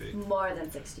 60 feet. More than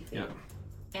 60 feet. Yeah.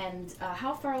 And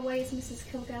how far away is Mrs.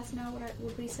 Kilgast now,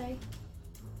 would we say?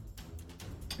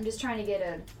 I'm just trying to get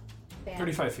a band.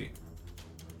 35 feet.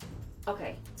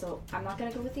 Okay, so I'm not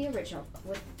gonna go with the original,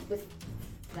 with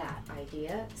that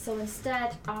idea. So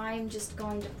instead, I'm just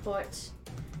going to put,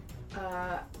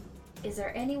 is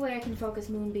there any way I can focus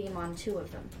Moonbeam on 2 of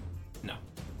them? No.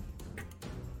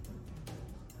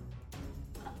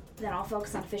 Then I'll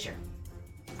focus on Fisher.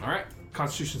 Alright.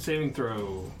 Constitution saving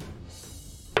throw.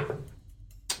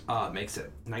 Makes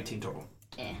it 19 total.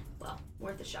 Well,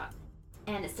 worth a shot.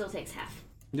 And it still takes half.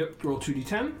 Yep. Roll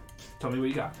 2d10. Tell me what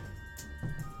you got.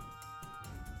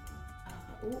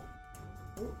 Ooh.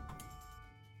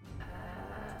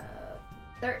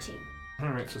 13.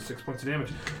 Alright, so 6 points of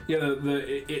damage. Yeah,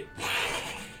 it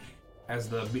as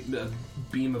the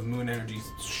beam of moon energy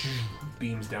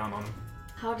beams down on him.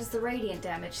 How does the radiant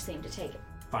damage seem to take it?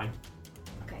 Fine.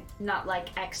 Okay, not like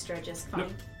extra, just fine.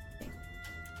 Nope. Okay.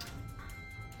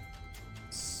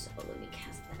 So let me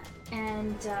cast that.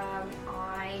 And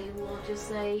I will just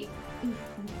say,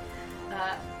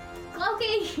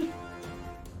 Cloaky!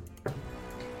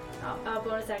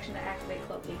 Bonus action to activate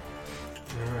Cloaky.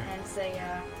 Alright. And say,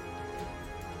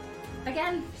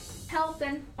 again, help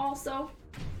and also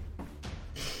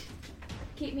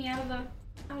keep me out of the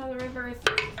river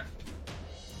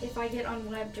if I get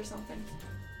unwebbed or something.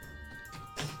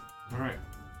 Alright.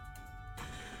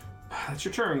 That's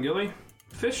your turn, Gilly.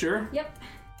 Fisher Yep.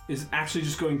 is actually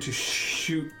just going to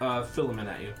shoot filament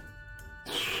at you.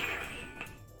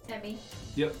 At me.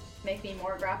 Yep. Make me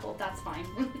more grappled, that's fine.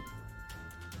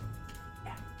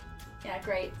 Yeah,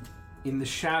 great. In the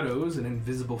shadows, an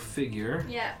invisible figure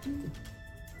Yeah.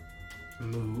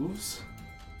 moves.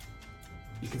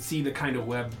 You can see the kind of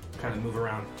web kind of move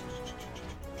around.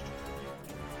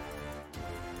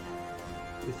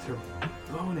 With her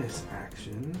bonus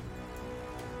action,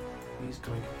 he's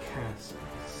going to cast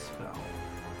a spell.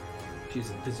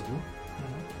 She's invisible.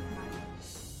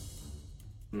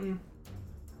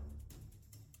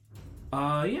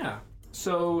 Yeah.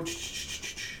 So,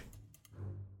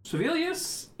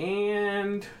 Sevilius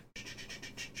and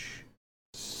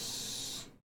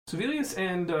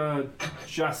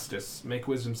Justice make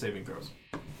wisdom saving throws.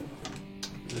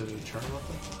 Is it a charm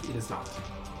weapon? It is not.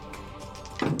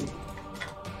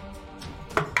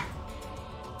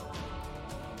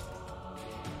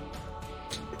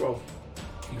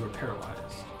 You are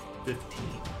paralyzed. 15.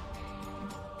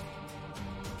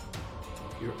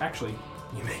 You're actually,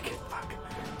 you make it. Fuck.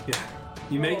 Yeah.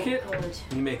 You make it. Good.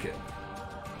 You make it.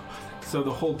 So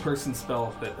the hold person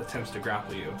spell that attempts to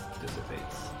grapple you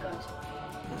dissipates.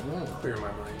 Good. Clear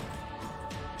my mind.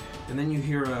 And then you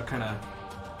hear a kind of.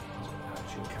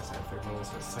 She would cast that third level,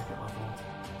 so it's second level.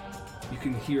 You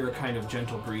can hear a kind of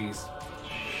gentle breeze.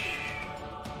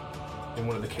 And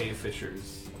one of the cave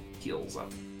fissures heals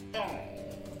up.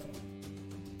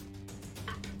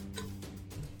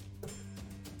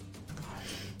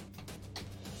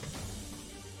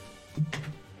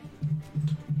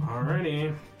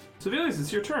 Alrighty. Sevilius,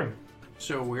 it's your turn.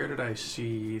 So where did I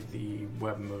see the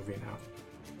web moving out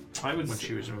I would when say,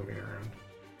 she was moving around?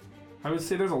 I would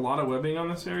say there's a lot of webbing on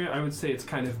this area. I would say it's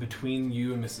kind of between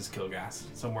you and Mrs. Kilgast,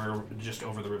 somewhere just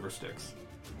over the river Styx.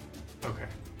 Okay.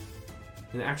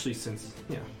 And actually, since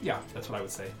yeah, that's what I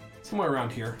would say. Somewhere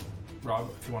around here, Rob,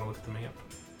 if you want to look at the map.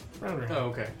 Around here. Oh,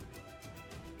 okay.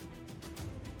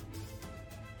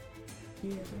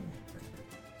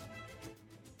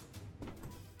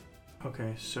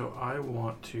 Okay, so I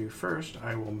want to first.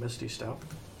 I will Misty Step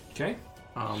Okay.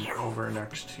 over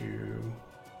next to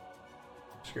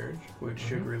Scourge, which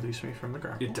should release me from the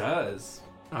grapple. It does.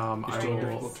 You're I still in will.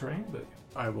 difficult terrain, but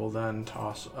I will then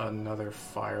toss another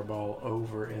fireball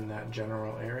over in that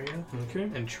general area okay.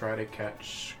 and try to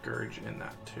catch Scourge in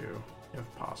that too,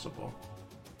 if possible.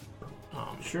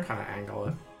 Sure. Kind of angle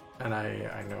it, and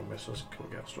I know Mrs.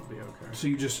 Kilgast will be okay. So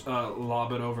you just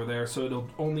lob it over there, so it'll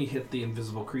only hit the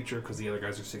invisible creature because the other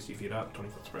guys are 60 feet up, 20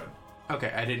 foot spread.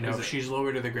 Okay, I didn't know Is if it- she's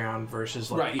lower to the ground versus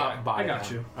like Right, yeah, up by I got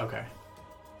them. you. Okay.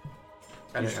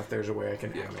 I didn't know if there's a way I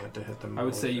can aim it to hit them. I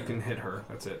would say you both can there. hit her.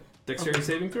 That's it. Dexterity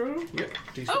saving throw? Yep.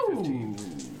 DC Oh!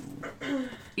 15.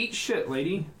 Eat shit,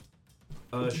 lady.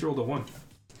 She rolled a 1.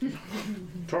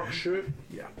 Talk shit.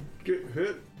 Yeah. Get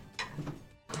hit.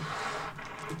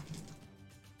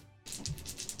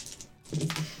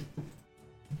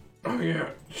 Oh yeah,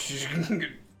 she's gonna get.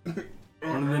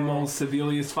 One of them old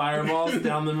Sevilius fireballs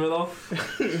down the middle.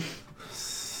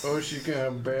 Oh, she's gonna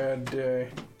have a bad day.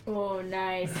 Oh,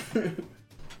 nice.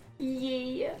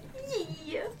 Yeah.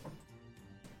 Yeah.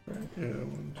 Right, yeah,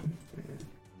 1, 2,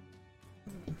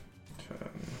 3, 10,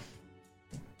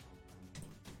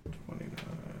 29,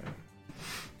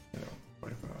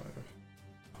 25.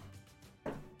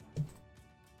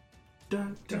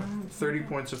 Dun, dun. 30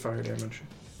 points of fire damage.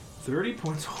 30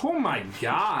 points. Oh my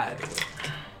god.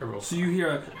 I rolled. So you hear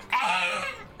a.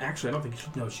 Actually, I don't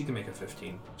think. No, she can make a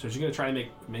 15. So she's gonna try to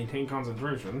maintain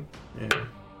concentration. Yeah.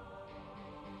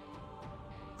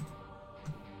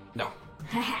 No.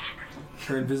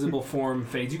 Her invisible form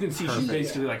fades. You can see she's Perfect.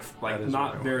 basically like That is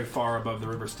not what I very far above the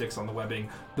river Styx on the webbing.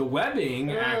 The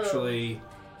webbing actually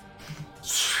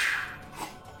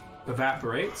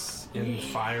evaporates in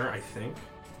fire, I think.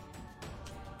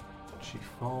 She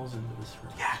falls into this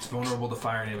room. Yeah, it's vulnerable to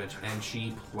fire damage, and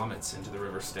she plummets into the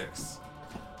river Styx.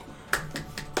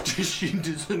 Does she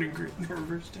disintegrate in the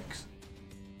river Styx?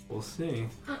 We'll see.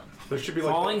 There should be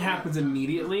like Falling happens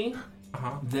immediately,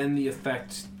 Uh-huh. then the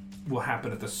effect will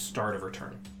happen at the start of her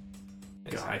turn.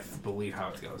 Is, Got I believe how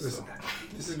it goes. This, So,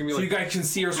 this is gonna be so you like guys can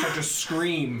see her start to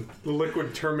scream. the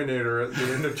liquid Terminator at the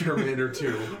end of Terminator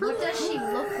 2. What does she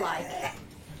look like?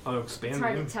 I'll expand It's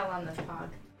hard the to tell on the fog.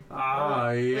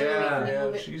 Ah, yeah.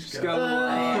 Yeah, she's She's got. got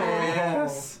a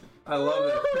yes. I love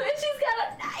it. She's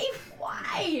got a knife.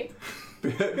 Why?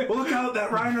 Look out!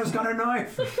 That rhino's got a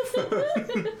knife.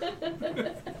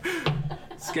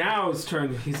 Scow's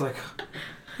turn. He's like,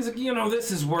 you know,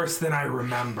 this is worse than I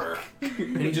remember.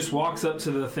 And he just walks up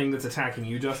to the thing that's attacking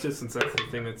you, Justice, since that's the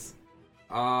thing that's.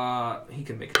 He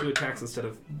can make 2 attacks instead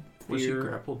of. Was she fear.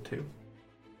 grappled too?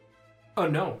 Oh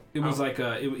no! It was Oh. like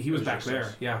he was was back just there.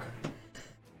 us. Yeah.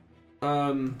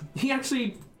 He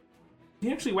actually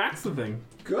whacks the thing.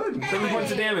 Good. 7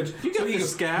 points of damage. You got he the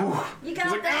goes, scab. "Ooh." You He's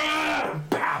got like, that? "Ah!"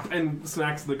 Bap, and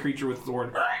smacks the creature with his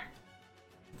sword.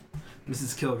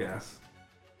 Mrs. Kilgast.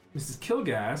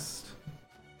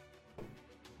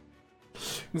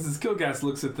 Mrs. Kilgast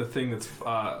looks at the thing that's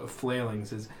flailing and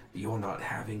says, "You're not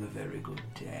having a very good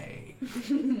day."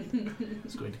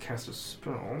 He's going to cast a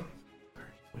spell,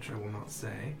 which I will not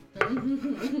say.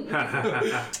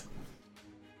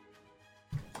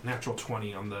 Natural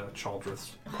 20 on the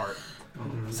Chaldrith's part.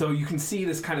 So you can see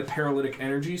this kind of paralytic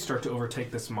energy start to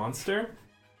overtake this monster,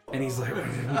 and he's like,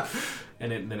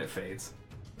 and then it fades.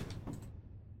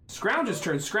 Scrounge's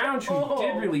turn. Scrounge, who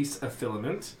did release a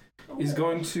filament, is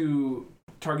going to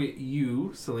target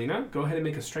you, Selena. Go ahead and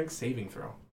make a strength saving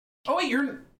throw. Oh wait,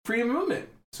 you're freedom of movement,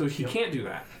 so he can't do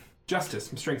that.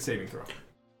 Justice, strength saving throw.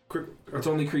 Quick. It's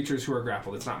only creatures who are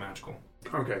grappled. It's not magical.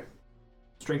 Okay.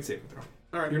 Strength saving throw.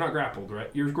 All right. You're not grappled, right?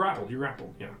 You're grappled.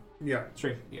 Yeah. Yeah.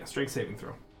 Strength saving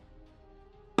throw.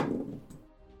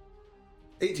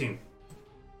 18.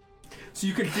 So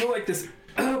you can feel like this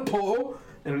pull,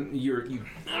 and you.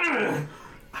 A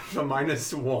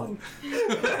 -1.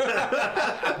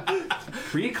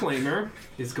 Reclaimer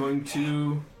is going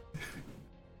to.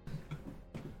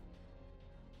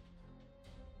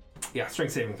 Yeah,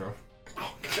 strength saving throw.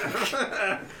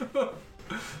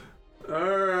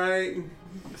 All right.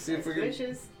 See if we can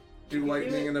Wishes. do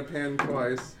lightning in a pan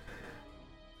twice.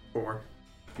 4.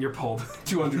 You're pulled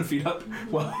 200 feet up.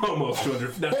 Well, almost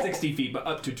 200. Not 60 feet, but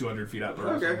up to 200 feet up.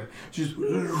 Okay. Just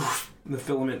the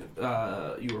filament.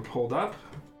 You were pulled up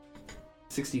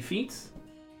 60 feet,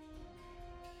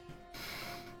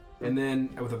 and then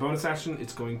with a bonus action,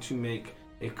 it's going to make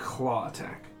a claw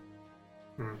attack.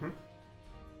 Mm-hmm.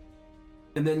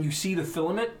 And then you see the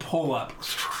filament pull up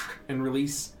and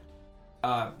release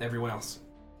everyone else.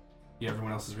 Yeah,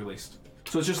 everyone else is released.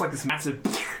 So it's just like this massive,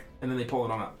 and then they pull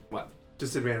it on up. What?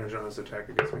 Disadvantage on this attack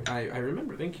against me. I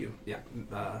remember. Thank you. Yeah.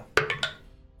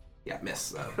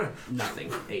 Miss.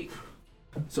 Nothing. 8.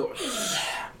 So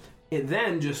it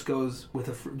then just goes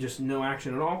with just no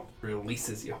action at all.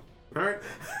 Releases you. All right.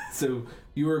 So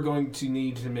you are going to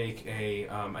need to make a.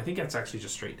 I think that's actually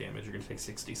just straight damage. You're going to take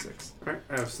 66. All right.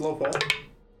 I have slow fall.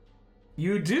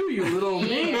 You do, you little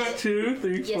meat. 2,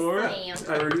 3, Yes, 4. ma'am.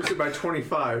 I reduce it by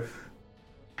 25.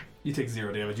 You take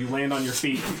 0 damage. You land on your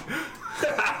feet.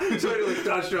 So I like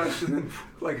dodge, and then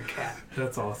like a cat.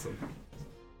 That's awesome.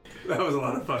 That was a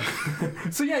lot of fun.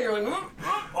 So yeah, you're like,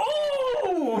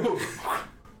 oh!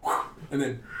 And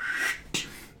then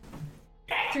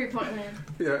 3-point land.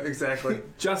 Yeah, exactly.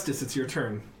 Justice, it's your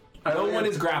turn. I No only one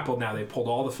have- is grappled now. They pulled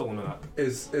all the filament up.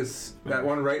 Is that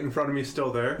one right in front of me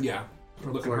still there? Yeah.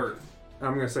 Looking Like- hurt.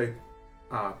 I'm gonna say,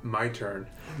 my turn.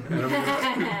 And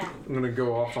I'm gonna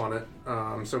go off on it.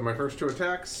 So my first 2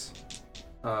 attacks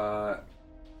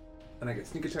And I get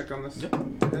sneak attack on this. Yep.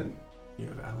 hit. You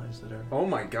have allies that are Oh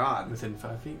my god. within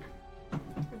 5 feet.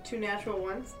 2 natural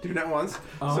ones. Do that once.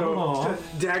 Oh. So,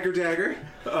 dagger.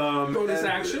 Bonus and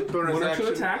action? Bonus One or action.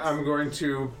 two attacks? I'm going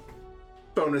to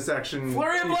bonus action.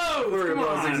 Flurry of blows! Flurry of Come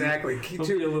blows, on. exactly. Don't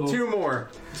be a little-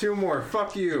 Two more.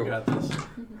 Fuck You you. got this.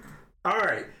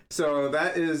 Alright, so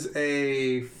that is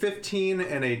a 15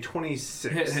 and a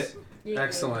 26. Hit.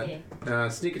 Excellent.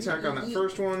 Sneak attack on that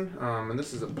first one. And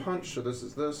this is a punch, so this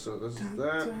is this, so this is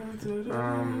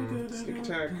that. Sneak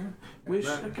attack. and Wish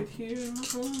that. I could hear my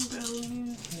own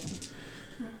belly.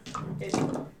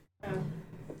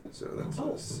 So that's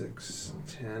a 6,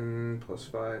 10 plus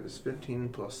 5 is 15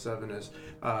 plus 7 is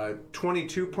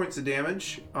 22 points of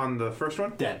damage on the first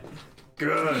one. Dead.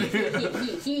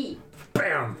 Good.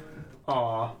 Bam.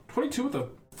 Aw. 22 with a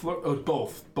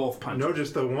both punches. No,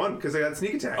 just the one because I got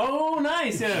sneak attack. Oh,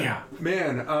 nice. Yeah.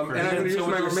 Man, and I'm going to use So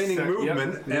my with your remaining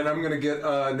movement, yep. and I'm going to get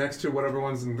next to whatever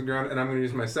one's in the ground, and I'm going to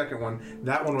use my second one.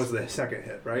 That one was the second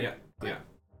hit, right? Yeah.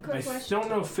 Quick I question. don't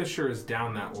know if Fisher is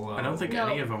down that low. I don't think No.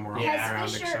 any of them were on the Yeah. ground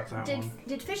Has Fisher except that one.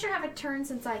 did Fisher have a turn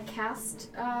since I cast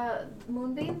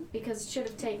Moonbeam? Because it should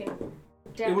have taken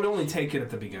It damage. would only take it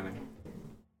at the beginning.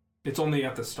 It's only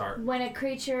at the start. When a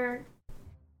creature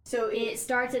So it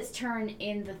starts its turn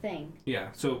in the thing. Yeah,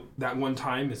 so that one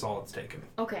time is all it's taken.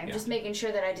 Okay, I'm Yeah. just making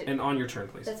sure that I did. And on your turn,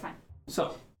 please. That's fine.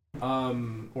 So,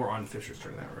 or on Fisher's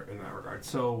turn in that regard.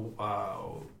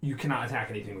 So, you cannot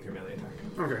attack anything with your melee attack.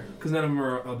 Okay. Because none of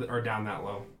them are down that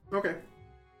low. Okay.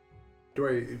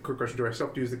 Quick question, do I still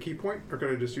have to use the key point, or could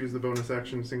I just use the bonus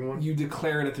action single one? You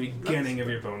declare it at the beginning of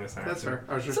your bonus action. That's fair.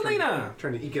 I was just Selena!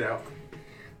 trying to eke it out.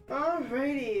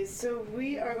 alrighty, so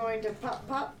we are going to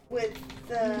pop with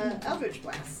the Eldritch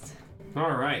Blast.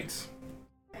 All right.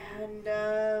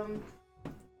 And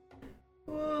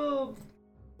well,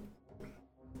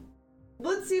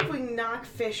 let's see if we can knock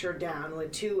Fisher down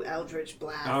with 2 Eldritch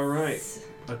Blasts. All right.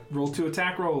 Roll 2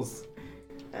 attack rolls.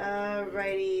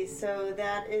 Alrighty, so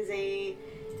that is a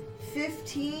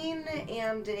 15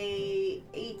 and a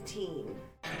 18.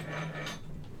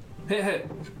 Hit.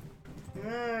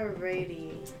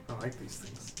 Alrighty. I like these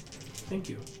things. Thank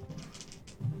you.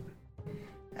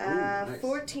 nice.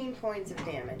 14 points of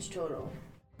damage total.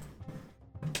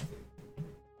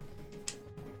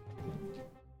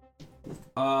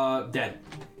 Dead.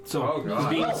 So Oh, God.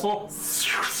 being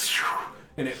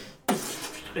and it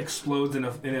explodes in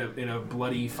a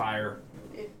bloody fire.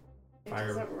 It Fire.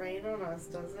 doesn't rain on us,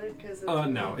 does it? Cause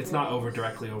No, it's not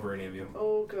directly over any of you.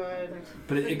 Oh, good.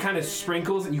 But it kind of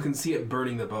sprinkles, and you can see it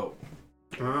burning the boat.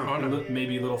 Oh. And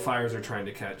maybe little fires are trying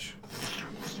to catch.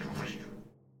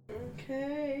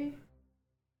 Okay.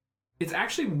 It's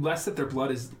actually less that their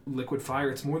blood is liquid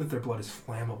fire. It's more that their blood is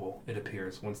flammable. It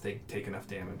appears once they take enough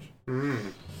damage.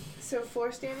 So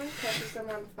force damage catches them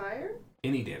on fire?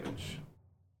 Any damage,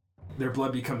 their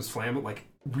blood becomes flammable, like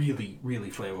really, really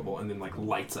flammable, and then like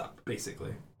lights up,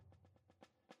 basically.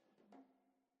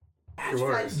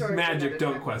 Fine story for Magic, another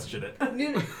don't time. question it.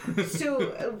 No.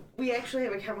 So we actually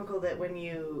have a chemical that when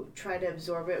you try to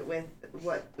absorb it with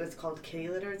what's called kitty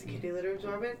litter, it's a kitty litter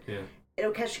absorbent. Yeah.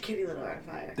 It'll catch kitty litter on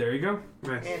fire, There you go.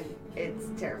 Nice. and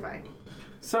it's terrifying.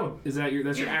 So,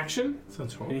 that's your action?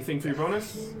 Sounds horrible. Anything for your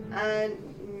bonus?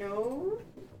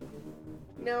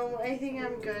 No, I think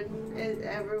I'm good.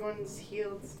 Everyone's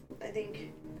healed, I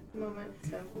think, at the moment.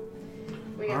 So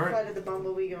we got All right. Flight of the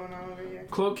Bumblebee going on over here.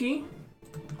 Clokey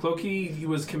he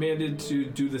was commanded to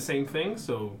do the same thing,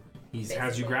 so he has you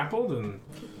Basically. grappled, and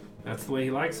that's the way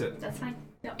he likes it. That's fine.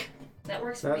 Yep. That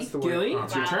works for That's me. the way. Gilly, Oh.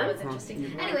 it's your Wow, turn. that was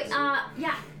interesting. Anyway,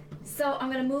 yeah. So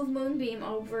I'm gonna move Moonbeam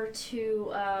over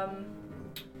to.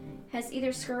 Has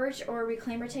either Scourge or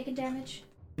Reclaimer taken damage?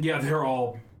 Yeah, they're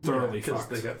all thoroughly because fucked.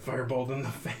 they got fireballed in the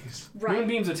face. Right.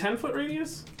 Moonbeam's a 10-foot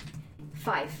radius?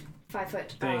 5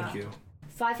 foot. Thank you.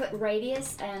 5 foot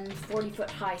radius and 40-foot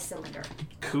high cylinder.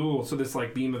 Cool. So this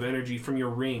like beam of energy from your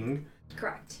ring,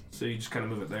 Correct. so you just kind of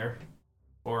move it there.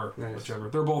 Or Nice. whichever.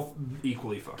 They're both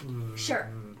equally fucked. Sure.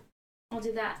 I'll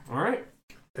do that. All right.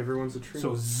 Everyone's a tree.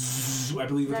 So zzz, I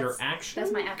believe with your That's- action.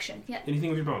 That's my action. Yep. Anything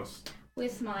with your bonus?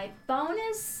 With my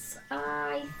bonus,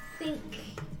 I think.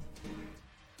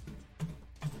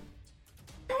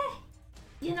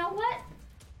 You know what?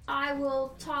 I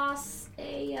will toss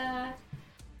an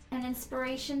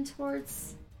inspiration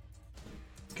towards.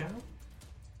 Scout.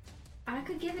 I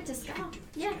could give it to Scout.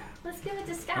 Yeah, let's give it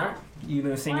to All Scout. right. You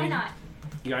gonna sing? Why anything? not?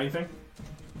 You got anything?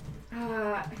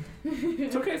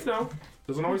 It's okay if no.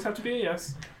 Doesn't always have to be a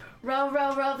yes. Row,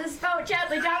 row, row this boat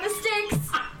gently down the Styx.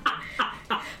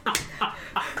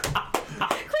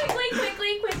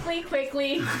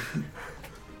 Quickly.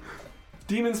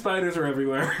 Demon spiders are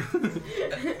everywhere.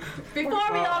 Before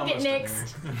we all get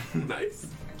nixed. Nice.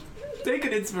 Take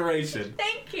an inspiration.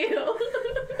 Thank you.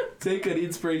 Take an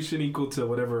inspiration equal to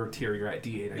whatever tier you're at.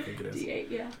 D8, I think it is.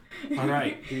 D8, yeah. All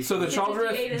right. So the It's a D8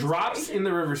 Chaldreth drops inspiration. in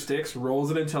the river Styx,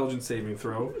 rolls an intelligence saving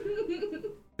throw,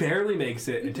 barely makes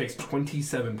it, and takes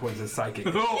 27 points of psychic.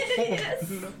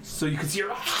 Yes. So you can see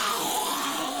her.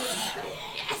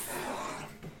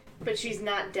 But she's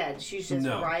not dead. She's just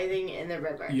No. writhing in the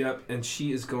river. Yep, and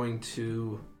she is going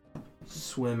to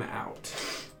swim out.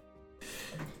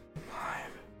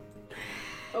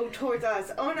 Oh, towards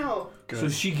us. Oh no. So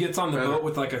she gets on the boat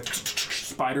with like a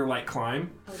spider-like climb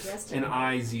Oh, yes. and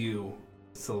eyes you,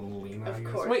 Selena. Of I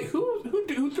guess. course. Wait,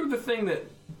 who threw the thing that?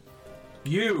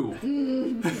 You.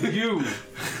 You.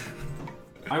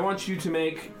 I want you to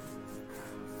make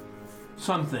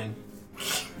something.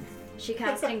 She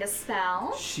casting a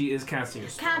spell. She is casting a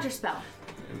spell. Counter spell.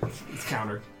 It's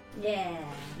countered. Yeah,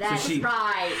 that's she-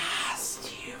 right.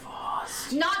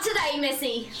 Not today,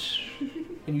 Missy.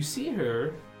 And you see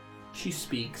her, she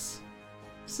speaks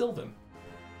Sylvan.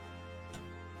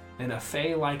 And a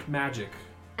fey-like magic.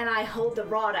 And I hold the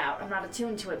rod out. I'm not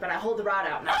attuned to it, but I hold the rod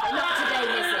out. And I say, not today,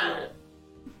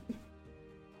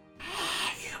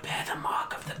 Missy. You bear the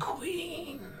mark of the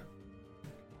queen.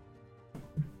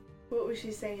 What was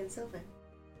she saying in Sylvan?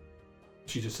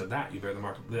 She just said that. You bear the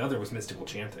mark. The other was mystical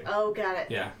chanting. Oh, got it.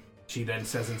 Yeah. She then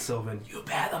says in Sylvan, you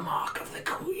bear the mark of the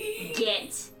queen.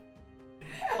 Get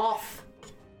off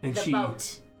And the she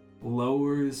boat.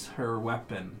 lowers her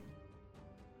weapon.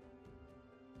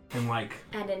 And like,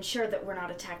 And ensure that we're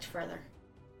not attacked further.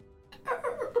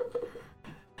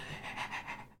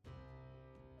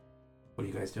 what are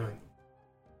you guys doing?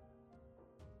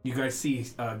 You guys see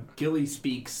Gilly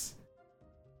speaks.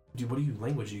 What do you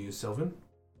language you use, Sylvan?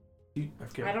 I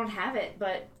forget. I don't have it,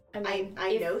 but I mean, I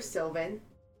if- know Sylvan.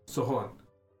 So hold on.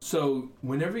 So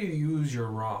whenever you use your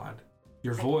rod,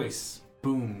 your voice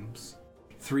booms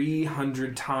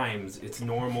 300 times its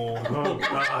normal Oh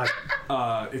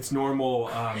God! its normal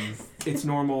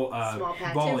Small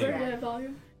patches. volume,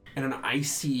 volume. and an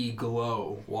icy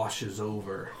glow washes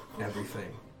over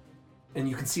everything. And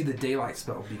you can see the daylight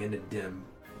spell begin to dim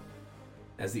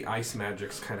as the ice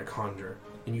magics kind of conjure.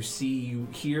 And you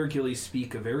hear Gilly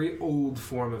speak a very old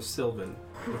form of Sylvan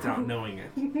without knowing it.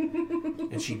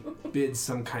 And she bids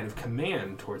some kind of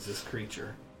command towards this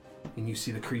creature. And you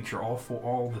see the creature,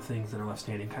 all the things that are left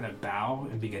standing, kind of bow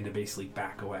and begin to basically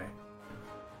back away.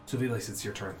 So Velas, it's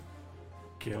your turn.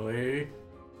 Gilly,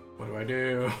 what do I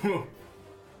do?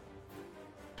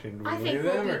 Should we I think leave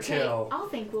we'll them be or kill? I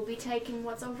think we'll be taking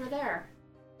what's over there.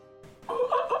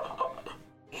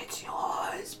 It's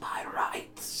yours by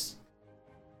rights.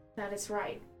 That is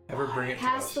right. Ever bring it to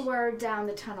Pass us? the word down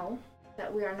the tunnel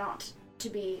that we are not to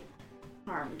be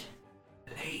harmed.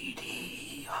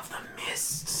 Lady of the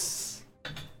Mists,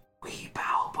 we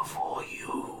bow before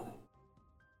you.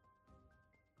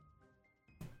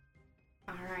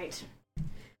 All right.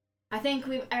 I think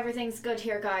everything's good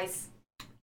here, guys.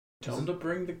 Tell them to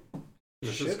bring the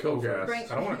This ship is over. Kilgas. Bring-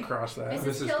 I don't want to cross that. Mrs.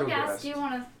 this is Kilgast, Kilgast. do you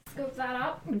want to scoop that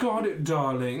up? Got it,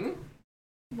 darling.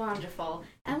 Wonderful.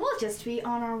 And we'll just be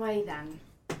on our way then.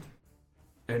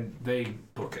 And they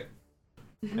book it.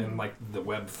 And like the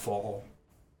web fall.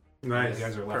 Nice. You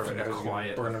guys are left in Perfect. I a was gonna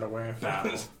quiet burn it away.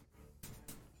 battle.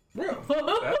 Well,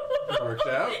 that worked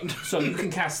out. So you can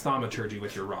cast Thaumaturgy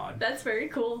with your rod, That's very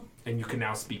cool. and you can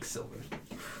now speak Sylvan.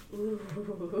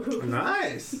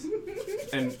 Nice.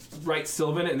 And write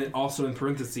Sylvan, and then also in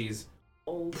parentheses,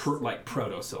 Old. like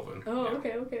Proto-Sylvan. Oh,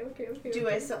 Yeah. okay. Do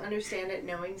I still understand it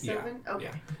knowing Yeah, Sylvan? Okay.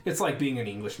 yeah. It's like being an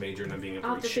English major and then being a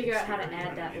I'll have to British figure out how to Shakespeare,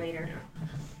 add that later. Yeah.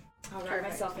 I'll write Perfect.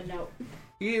 myself a note.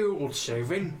 You old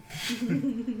saving.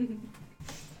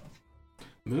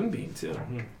 Moonbeam, too.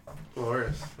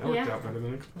 Glorious. That worked Yeah. out better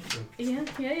than expected.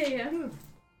 Yeah.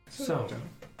 So,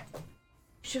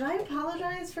 Should I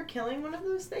apologize for killing one of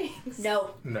those things?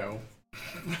 No. No,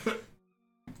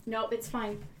 Nope, it's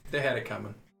fine. they had it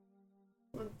coming.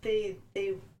 Well, they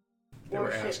They were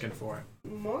worship asking for it.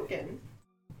 Morgan.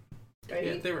 Right?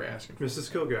 Yeah, they were asking. Mrs.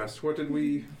 Kilgast, what did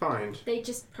we find? They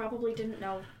just probably didn't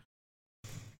know.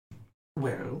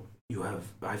 well,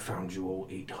 I found you all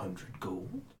 800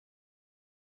 gold.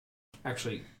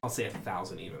 Actually, I'll say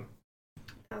 1,000 even.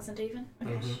 1,000 even?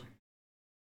 Okay. Mhm.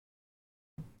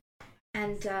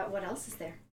 And what else is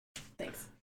there? Thanks.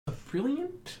 A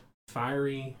brilliant,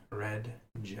 fiery red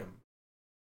gem.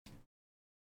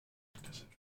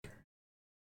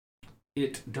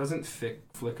 It doesn't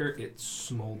flicker, it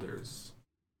smolders.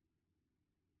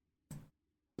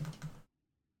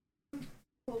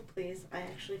 Hold, please. I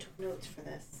actually took notes for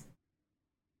this.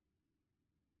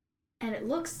 And it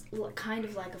looks kind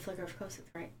of like a flicker of Koseth,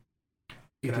 right?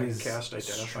 Can I is cast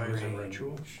Identify as a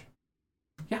ritual?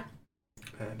 Yeah.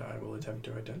 And I will attempt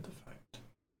to identify it.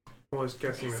 Well, I was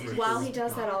guessing that While he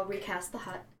does that, I'll recast the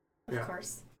hut, of Yeah.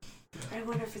 course. I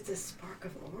wonder if it's a spark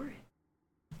of orange.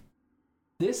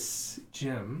 This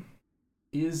gem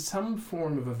is some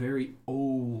form of a very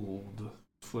old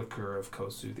flicker of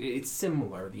Kossuth. It's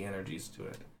similar, the energies to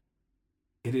it.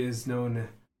 It is known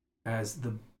as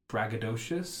the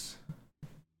braggadocious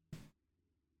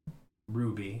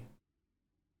ruby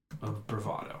of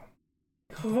bravado.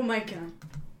 Oh my god.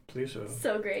 Please so.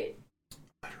 So great.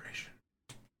 Alliteration.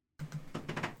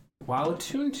 While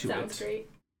attuned to Sounds it, great.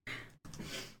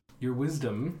 your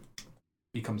wisdom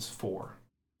becomes 4.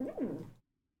 Ooh.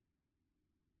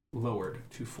 Lowered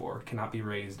to 4. Cannot be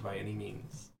raised by any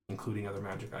means, including other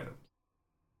magic items.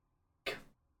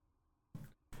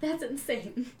 That's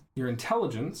insane. Your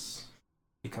intelligence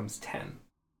becomes 10.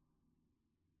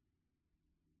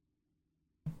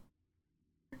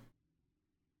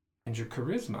 And your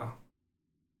charisma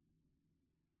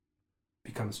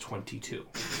becomes 22.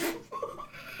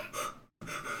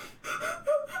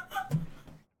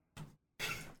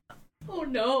 Oh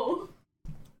no.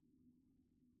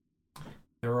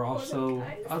 There are also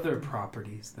guys. other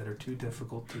properties that are too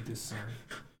difficult to discern.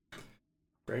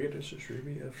 Braggadocious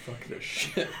Ruby? Fuck this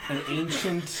shit. An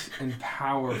ancient and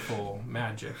powerful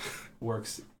magic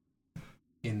works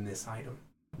in this item.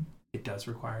 It does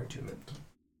require attunement.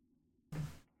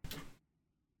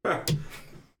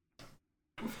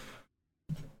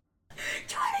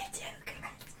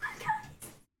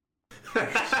 A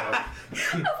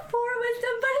 4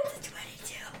 wisdom, but it's a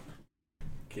 22.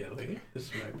 Gilly,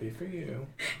 this might be for you.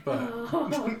 But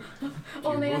Oh. you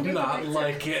Only will under not perfect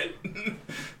like it.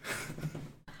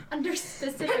 Under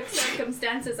specific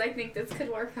circumstances, I think this could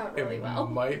work out really It well.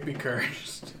 might be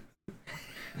cursed.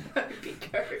 Might be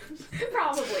cursed.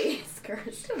 Probably it's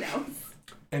cursed. Who knows?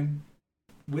 And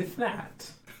with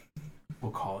that,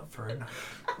 we'll call it for a night.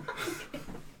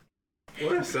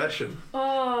 What a session.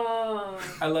 Oh.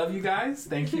 I love you guys.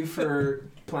 Thank you for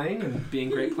playing and being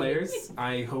great players.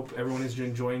 I hope everyone is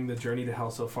enjoying the journey to hell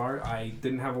so far. I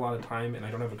didn't have a lot of time and I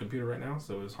don't have a computer right now,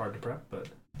 so it was hard to prep, but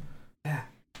yeah.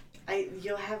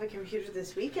 You'll have a computer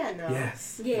this weekend, though.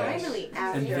 Yes. Yeah. Finally,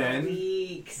 after then-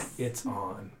 weeks. It's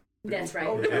on. That's right.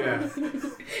 Oh, Yeah.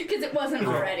 Because it wasn't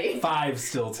already. 5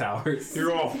 still towers.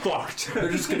 You're all fucked.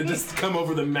 They're just gonna just come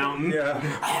over the mountain.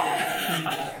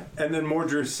 Yeah. And then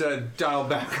Mordred said, dial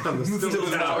back on the still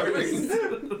towers.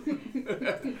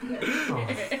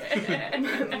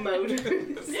 Motors.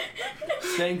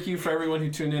 Thank you for everyone who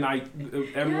tuned in.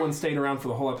 Everyone stayed around for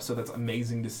the whole episode. That's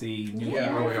amazing to see.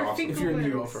 Yeah, really awesome. If you're Thank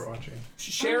you new, all for watching.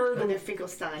 share They're the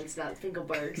Finkelsteins, not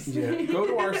Finkelbergs. yeah. Go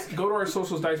to our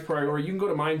socials, Dice Priority. You can go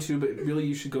to mine too, but really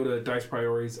you should go to Dice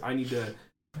Priorities.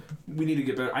 We need to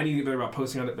get better. I need to get better about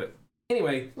posting on it, but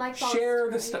anyway, Like, follow, share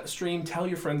the subscribe. stream. Tell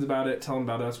your friends about it. Tell them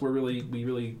about us. We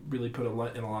really put in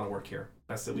a lot of work here.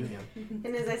 Best that we can.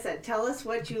 And as I said, tell us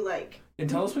what you like. And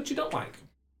tell us what you don't like.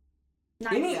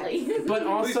 Nicely. But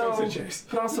Please don't also, say Chase.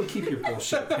 keep your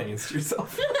bullshit opinions to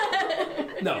yourself.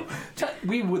 No,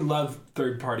 we would love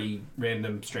third-party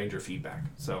random stranger feedback.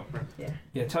 So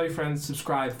yeah, tell your friends,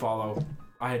 subscribe, follow.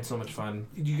 I had so much fun.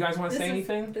 Do you guys want to say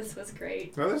anything? This was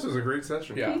great. No, this was a great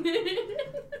session. Yeah.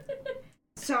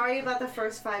 Sorry about the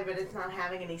first 5 minutes not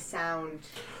having any sound.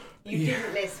 You Yeah.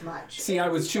 didn't miss much. See, I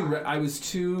was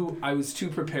too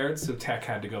prepared, so tech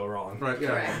had to go wrong. Right, yeah.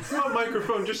 Correct. Oh,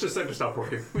 microphone just decided to stop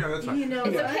working. Yeah, that's fine. You know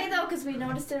It's what? okay though, because we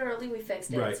noticed it early. We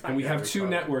fixed it. Right, It's fine. and we have Yeah, 2 we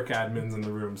network admins in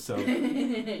the room. So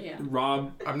yeah.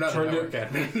 Rob I'm not a turned network it.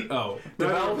 admin. Oh, No,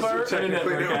 developer and a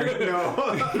technically, network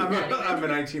admin. no. I'm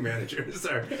an IT manager.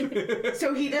 Sorry.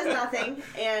 So he does nothing,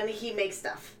 and he makes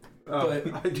stuff. But-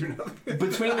 I do nothing.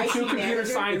 Between the IT 2 computer manager,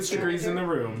 science IT degrees in the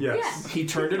room, Yes. he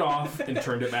turned it off and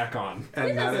turned it back on.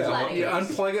 And that is all. Plenty. You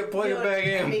unplug it, plug it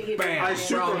back Make in. it Bam. I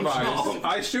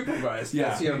Problem supervised. Yeah.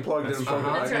 Yes, he unplugged it and plugged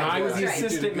it That's back And in. right. I was the That's right.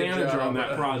 assistant You did a good manager job. on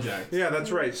that project. Yeah,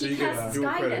 that's right. So He you get casts dual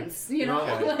credit. guidance, you know,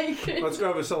 Not like. Let's go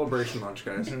have a celebration lunch,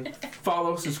 guys.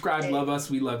 Follow, subscribe, love us.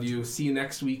 We love you. See you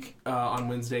next week on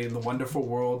Wednesday in the wonderful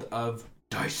world of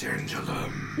Dice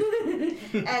Angelum.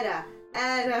 Edda.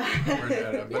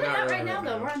 We're We're not right now,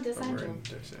 though. We're on Disangel.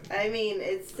 Disangel. I mean,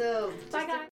 it's still. Bye, guys.